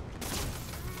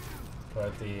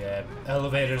 But the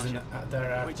elevators in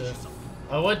they're active.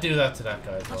 I would do that to that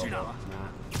guy as well. Nah.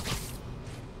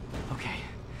 Okay,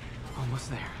 almost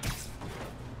there.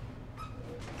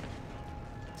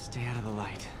 Stay out of the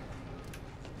light.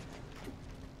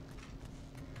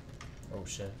 Oh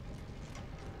shit.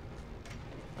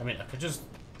 I mean, I could just...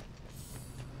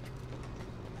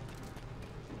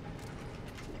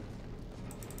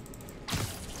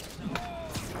 There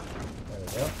we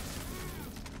go.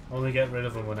 Only get rid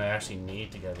of them when I actually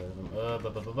need to get rid of them.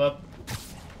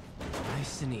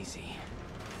 Nice and easy.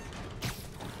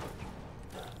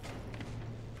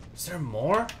 Is there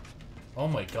more? Oh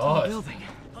my god. Building.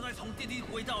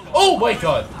 Oh my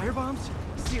god! Firebombs?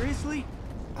 Seriously?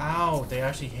 Ow, they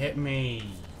actually hit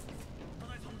me.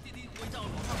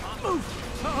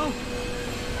 Uh-oh.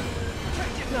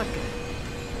 Not good.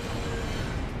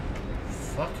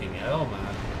 Fucking hell,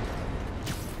 man.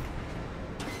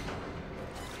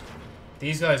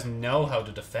 These guys know how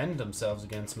to defend themselves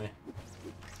against me.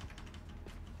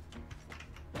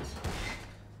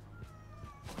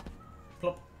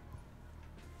 Plop.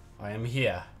 I am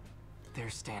here.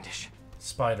 There's Standish.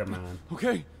 Spider-Man.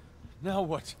 Okay, now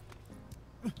what?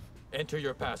 Enter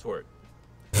your password.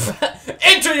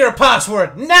 Enter your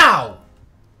password now!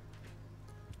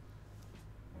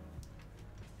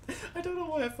 I don't know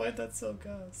why I find that so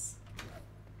gas.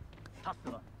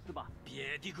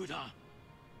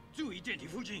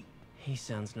 He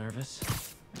sounds nervous.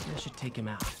 Maybe I should take him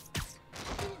out.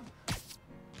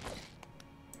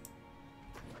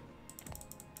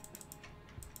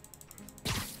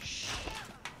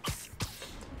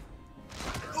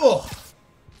 Oh,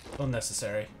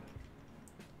 unnecessary.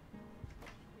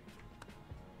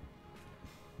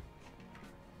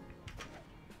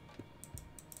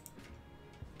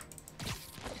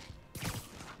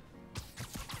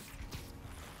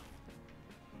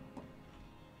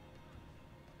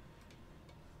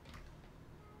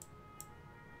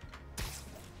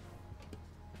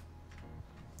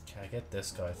 Okay, get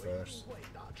this guy first.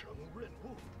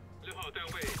 6号单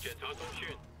位检查中心，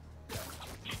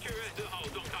请确认6号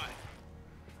动态。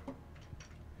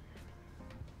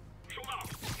收到，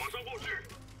马上过去。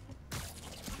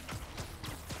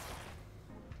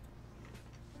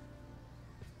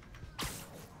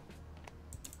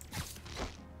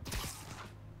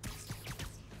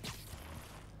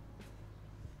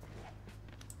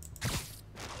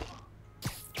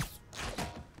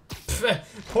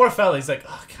 Poor fella, he's like,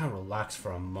 oh, I can't relax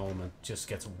for a moment. Just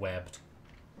gets webbed.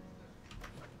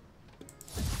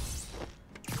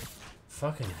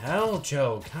 Fucking hell,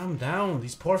 Joe, calm down.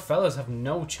 These poor fellas have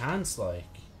no chance,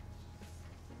 like.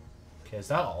 Okay, is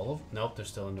that all of? Nope, there's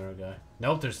still another guy.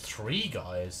 Nope, there's 3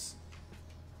 guys.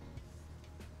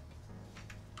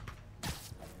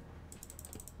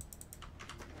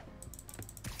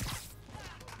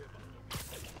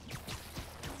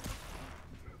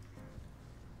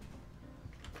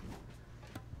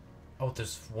 Oh,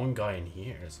 there's 1 guy in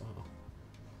here as well.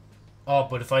 Oh,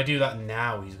 but if I do that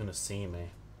now, he's gonna see me.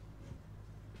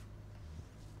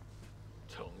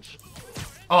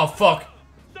 Oh, fuck!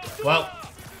 Well.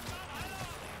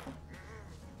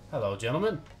 Hello,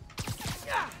 gentlemen.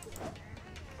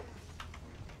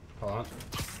 Hold on.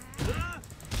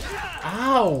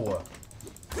 Ow!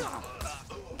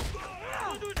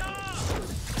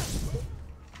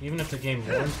 Even if the game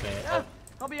warns me. Oh.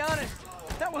 I'll be honest,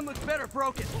 that one looks better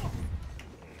broken.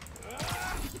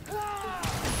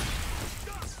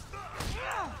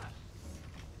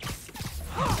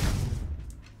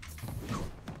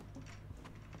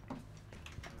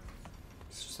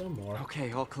 Some more.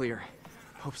 Okay, all clear.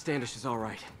 Hope Standish is all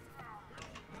right.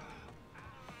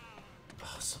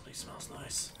 Oh, something smells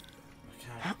nice. I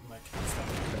can't stop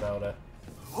thinking about it.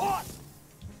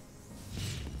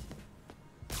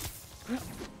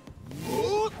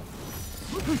 Ooh.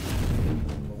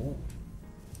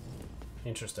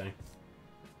 Interesting.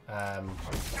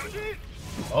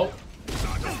 Oh.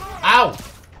 Ow!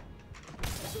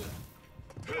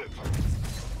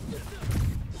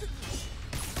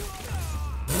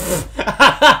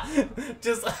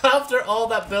 Just after all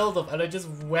that build-up, and I just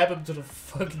web him to the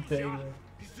fucking thing.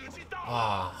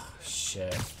 Ah,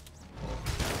 shit.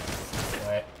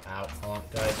 Wait, ow, hold on,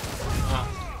 guys.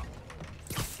 Ah.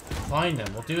 Fine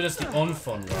then, we'll do this the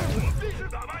unfun way.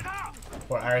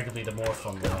 Or arguably the more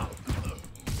fun way.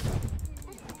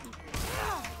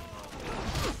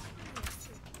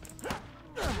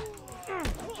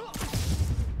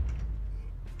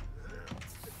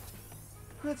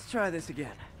 Let's try this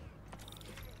again.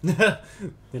 Didn't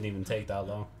even take that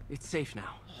long. It's safe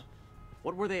now.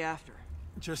 What were they after?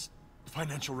 Just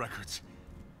financial records.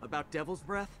 About Devil's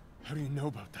Breath? How do you know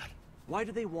about that? Why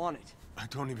do they want it? I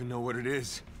don't even know what it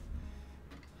is.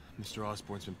 Mr.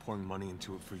 Osborn's been pouring money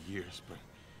into it for years, but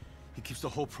he keeps the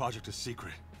whole project a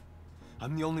secret.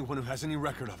 I'm the only one who has any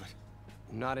record of it.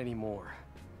 Not anymore.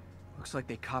 Looks like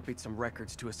they copied some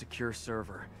records to a secure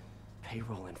server.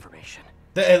 Payroll information.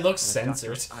 It looks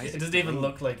censored. It doesn't even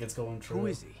look like it's going through. Who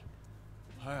is he?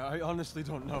 I honestly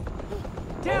don't know.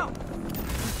 Down!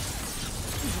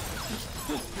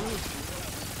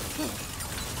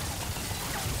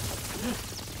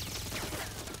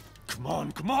 Come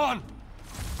on, come on!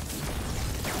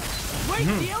 Wait,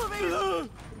 the elevator!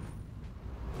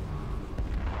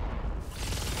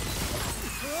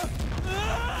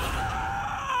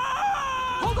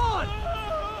 Hold on!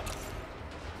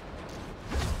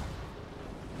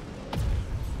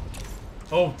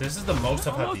 Oh, this is the most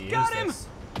I've had to use this.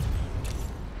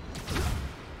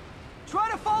 Try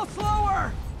to fall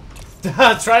slower!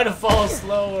 Try to fall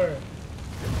slower.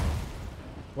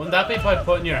 Wouldn't that be by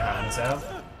putting your hands out?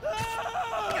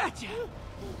 Gotcha!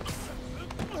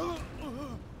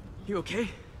 You okay?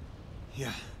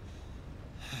 Yeah,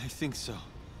 I think so.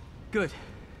 Good.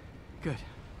 Good.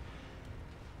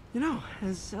 You know,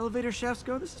 as elevator shafts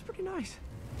go, this is pretty nice.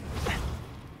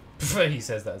 He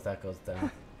says that as that goes down.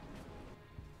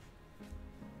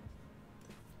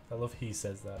 I love he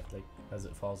says that, like, as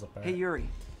it falls apart. Hey, Yuri.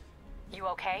 You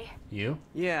okay? You?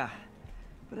 Yeah,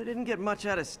 but I didn't get much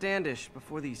out of Standish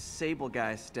before these Sable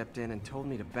guys stepped in and told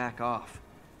me to back off.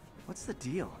 What's the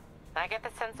deal? I get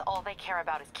the sense all they care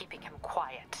about is keeping him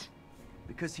quiet.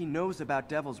 Because he knows about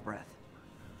Devil's Breath.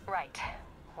 Right.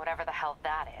 Whatever the hell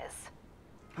that is.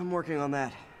 I'm working on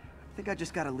that. I think I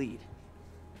just got a lead.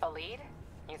 A lead?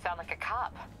 You sound like a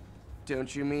cop.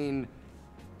 Don't you mean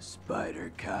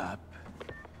Spider Cop?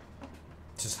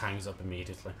 Just hangs up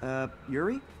immediately.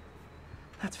 Yuri?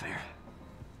 That's fair.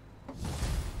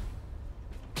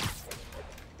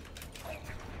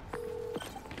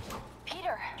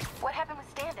 Peter, what happened with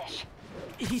Standish?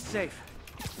 He's safe.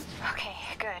 Okay,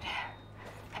 good.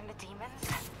 And the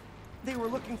they were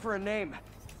looking for a name.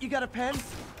 You got a pen?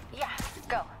 Yeah,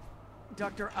 go.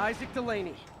 Dr. Isaac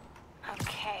Delaney.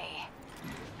 Okay.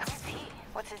 Who's he?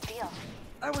 What's his deal?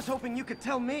 I was hoping you could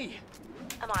tell me.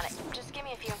 I'm on it. Just give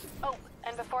me a few. Oh,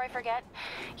 and before I forget,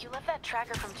 you left that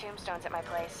tracker from Tombstones at my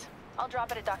place. I'll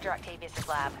drop it at Dr. Octavius'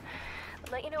 lab.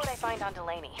 Let you know what I find on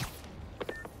Delaney.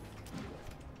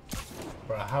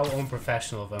 Bro, how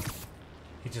unprofessional of him.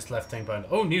 He just left thing behind.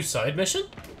 Oh, new side mission?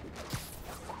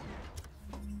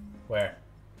 Where?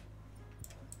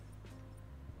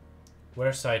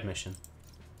 Where's side mission?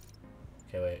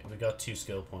 Okay, wait. We got 2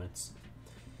 skill points.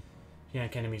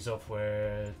 Yank enemies up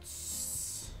where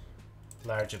it's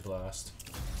larger blast.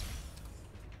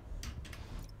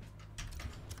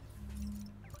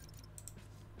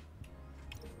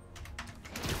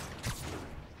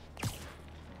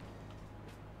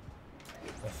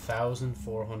 A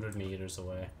 1,400 meters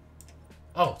away.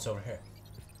 Oh, it's over here.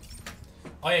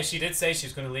 Oh yeah, she did say she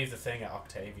was going to leave the thing at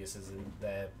Octavius's in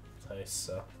the place,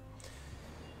 so.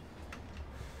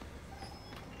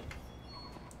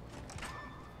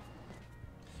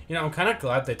 You know, I'm kind of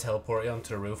glad they teleport you onto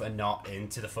the roof and not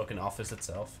into the fucking office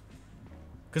itself.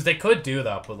 Because they could do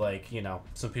that, but like, you know,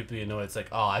 some people, you know, it's like,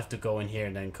 oh, I have to go in here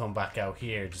and then come back out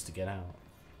here just to get out.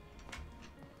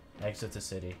 Exit the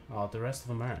city. Oh, the rest of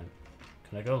them aren't.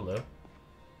 Can I go, Lou?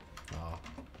 Oh.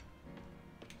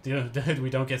 We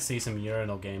don't get to see some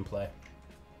urinal gameplay.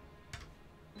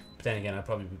 But then again, I'd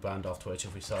probably be banned off Twitch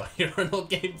if we saw urinal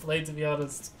gameplay, to be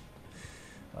honest.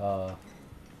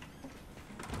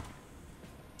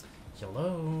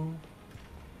 Hello?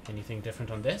 Anything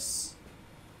different on this?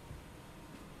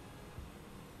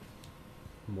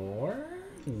 More?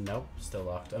 Nope, still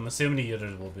locked. I'm assuming the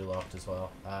others will be locked as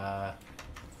well.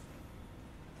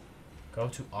 Go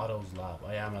to Otto's lab.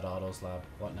 I am at Otto's lab.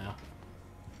 What now?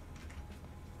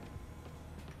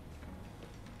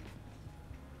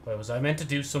 Wait, was I meant to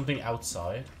do something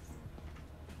outside?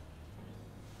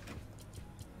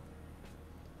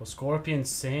 Will Scorpion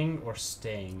sing or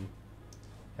sting?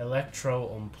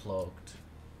 Electro unplugged.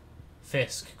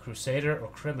 Fisk, Crusader or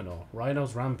Criminal.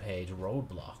 Rhino's Rampage,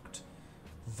 roadblocked.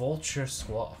 Vulture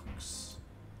squawks.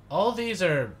 All these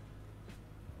are...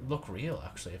 look real,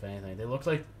 actually, if anything. They look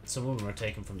like some of them are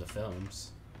taken from the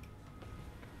films.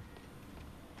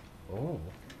 Oh.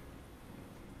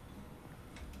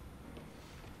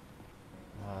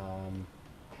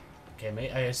 Okay,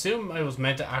 mate. I assume I was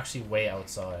meant to actually wait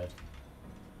outside.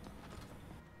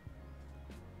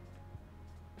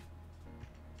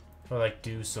 Or like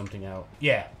do something out.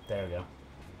 Yeah, there we go.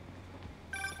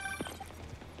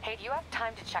 Hey, do you have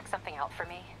time to check something out for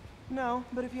me? No,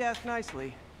 but if you ask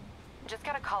nicely. Just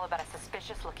got a call about a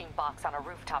suspicious-looking box on a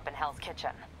rooftop in Hell's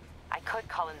Kitchen. I could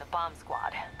call in the bomb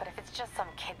squad, but if it's just some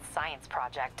kid's science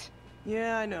project...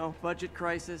 Yeah, I know. Budget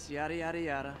crisis, yada yada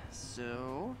yada.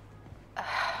 So...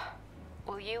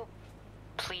 will you...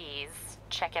 please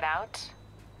check it out?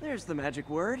 There's the magic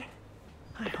word.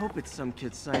 I hope it's some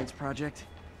kid's science project.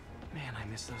 Man, I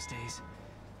miss those days.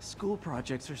 School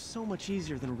projects are so much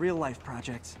easier than real-life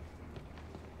projects.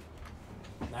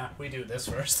 Nah, we do this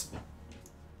first.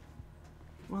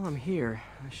 While I'm here,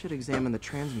 I should examine the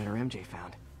transmitter MJ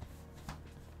found.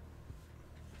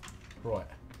 Right.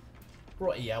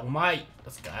 Right, yeah, mate.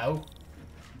 Let's go.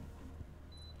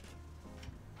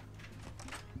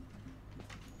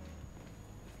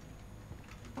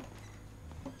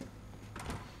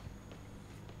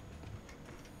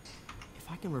 If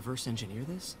I can reverse engineer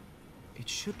this, it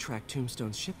should track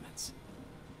Tombstone's shipments.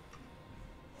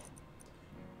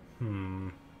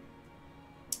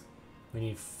 We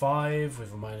need 5, we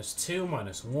have a -2,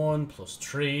 -1,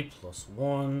 +3,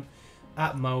 +1.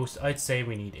 At most, I'd say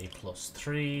we need a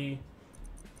 +3.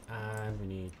 And we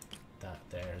need that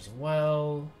there as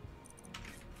well.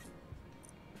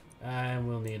 And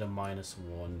we'll need a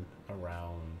 -1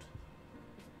 around.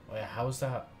 Wait, how's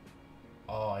that?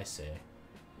 Oh, I see.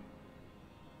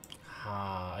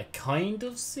 I kind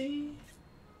of see.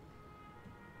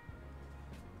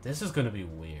 This is gonna be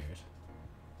weird.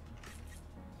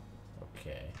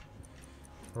 Okay.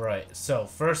 Right, so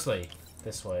firstly,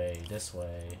 this way, this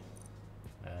way,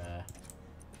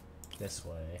 this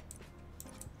way.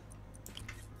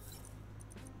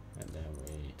 And then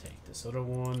we take this other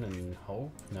one and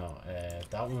hope. No,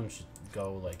 that one should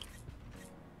go like,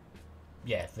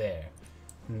 yeah, there.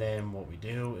 And then what we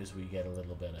do is we get a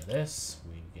little bit of this,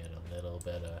 we get a little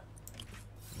bit of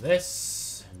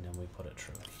this, and then we put it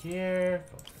through here,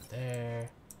 go through there.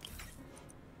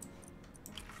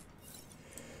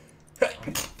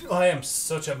 I am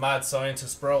such a mad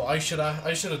scientist, bro. I should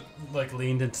have like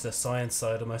leaned into the science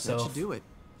side of myself. That should do it.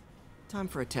 Time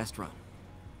for a test run.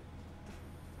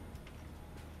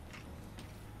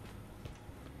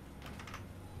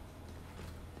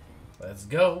 Let's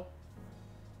go.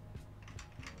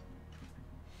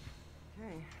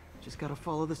 Okay, just gotta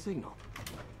follow the signal.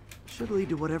 Should lead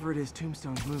to whatever it is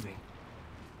Tombstone's moving.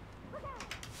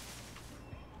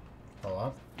 Hold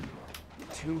on.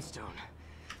 Tombstone.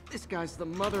 This guy's the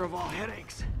mother of all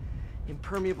headaches.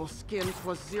 Impermeable skin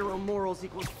plus zero morals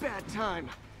equals bad time.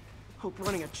 Hope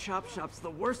running a chop shop's the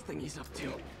worst thing he's up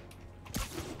to.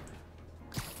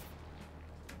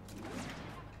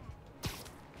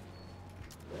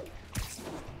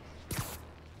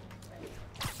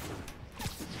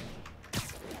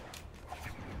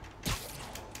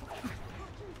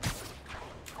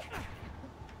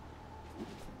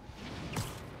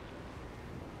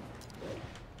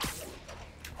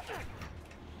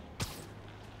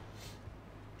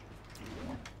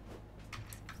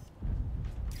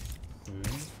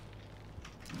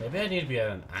 Maybe I need to be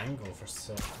at an angle for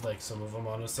some, like some of them,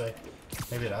 honestly.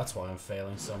 Maybe that's why I'm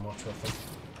failing so much with them.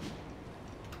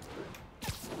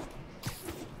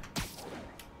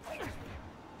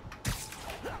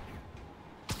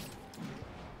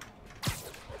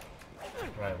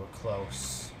 Right, we're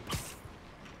close.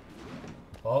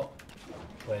 Oh,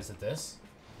 wait, is it this?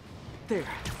 There,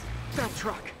 that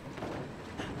truck.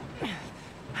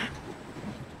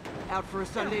 Out for a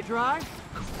Sunday drive?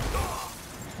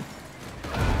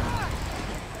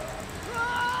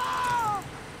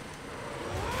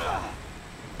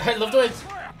 I love the way it's...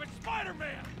 Crap, it's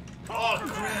Spider-Man! Oh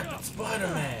crap, it's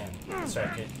Spider-Man! Sorry,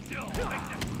 kid.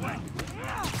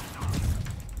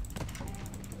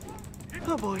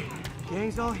 Oh boy,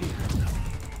 gang's all here.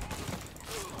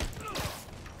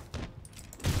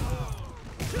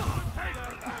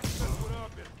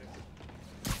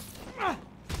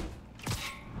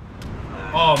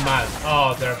 Oh man,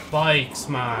 oh they're bikes,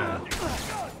 man.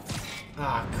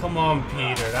 Ah, come on,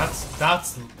 Peter. That's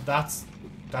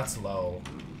low.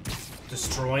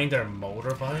 Destroying their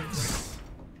motorbikes?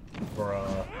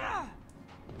 Bruh.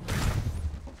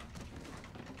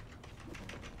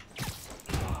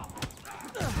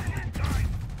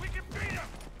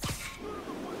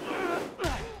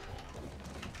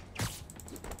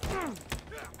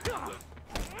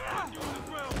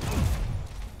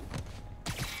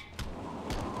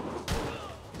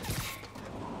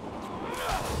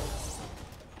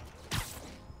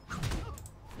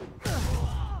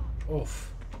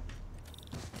 Oof.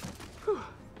 Whew.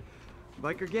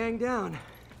 Biker gang down.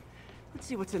 Let's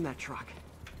see what's in that truck.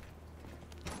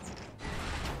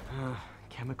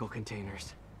 Chemical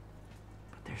containers.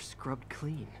 But they're scrubbed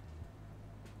clean.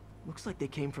 Looks like they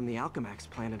came from the Alchemax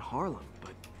plant in Harlem,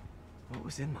 but what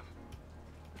was in them?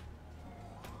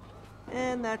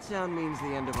 And that sound means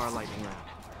the end of our lightning round.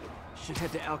 Should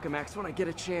head to Alchemax when I get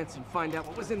a chance and find out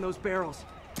what was in those barrels.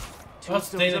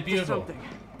 Tombstone's up to something.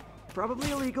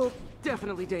 Probably illegal,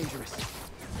 definitely dangerous.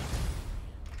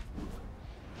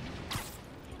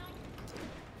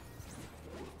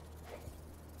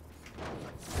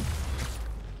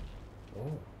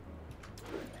 Oh.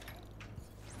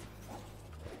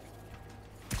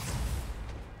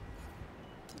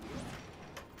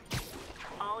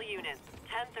 All units,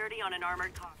 10:30 on an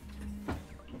armored car.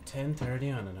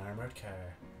 10:30 on an armored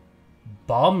car.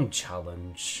 Bomb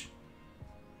challenge.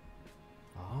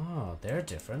 Ah, they're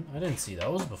different. I didn't see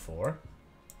those before.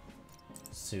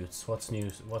 Suits. What's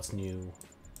new? What's new?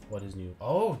 What is new?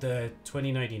 Oh, the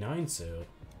 2099 suit.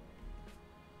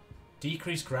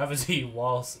 Decrease gravity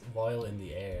while in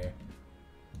the air.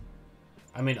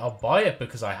 I mean, I'll buy it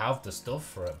because I have the stuff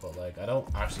for it, but like, I don't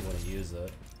actually want to use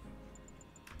it.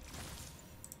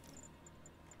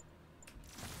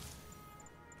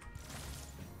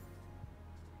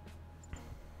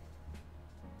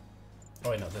 Oh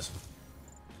wait, no, this one.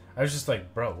 I was just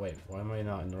like, bro, wait, why am I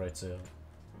not in the right suit?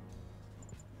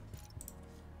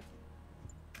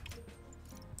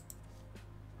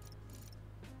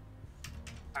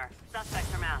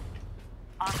 Suspects are masked.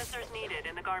 Officers needed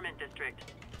in the garment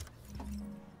district.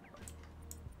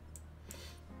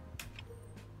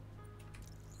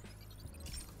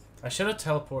 I should have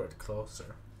teleported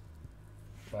closer.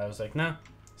 But I was like, nah,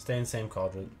 stay in the same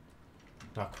quadrant.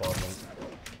 Not quadrant.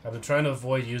 I've been trying to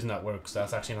avoid using that word because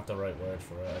that's actually not the right word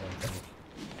for it, I don't think.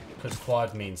 Because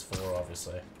quad means 4,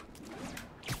 obviously.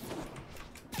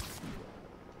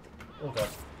 Oh god.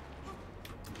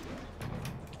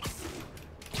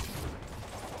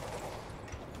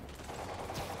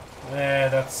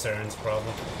 That's CERN's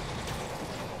problem.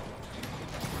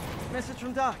 Message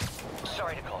from Doc.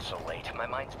 Sorry to call so late. My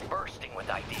mind's bursting with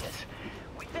ideas.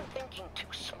 We've been thinking too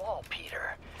small,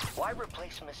 Peter. Why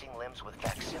replace missing limbs with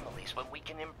facsimiles when we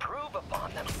can improve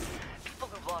upon them? People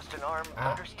who've lost an arm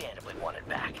understandably want it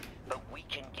back, but we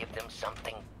can give them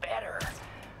something better.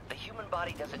 The human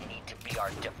body doesn't need to be our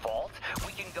default.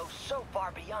 We can go so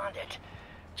far beyond it.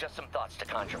 Just some thoughts to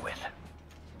conjure with.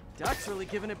 Doc's really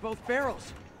giving it both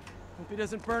barrels. Hope he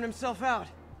doesn't burn himself out.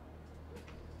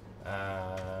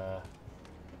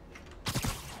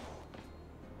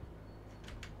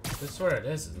 This is where it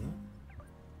is, isn't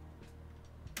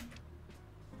it?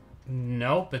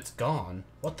 Nope, it's gone.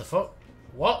 What the fuck?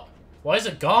 What? Why is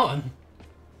it gone?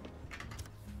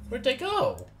 Where'd they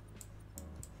go?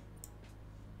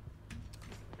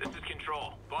 This is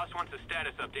Control. Boss wants a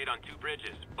status update on 2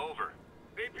 bridges. Over.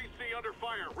 APC under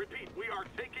fire. Repeat, we are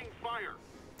taking fire.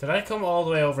 Did I come all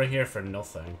the way over here for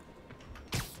nothing?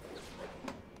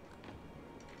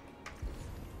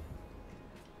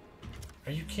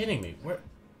 Are you kidding me?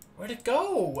 Where'd it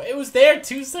go? It was there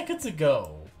 2 seconds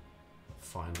ago.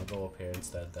 Fine, I'll go up here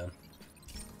instead then.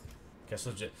 Guess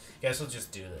we'll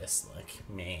just do this like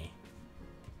me.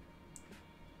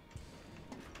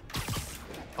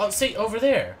 Oh, see, over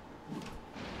there.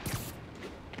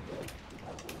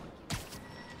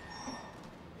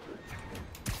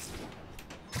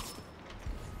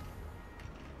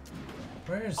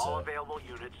 Where is All it? available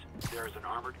units. There is an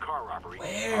armored car robbery.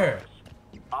 Where?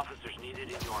 Officers needed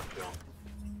in Yorkville.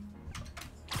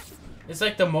 It's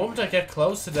like the moment I get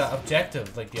close to that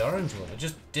objective, like the orange one, it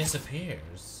just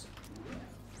disappears.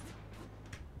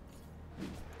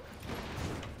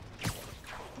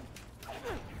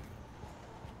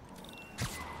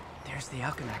 There's the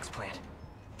Alchemax plant.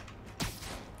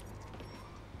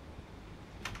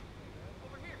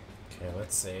 Okay,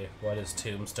 let's see. What is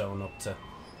Tombstone up to?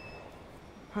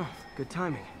 Huh, good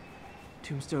timing.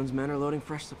 Tombstone's men are loading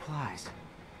fresh supplies.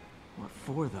 What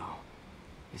for, though?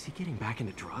 Is he getting back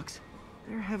into drugs?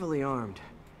 They're heavily armed.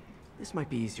 This might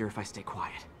be easier if I stay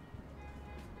quiet.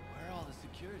 Where are all the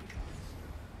security guards?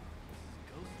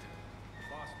 Ghost town.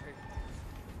 Boss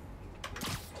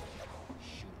paper.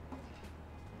 Shoot.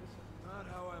 This is not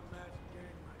how I imagined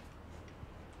gang life.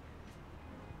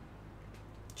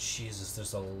 Jesus,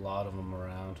 there's a lot of them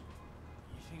around.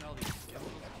 You think all these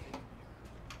chemicals came here?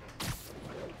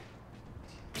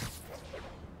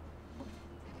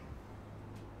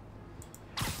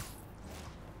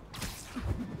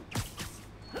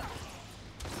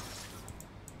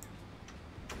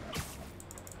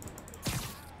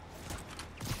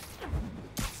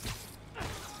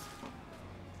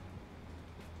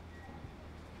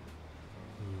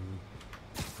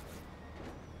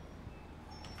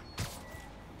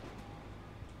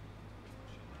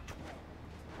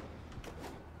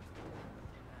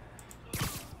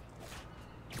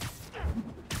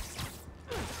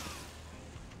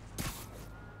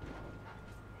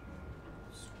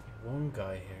 One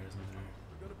guy here, isn't there?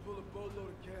 We're gonna pull a boatload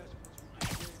of cash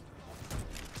once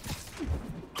we get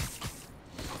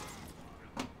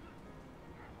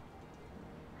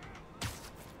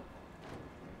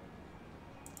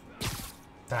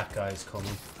That guy's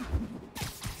coming.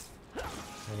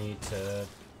 I need to...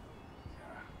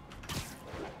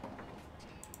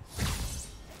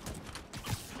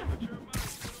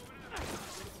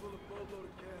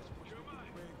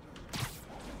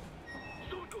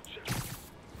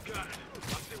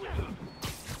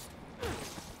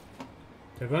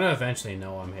 They're gonna eventually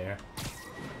know I'm here.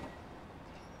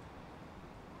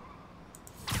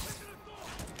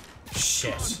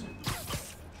 Shit.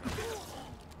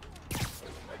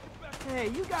 Hey,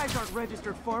 you guys aren't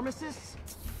registered pharmacists.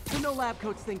 The no lab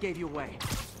coats thing gave you away.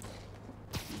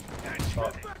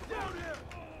 Oh.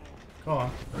 Go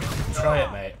on. Try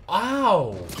it, mate.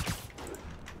 Ow!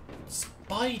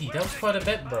 Spidey, that was quite a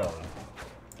bit, bro.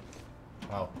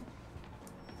 Wow.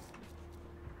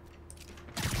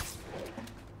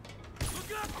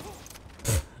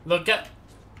 Look at.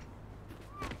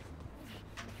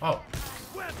 Oh.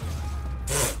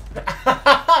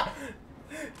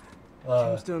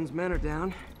 Tombstone's men are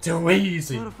down. Too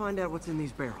easy. Gotta find out what's in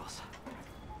these barrels.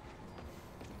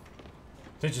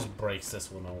 It just breaks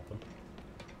this one open.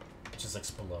 It just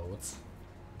explodes.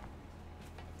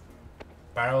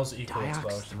 Barrels equal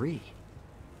explosion. 3.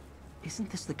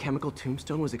 Isn't this the chemical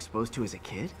Tombstone was exposed to as a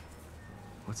kid?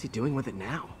 What's he doing with it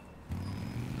now?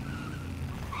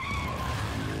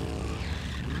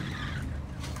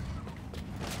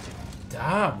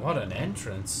 Damn, what an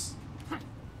entrance.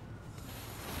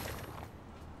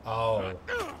 Oh.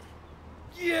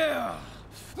 Yeah!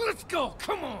 Let's go!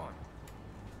 Come on!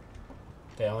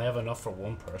 They only have enough for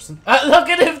one person. Look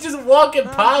at him just walking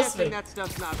past me. That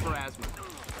stuff's not for asthma.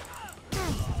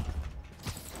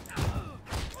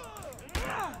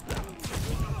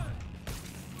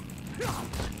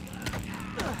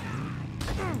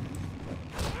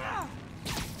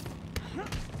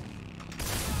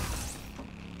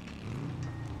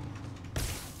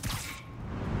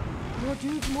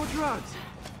 dudes, more drugs.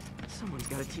 Someone's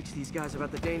got to teach these guys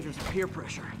about the dangers of peer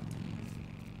pressure.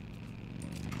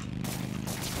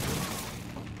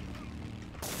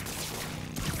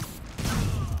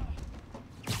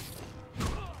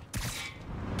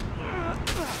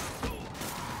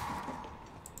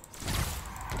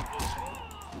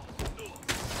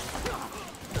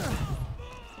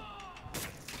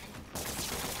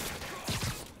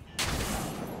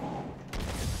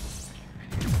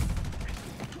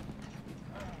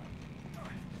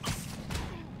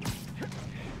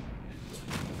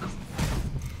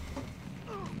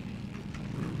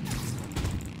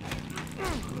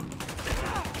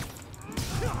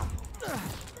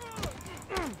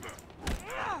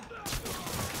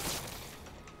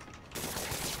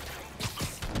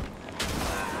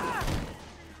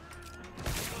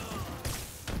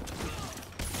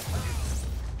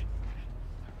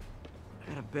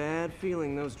 Bad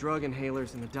feeling those drug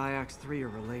inhalers and the Diox 3 are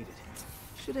related.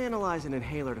 Should analyze an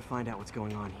inhaler to find out what's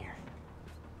going on here.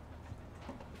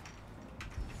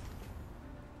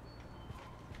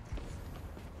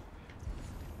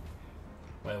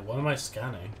 Wait, what am I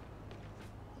scanning?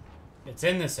 It's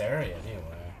in this area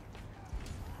anyway.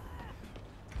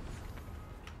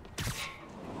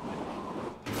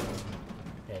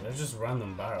 Yeah, they're just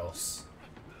random barrels.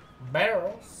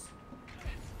 Barrels?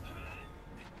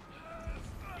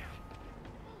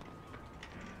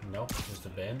 Nope, just a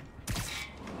bin.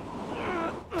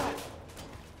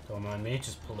 Don't mind me,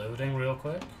 just polluting real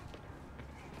quick.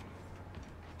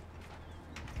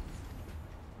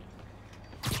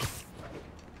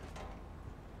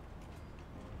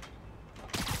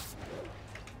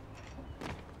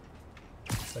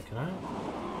 So can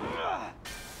I?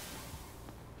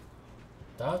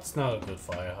 That's not a good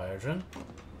fire hydrant.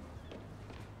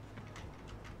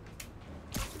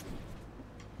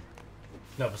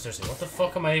 No, but seriously, what the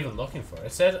fuck am I even looking for?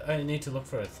 It said I need to look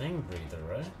for a thing breather,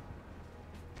 right?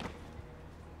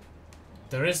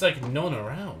 There is like none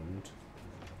around.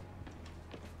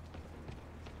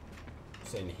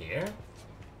 It's in here?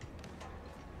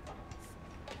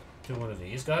 Do one of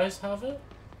these guys have it?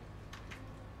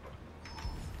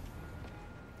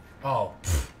 Oh,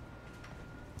 pfft.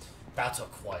 That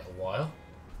took quite a while.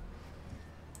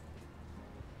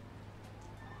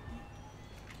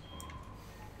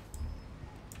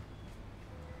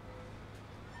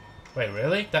 Wait,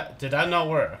 really? Did that not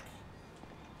work?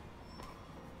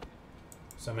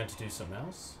 So I meant to do something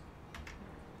else?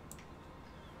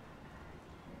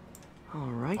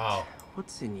 Alright, oh.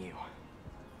 What's in you?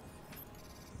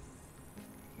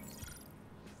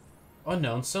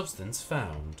 Unknown substance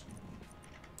found.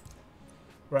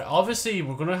 Right, obviously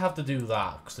we're gonna have to do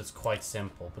that because it's quite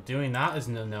simple, but doing that is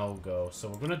a no-go. So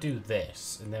we're gonna do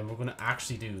this, and then we're gonna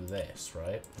actually do this,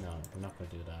 right? No, we're not gonna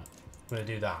do that. We're gonna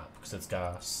do that because it's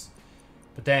gas.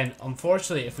 But then,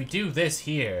 unfortunately, if we do this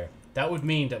here, that would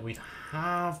mean that we'd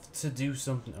have to do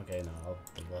something. Okay, no, I'll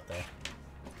do that there.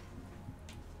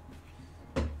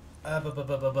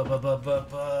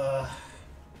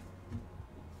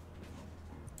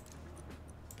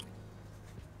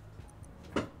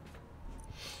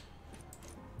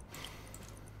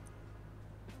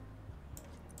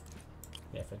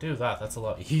 Yeah, if I do that, that's a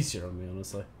lot easier on me,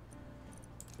 honestly.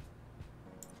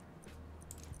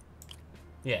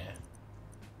 Yeah.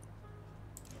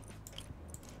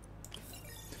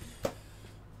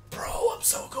 Bro, I'm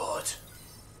so good.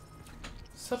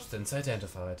 Substance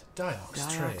identified.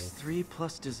 Diox 3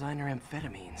 plus designer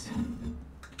amphetamines.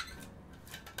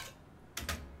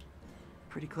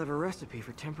 Pretty clever recipe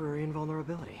for temporary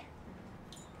invulnerability.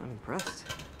 I'm impressed.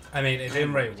 I mean, it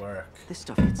didn't really work. This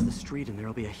stuff hits the street and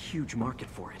there'll be a huge market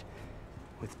for it.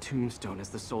 With Tombstone as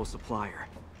the sole supplier,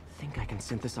 think I can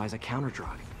synthesize a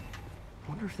counterdrug.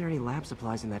 Wonder if there are any lab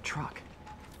supplies in that truck.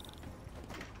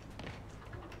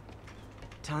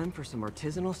 Time for some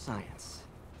artisanal science.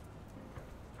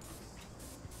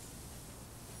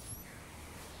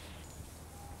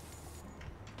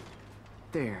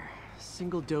 There,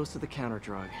 single dose of the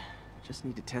counterdrug. Just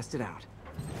need to test it out.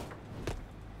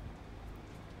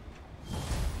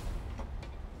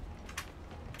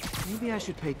 Maybe I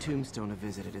should pay Tombstone a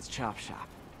visit at his chop shop.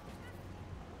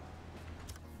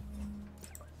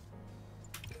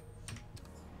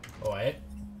 Oh, wait.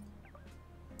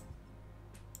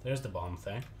 There's the bomb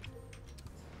thing.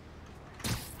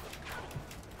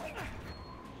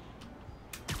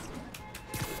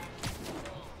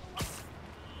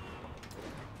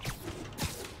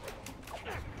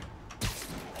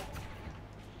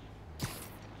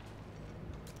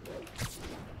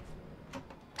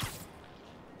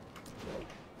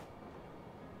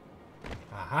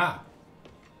 Aha!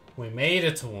 We made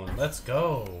it to one. Let's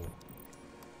go.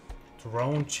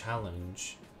 Drone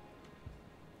challenge.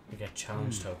 You get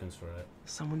challenge tokens for it.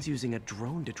 Someone's using a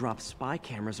drone to drop spy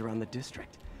cameras around the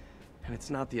district. And it's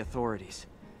not the authorities.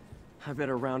 I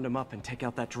better round them up and take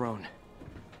out that drone.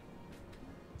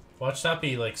 Watch that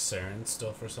be like CERN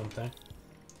stuff or something.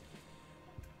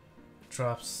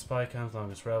 Drops spy cams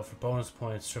along its route for bonus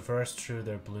points. Traverse through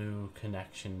their blue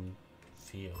connection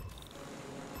field.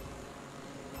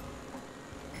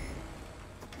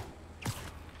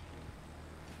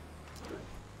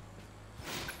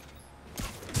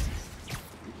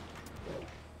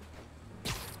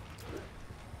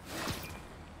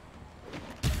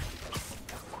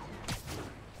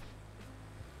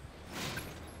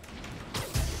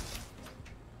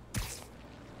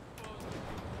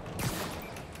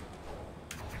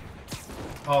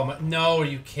 Oh my, no, are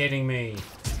you kidding me?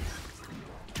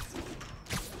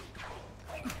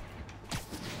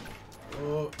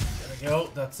 Oh, there we go,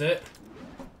 that's it.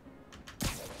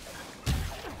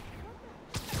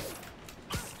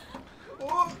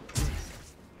 Oh.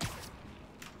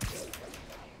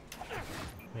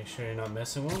 Make sure you're not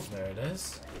missing one. There it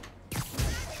is.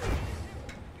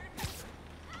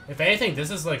 If anything,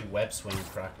 this is like web swing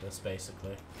practice,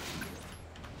 basically.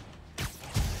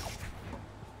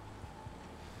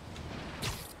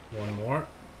 One more.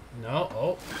 No.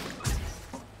 Oh.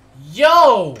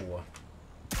 Yo!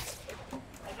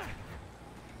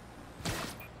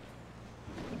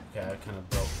 Okay, I kind of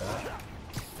broke that.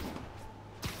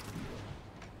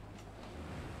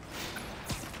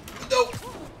 No!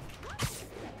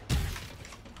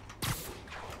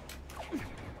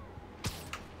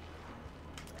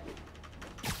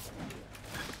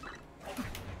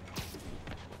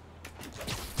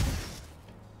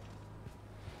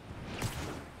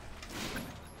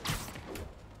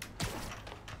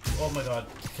 Oh my god,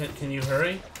 can you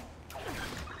hurry?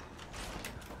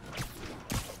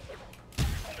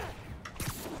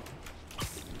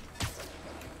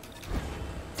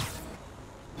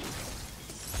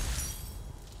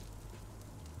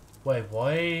 Wait,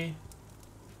 why?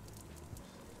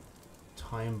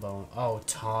 Time bonus. Oh,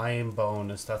 time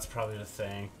bonus. That's probably the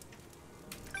thing.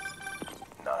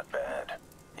 Not bad.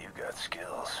 You got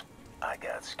skills. I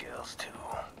got skills too.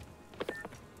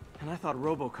 And I thought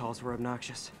robocalls were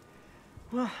obnoxious.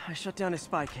 Well, I shut down his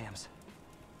spy cams.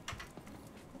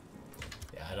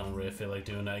 Yeah, I don't really feel like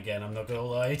doing that again. I'm not gonna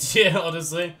lie to you,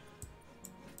 honestly.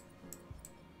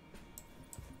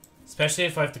 Especially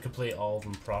if I have to complete all of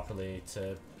them properly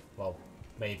to, well,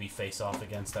 maybe face off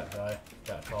against that guy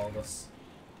that called us.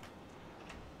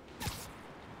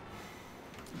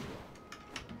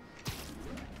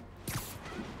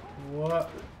 What?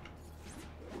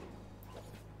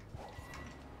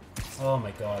 Oh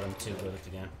my god, I'm too good at the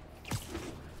game.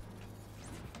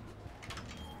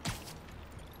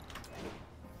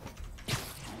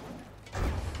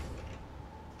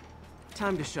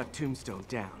 Time to shut Tombstone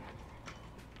down.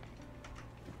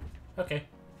 Okay,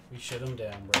 we shut him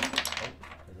down, bro. Oh,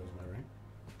 there goes my ring.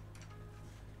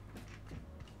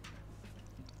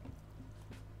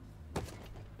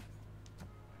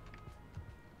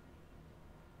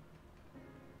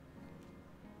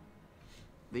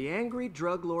 The angry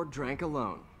drug lord drank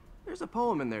alone. There's a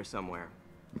poem in there somewhere.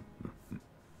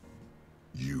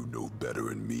 You know better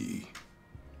than me.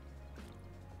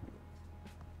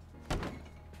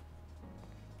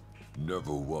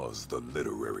 Never was the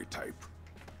literary type.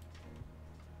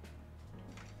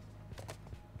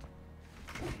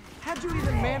 How'd you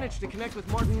even manage to connect with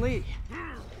Martin Lee?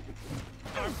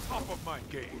 I'm top of my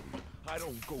game. I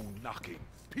don't go knocking.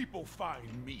 People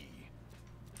find me.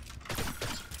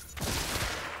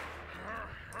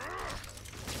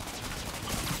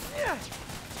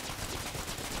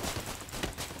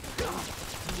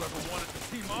 Whoever wanted to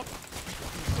team up, we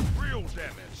could do some real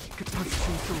damage. Could punch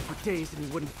Tombstone for days and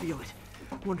he wouldn't feel it.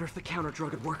 Wonder if the counter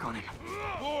drug would work on him.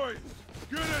 Boys,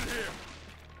 get in here.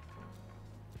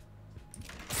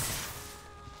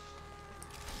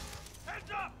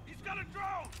 Heads up! He's got a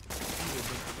drone! You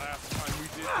remember the last time we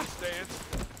did this dance?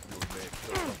 Your leg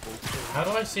felt like both. How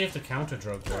do I see if the counter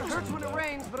drug works? Hurts when it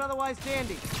rains, but otherwise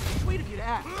dandy. Sweet of you to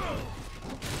ask.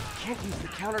 Can't use the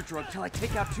counter drug till I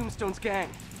take out Tombstone's gang.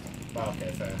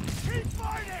 Okay, fair. Keep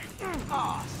fighting!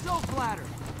 Ah, so flattered.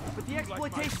 But the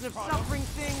exploitation of suffering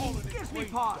thing gives me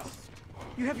pause.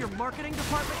 You have your marketing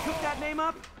department cook that name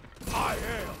up? I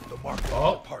am the marketing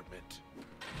department.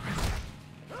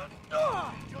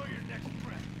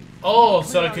 Oh,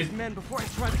 so I Clear out his could. men before I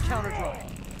try the counter drug.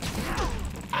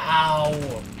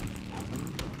 Ow!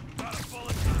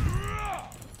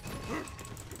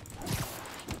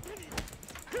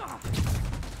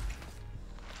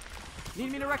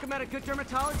 Need me to recommend a good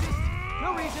dermatologist?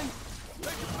 No reason.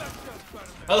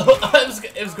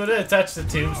 It was going to attach the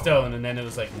tombstone, and then it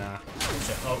was like, nah.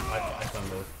 Shit. Oh, I can't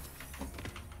move.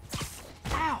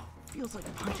 Ow! Feels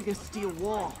like punching a steel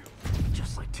wall.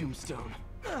 Just like Tombstone.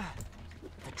 The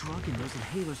drug in those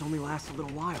inhalers only lasts a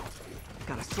little while.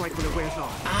 Gotta strike when it wears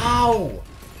off. Ow!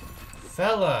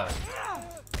 Fella!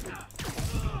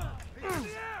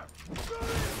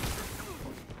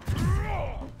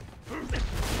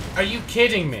 Are you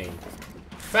kidding me?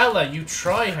 Fella, you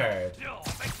try hard.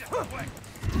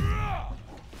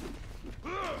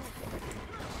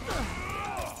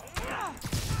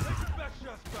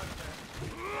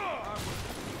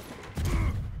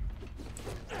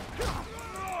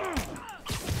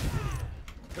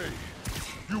 Hey,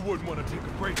 you wouldn't want to take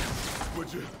a break,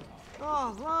 would you?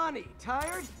 Oh, Lonnie,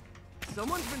 tired?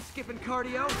 Someone's been skipping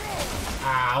cardio.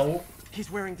 Ow.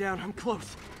 He's wearing down. I'm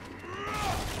close.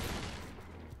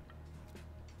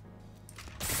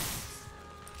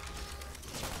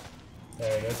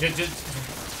 There you go.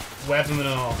 Just weapon and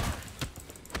all.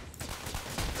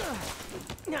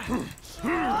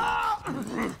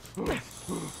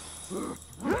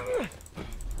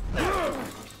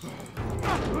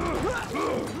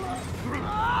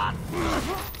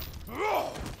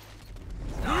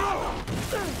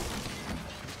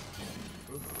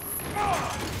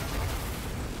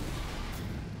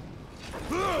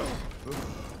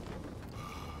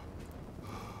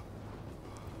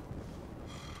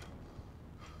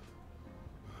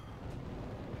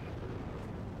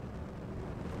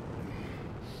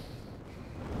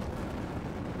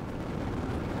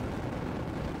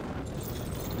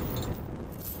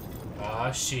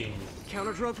 Ah, she.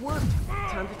 Counter drugs worked.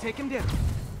 Time to take him down.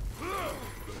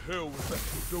 The hell was that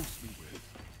you dosed me with?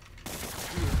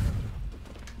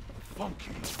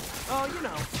 Funky. Oh, you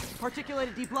know,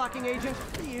 particulated deblocking agent,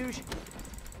 the usual.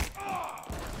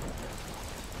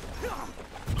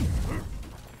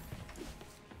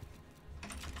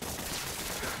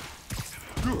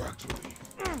 You actually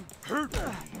hurt me.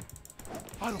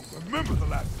 I don't remember the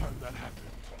last time that happened.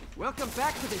 Welcome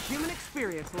back to the human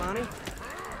experience, Lonnie.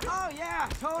 Oh yeah,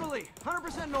 totally.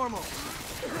 100% normal.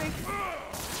 Think.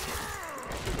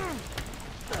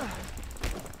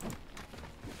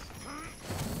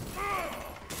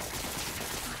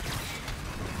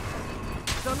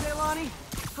 Someday, Lonnie,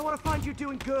 I want to find you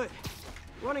doing good.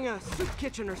 Running a soup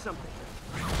kitchen or something.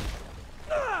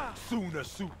 Soon as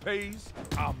soup pays,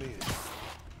 I'm in.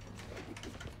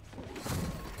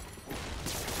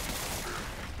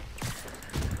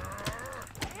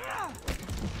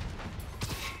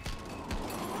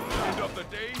 End of the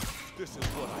day, this is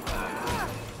what I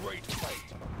do. Great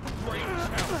fight. Great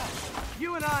challenge.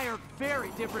 You and I are very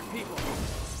different people.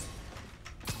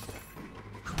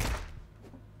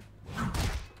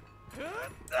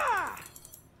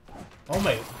 Oh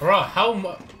my, bro, how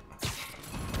much?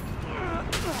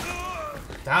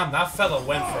 Damn, that fella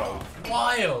went for a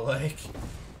while, like.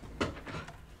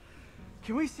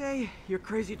 Can we say your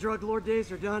crazy drug lord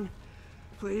days are done?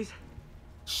 Please?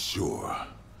 Sure.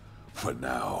 For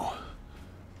now.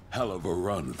 Hell of a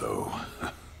run, though.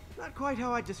 Not quite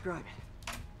how I'd describe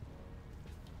it.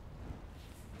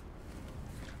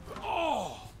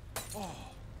 Oh!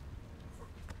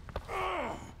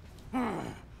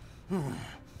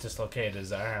 Dislocated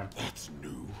his arm. That's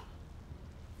new.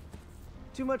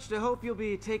 Too much to hope you'll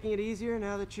be taking it easier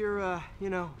now that you're, you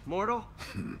know, mortal?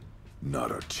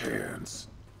 Not a chance.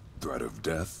 Threat of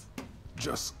death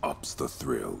just ups the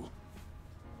thrill.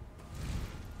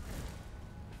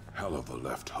 Hell of a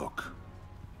left hook.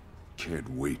 Can't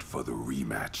wait for the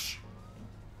rematch.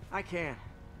 I can.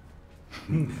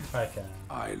 I can.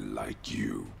 I like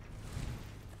you.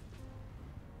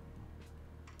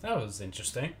 That was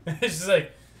interesting. It's just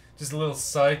like, just a little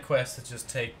side quest to just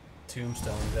take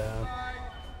Tombstone down.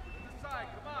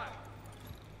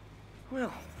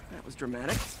 Well, that was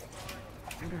dramatic.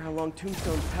 Wonder how long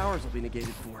Tombstone's powers will be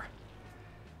negated for.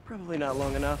 Probably not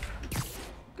long enough.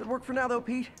 Good work for now, though,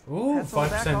 Pete. Ooh, That's all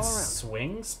back 5% all around.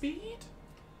 swing speed?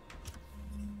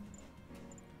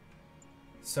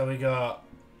 So we got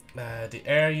the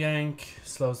air yank,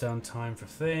 slows down time for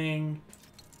thing.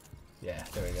 Yeah,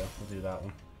 there we go. We'll do that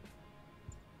one.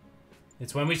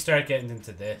 It's when we start getting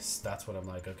into this, that's what I'm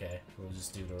like, okay, we'll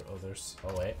just do the others.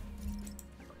 Oh, wait.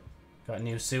 Got a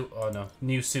new suit. Oh, no.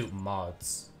 New suit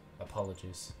mods.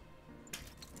 Apologies.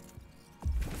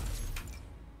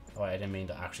 Oh, I didn't mean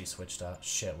to actually switch that.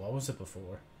 Shit, what was it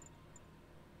before?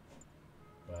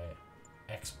 Right.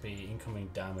 XP, incoming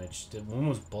damage. The one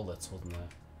was bullets, wasn't it?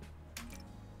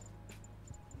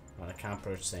 And I can't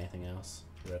purchase anything else.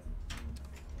 Rip.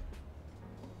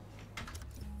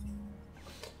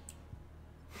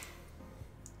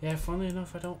 Yeah, funnily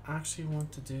enough, I don't actually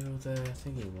want to do the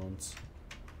thingy ones.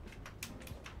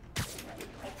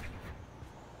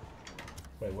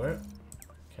 Wait, where?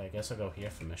 Okay, I guess I'll go here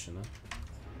for mission then.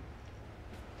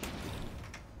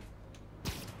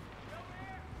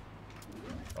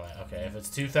 Right, okay, if it's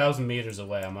 2,000 meters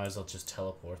away, I might as well just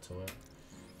teleport to it.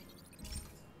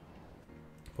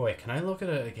 Wait, can I look at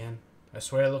it again? I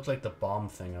swear it looked like the bomb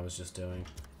thing I was just doing.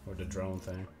 Or the drone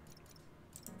thing.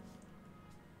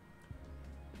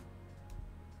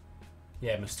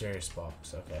 Yeah, mysterious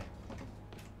box, okay.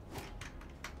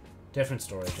 Different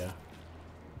storage, yeah.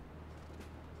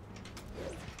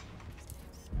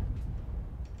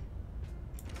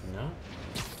 No?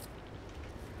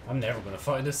 I'm never gonna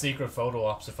find a secret photo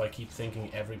ops if I keep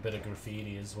thinking every bit of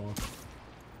graffiti is one.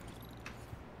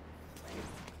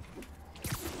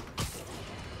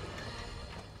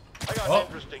 I got an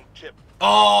interesting tip.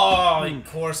 Oh, of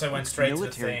course I went straight to the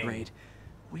military thing. grade.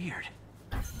 Weird.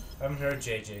 I haven't heard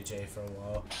JJJ for a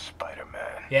while.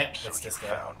 Spider-Man. Yeah, so it's you this guy.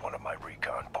 found one of my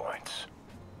recon points.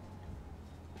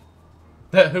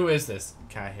 Who is this?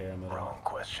 Can't hear him at all. Wrong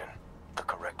question. The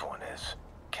correct one is,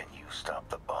 can you stop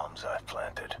the bombs I've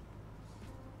planted?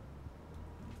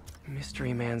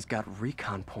 Mystery Man's got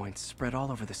recon points spread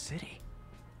all over the city.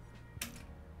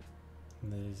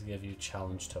 And these give you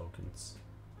challenge tokens.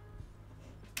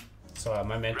 So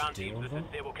am I meant to do one of them?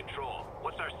 Disable control.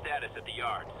 What's our status at the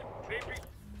yards?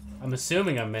 I'm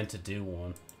assuming I'm meant to do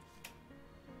one.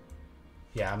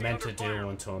 Yeah, I'm meant to do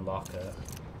one to unlock it.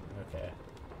 Okay.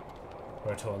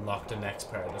 Or to unlock the next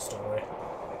part of the story.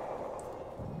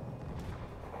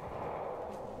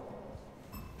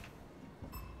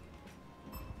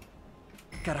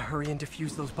 Gotta hurry and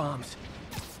defuse those bombs.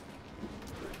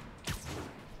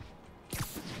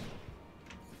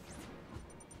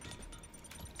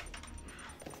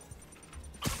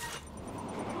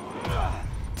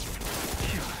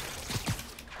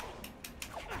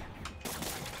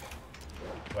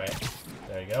 Wait,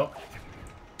 there you go.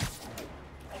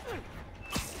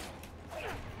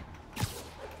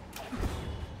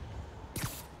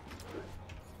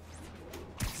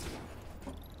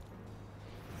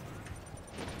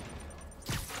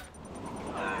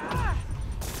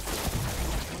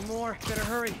 One more, better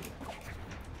hurry.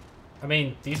 I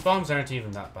mean, these bombs aren't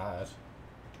even that bad.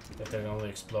 If they're only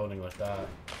exploding like that.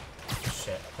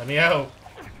 Shit, let me out!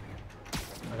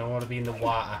 I don't want to be in the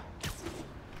water.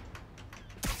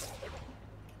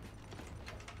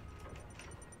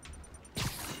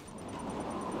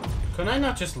 Can I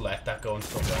not just let that go into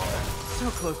the water? So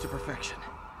close to perfection.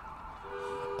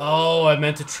 Oh, I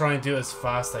meant to try and do it as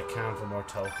fast as I can for more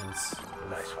tokens.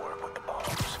 Nice work with the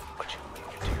bombs, but you leave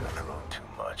it to your throw too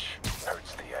much.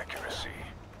 Hurts the accuracy.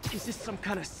 Is this some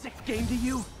kind of sick game to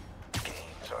you?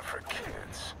 Games are for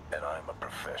kids, and I'm a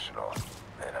professional,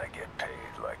 and I get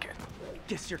paid like it.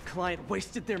 Guess your client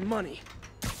wasted their money.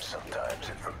 Sometimes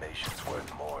information's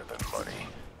worth more than money,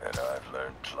 and I've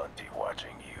learned plenty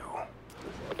watching you.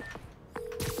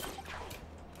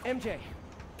 MJ,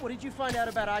 what did you find out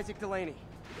about Isaac Delaney?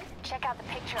 Check out the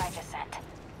picture I just sent.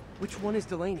 Which one is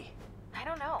Delaney? I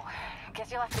don't know. Guess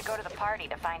you'll have to go to the party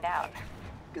to find out.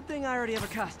 Good thing I already have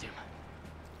a costume.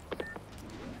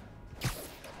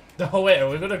 Oh wait, are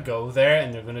we gonna go there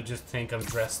and they're gonna just think I'm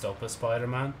dressed up as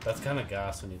Spider-Man? That's kind of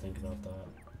gas when you think about that.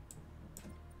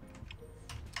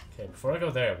 Okay, before I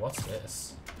go there, what's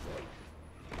this?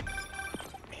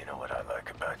 You know what I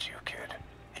like about you, kid?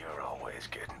 You're always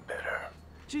getting better.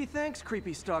 Gee, thanks,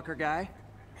 creepy stalker guy.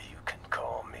 You can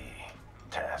call me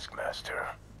Taskmaster.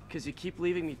 'Cause you keep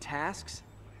leaving me tasks?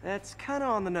 That's kinda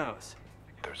on the nose.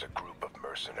 There's a group of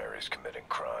mercenaries committing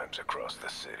crimes across the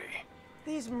city.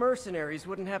 These mercenaries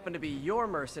wouldn't happen to be your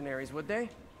mercenaries, would they?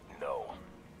 No.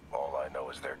 All I know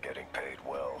is they're getting paid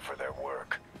well for their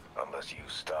work. Unless you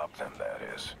stop them, that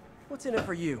is. What's in it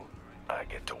for you? I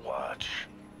get to watch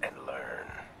and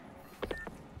learn.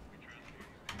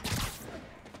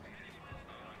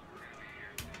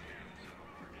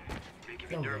 Making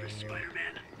me nervous,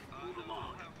 Spider-Man. Move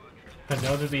along. I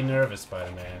know to be nervous,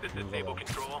 Spider-Man. This is Disable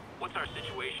Control. What's our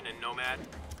situation in Nomad?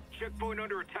 Checkpoint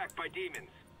under attack by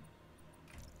demons.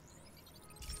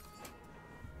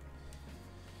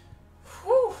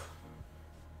 Whew.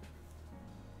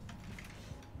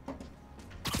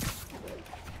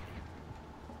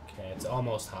 Okay, it's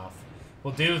almost half.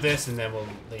 We'll do this and then we'll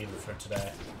leave it for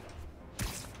today.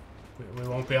 We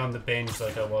won't be on the binge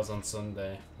like I was on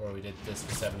Sunday, where we did this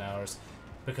for 7 hours.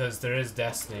 Because there is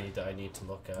Destiny that I need to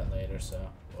look at later, so...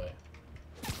 Wait,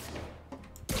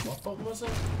 what button was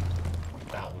it?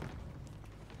 That one.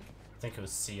 I think it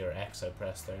was C or X I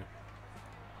pressed there.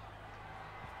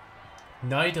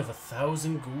 Night of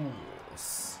 1,000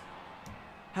 Ghouls.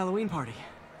 Halloween party.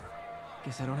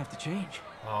 Guess I don't have to change.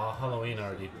 Oh, Halloween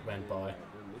already went by.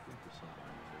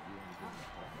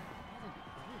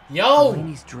 Yo!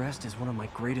 Delaney's dressed as one of my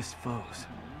greatest foes.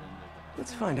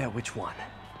 Let's find out which one.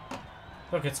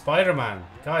 Look, it's Spider-Man.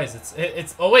 Guys,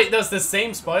 it's oh wait, that's the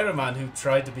same Spider-Man who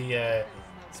tried to be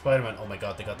Spider-Man. Oh my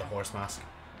god, they got the horse mask.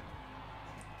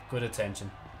 Good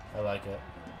attention. I like it.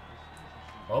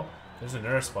 Oh, there's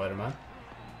another Spider-Man.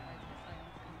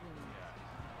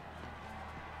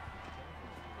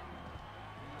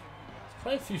 There's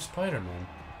quite a few Spider-Men.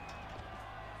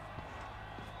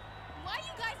 Why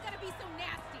you guys gotta be so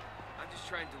nasty? I'm just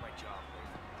trying to do my job, man.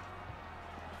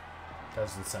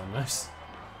 Doesn't sound nice.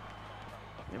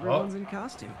 Everyone's in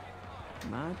costume.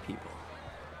 My people.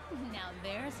 Now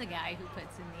there's a guy who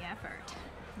puts in the effort.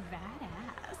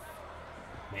 Badass.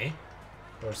 Me?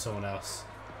 Or someone else?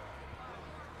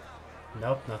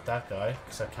 Nope, not that guy,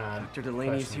 because I can't. Dr.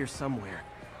 Delaney's question. here somewhere.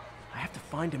 I have to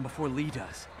find him before Lee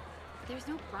does. There's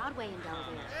no Broadway in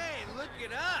Delaware. Hey, look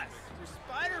at us! We're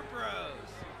Spider Bros!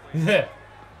 Yeah.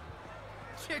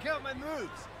 Check out my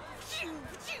moves!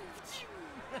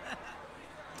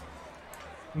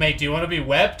 Mate, do you want to be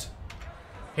webbed?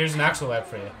 Here's an actual web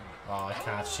for you. Oh, I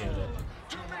can't shoot it.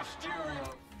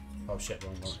 Oh shit,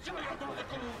 wrong one.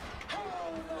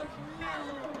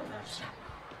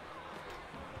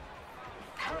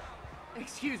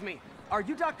 Excuse me, are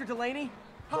you Dr. Delaney?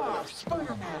 Ah,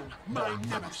 Spider-Man, my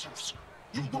nemesis.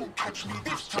 You won't catch me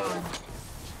this time.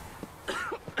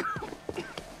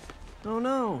 Oh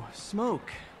no,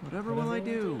 smoke. Whatever will I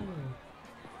do?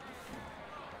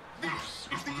 This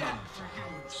is the end for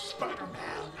you,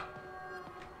 Spider-Man.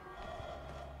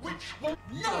 Which one?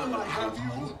 Now I have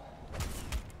you.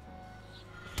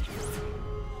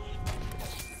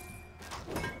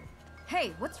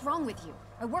 Hey, what's wrong with you?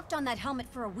 I worked on that helmet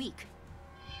for a week.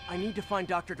 I need to find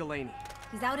Dr. Delaney.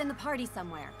 He's out in the party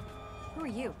somewhere. Who are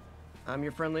you? I'm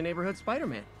your friendly neighborhood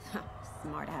Spider-Man.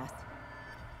 Smart ass.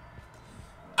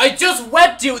 I just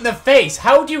webbed you in the face!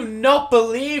 How do you not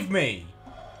believe me?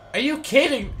 Are you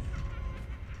kidding?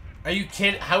 Are you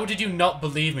kidding? How did you not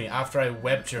believe me after I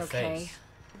webbed your face?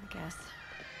 I guess.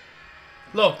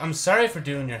 Look, I'm sorry for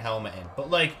doing your helmet in, but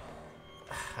like,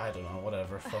 I don't know,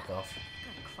 whatever, fuck off.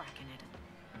 Got a crack in it.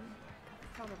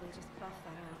 Probably just buff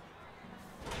that out.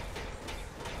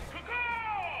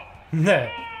 Nah. Eat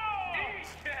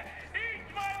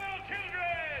my little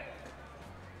children!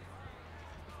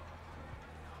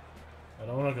 I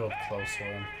don't want to go close to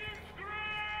him.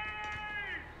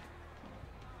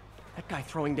 That guy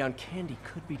throwing down candy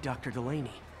could be Dr.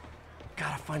 Delaney.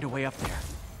 Gotta find a way up there.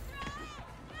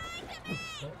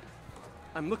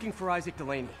 I'm looking for Isaac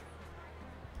Delaney.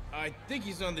 I think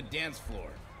he's on the dance floor.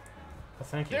 Oh,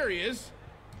 thank you. There he is.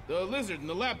 The lizard in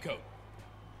the lab coat.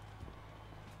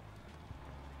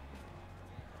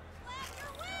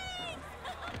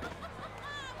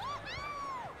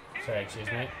 Sorry, excuse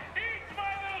me. Eat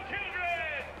my little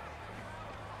children!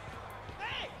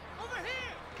 Hey, over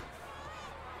here!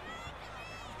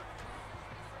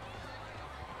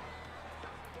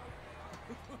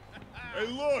 Hey,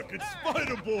 look, it's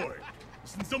Spider-Boy.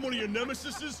 Isn't someone of your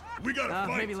nemesises? We gotta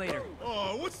fight. Maybe later.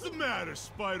 Oh, what's the matter,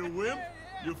 Spider-Wimp?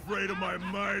 You afraid of my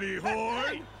mighty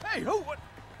horn? Hey, who? What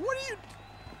are you?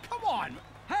 Come on!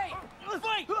 Hey,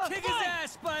 fight! Kick his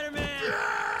ass, Spider-Man!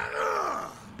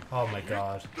 Oh my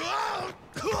god.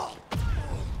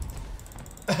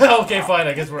 Okay, fine,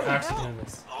 I guess we're actually doing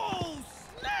this. Oh,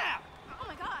 snap! Oh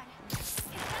my god. Is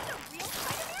that the real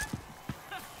Spider-Man?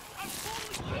 I'm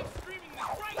totally live streaming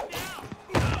this right now!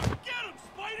 Get him,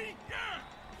 Spidey!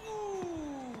 Yeah!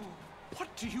 Ooh, what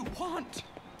do you want?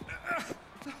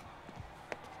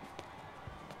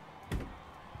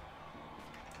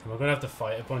 We're gonna have to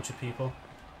fight a bunch of people.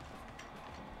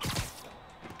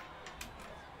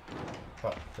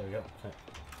 Oh, there we go. Okay.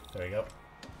 There we go.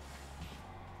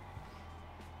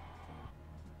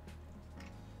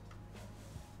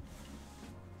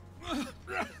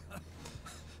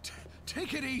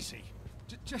 Take it easy.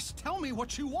 Just tell me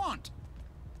what you want.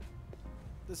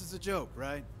 This is a joke,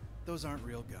 right? Those aren't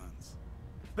real guns.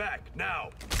 Back,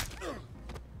 now!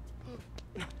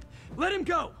 Let him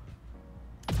go!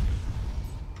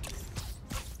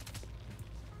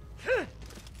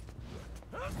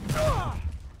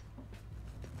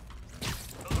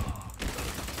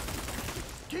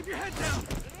 Keep your head down!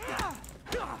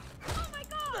 Oh my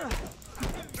god!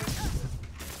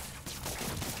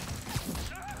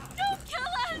 Don't kill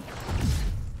us!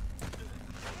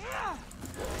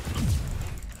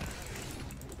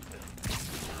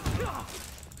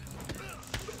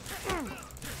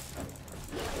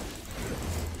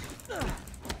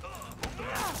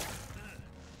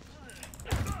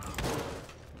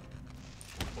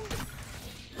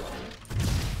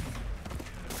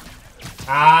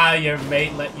 Ah, your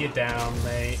mate let you down,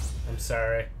 mate. I'm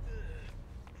sorry.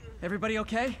 Everybody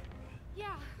okay?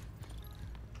 Yeah.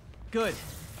 Good.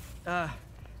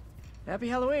 Happy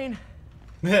Halloween.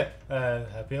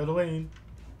 Happy Halloween.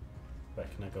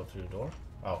 Wait, can I go through the door?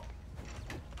 Oh.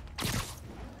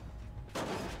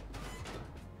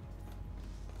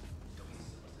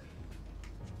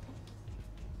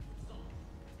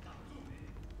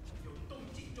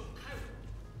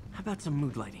 How about some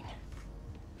mood lighting?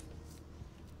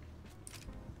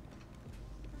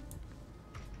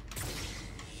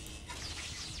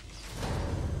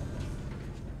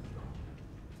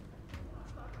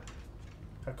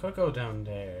 I could go down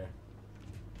there.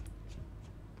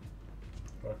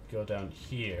 Or I could go down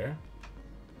here.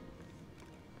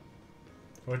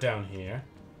 Or down here.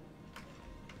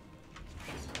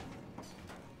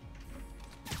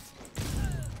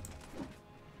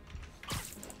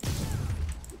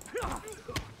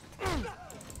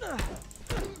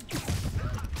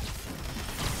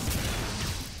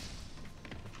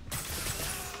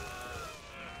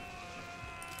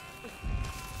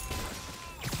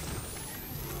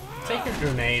 Take your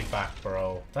grenade back,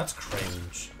 bro. That's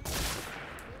cringe.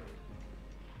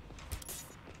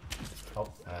 Oh,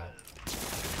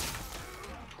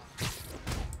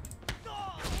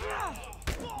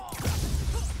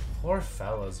 poor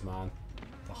fellas, man.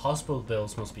 The hospital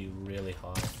bills must be really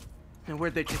high. And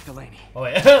where'd they take Delaney? Oh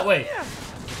wait, wait.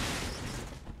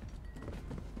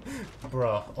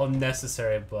 Bruh,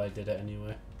 unnecessary, but I did it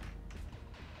anyway.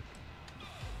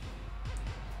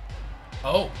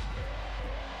 Oh.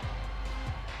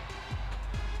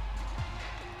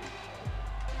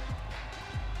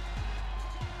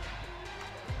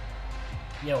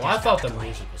 Yo, I thought the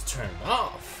music was turned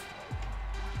off.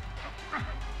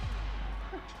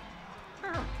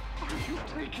 Are you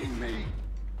taking me?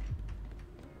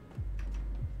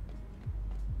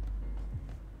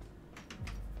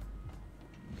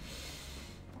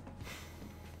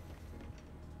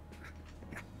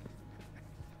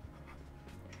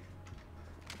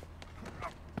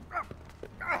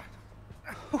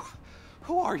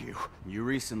 Who are you? You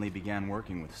recently began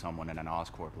working with someone in an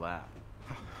Oscorp lab.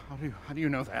 How do you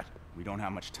know that? We don't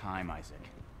have much time, Isaac.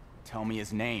 Tell me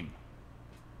his name.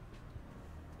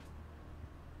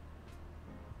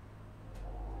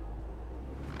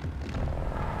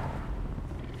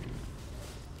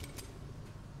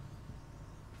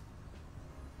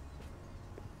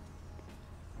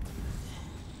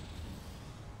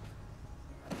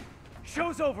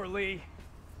 Show's over, Lee.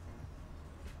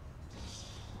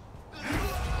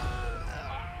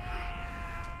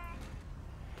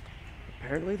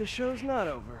 Apparently the show's not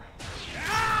over.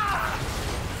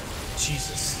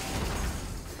 Jesus.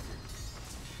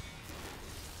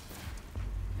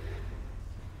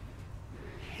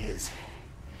 His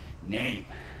name,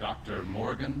 Dr.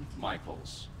 Morgan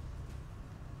Michaels.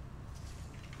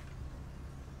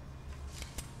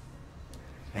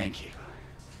 Thank you.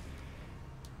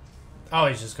 Oh,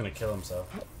 he's just gonna kill himself.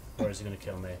 Or is he gonna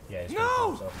kill me? Yeah, he's gonna kill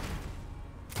himself.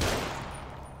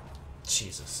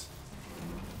 Jesus.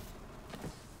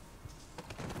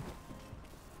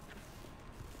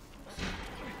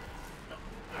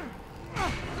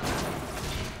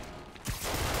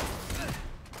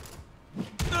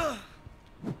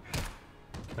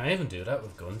 Can I even do that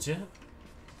with guns yet?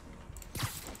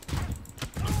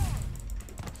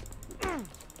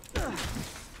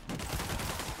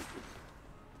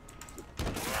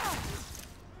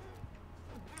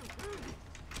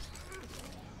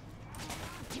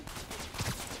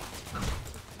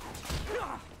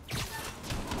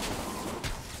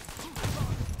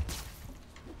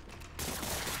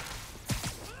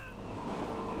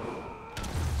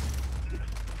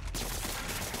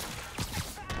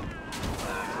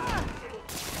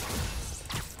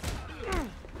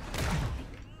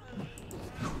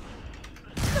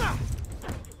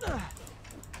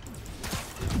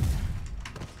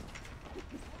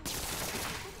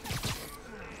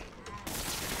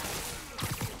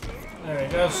 There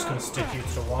we go, just gonna stick you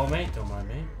to the wall, mate. Don't mind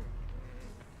me.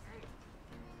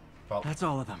 Well. That's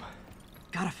all of them.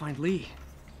 Gotta find Lee.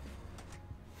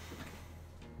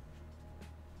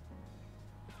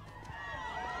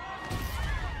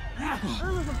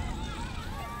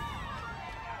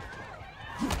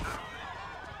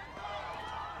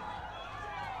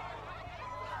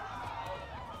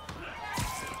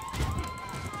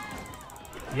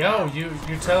 Yo,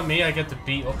 you're telling me I get to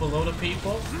beat up a load of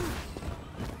people?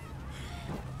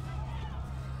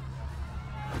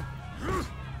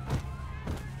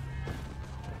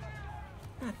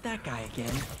 Not that guy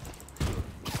again.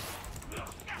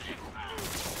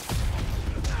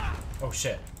 Oh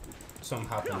shit. Something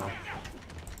happened now.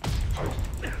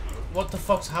 What the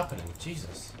fuck's happening?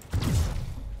 Jesus.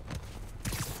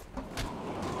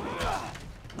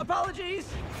 Apologies!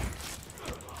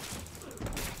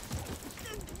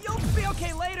 You'll be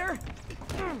okay later!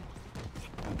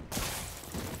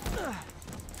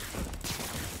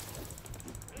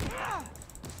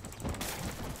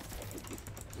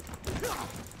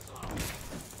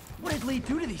 What did Lee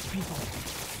do to these people?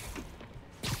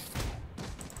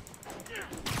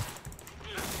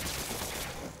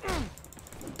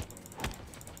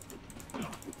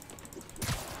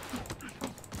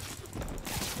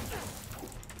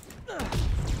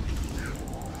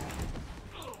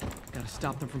 Gotta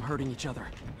stop them from hurting each other.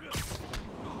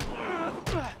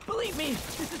 Believe me,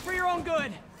 this is for your own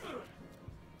good!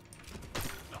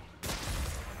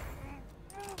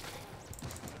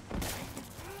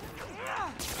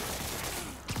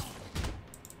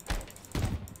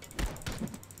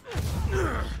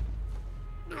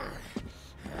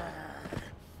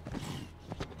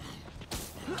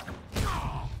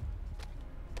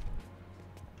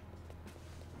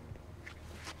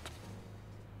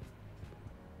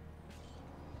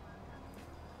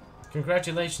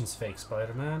 Congratulations, fake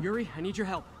Spider-Man. Yuri, I need your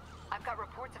help. I've got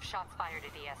reports of shots fired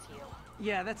at ESU.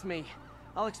 Yeah, that's me.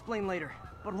 I'll explain later.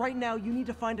 But right now, you need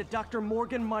to find a Dr.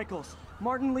 Morgan Michaels.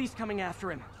 Martin Lee's coming after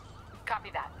him.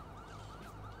 Copy that.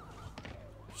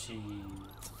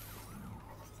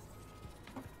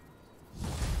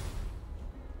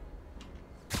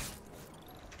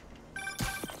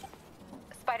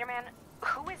 Spider-Man,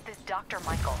 who is this Dr.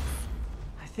 Michaels?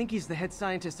 I think he's the head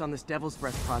scientist on this Devil's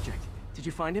Breath project. Did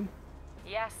you find him?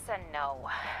 Yes and no.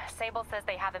 Sable says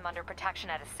they have him under protection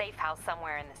at a safe house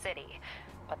somewhere in the city,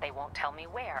 but they won't tell me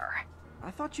where.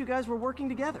 I thought you guys were working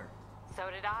together. So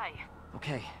did I.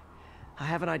 Okay. I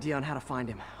have an idea on how to find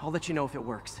him. I'll let you know if it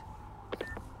works.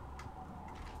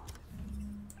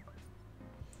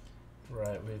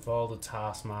 Right, we've all the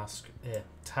Taskmaster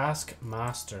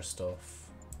stuff.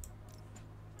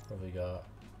 What have we got?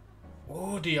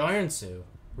 Oh, the Iron Suit.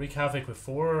 Wreak havoc with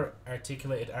 4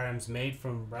 articulated arms made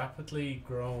from rapidly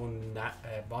grown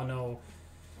monoatomic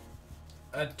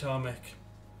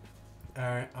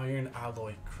iron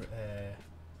alloy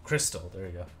crystal. There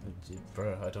you go.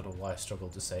 Bro, I don't know why I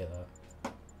struggled to say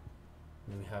that.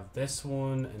 And we have this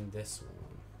one and this one.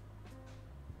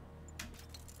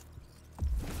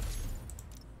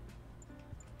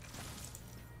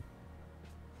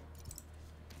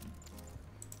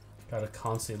 Gotta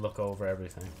constantly look over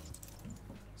everything.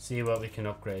 See what we can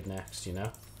upgrade next, you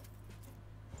know?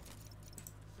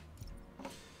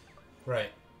 Right.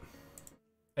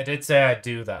 I did say I'd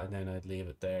do that and then I'd leave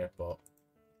it there, but...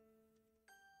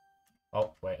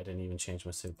 Oh, wait, I didn't even change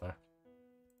my suit back.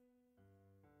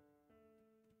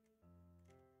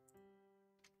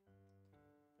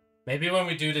 Maybe when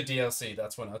we do the DLC,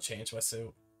 that's when I'll change my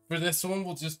suit. For this one,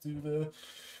 we'll just do the...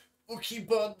 We'll keep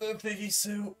on the thingy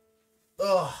suit.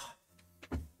 Ugh.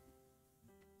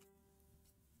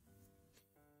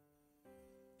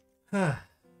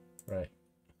 Right.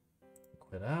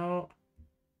 Quit out.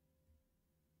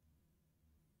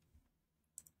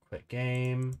 Quit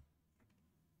game.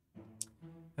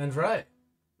 And right.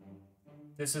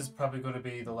 This is probably going to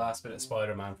be the last bit of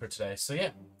Spider-Man for today. So yeah,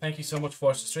 thank you so much for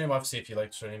watching the stream. Obviously, if you like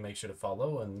the stream, make sure to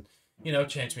follow and, you know,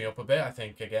 change me up a bit. I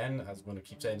think, again, as I'm going to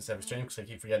keep saying this every stream because I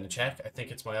keep forgetting to check, I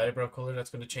think it's my eyebrow color that's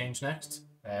going to change next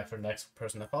for the next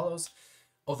person that follows.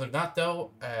 Other than that,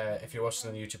 though, if you're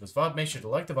watching on YouTube as VOD, make sure to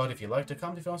like the VOD if you liked it,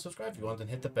 comment if you want to subscribe if you want, and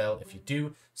hit the bell if you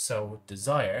do so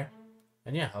desire.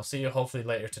 And yeah, I'll see you hopefully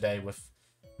later today with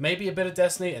maybe a bit of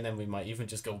Destiny, and then we might even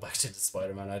just go back to the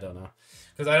Spider-Man, I don't know.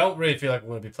 Because I don't really feel like we're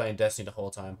going to be playing Destiny the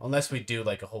whole time, unless we do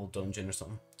like a whole dungeon or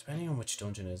something. Depending on which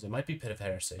dungeon it is, it might be Pit of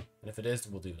Heresy, and if it is,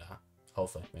 we'll do that.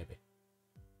 Hopefully, maybe.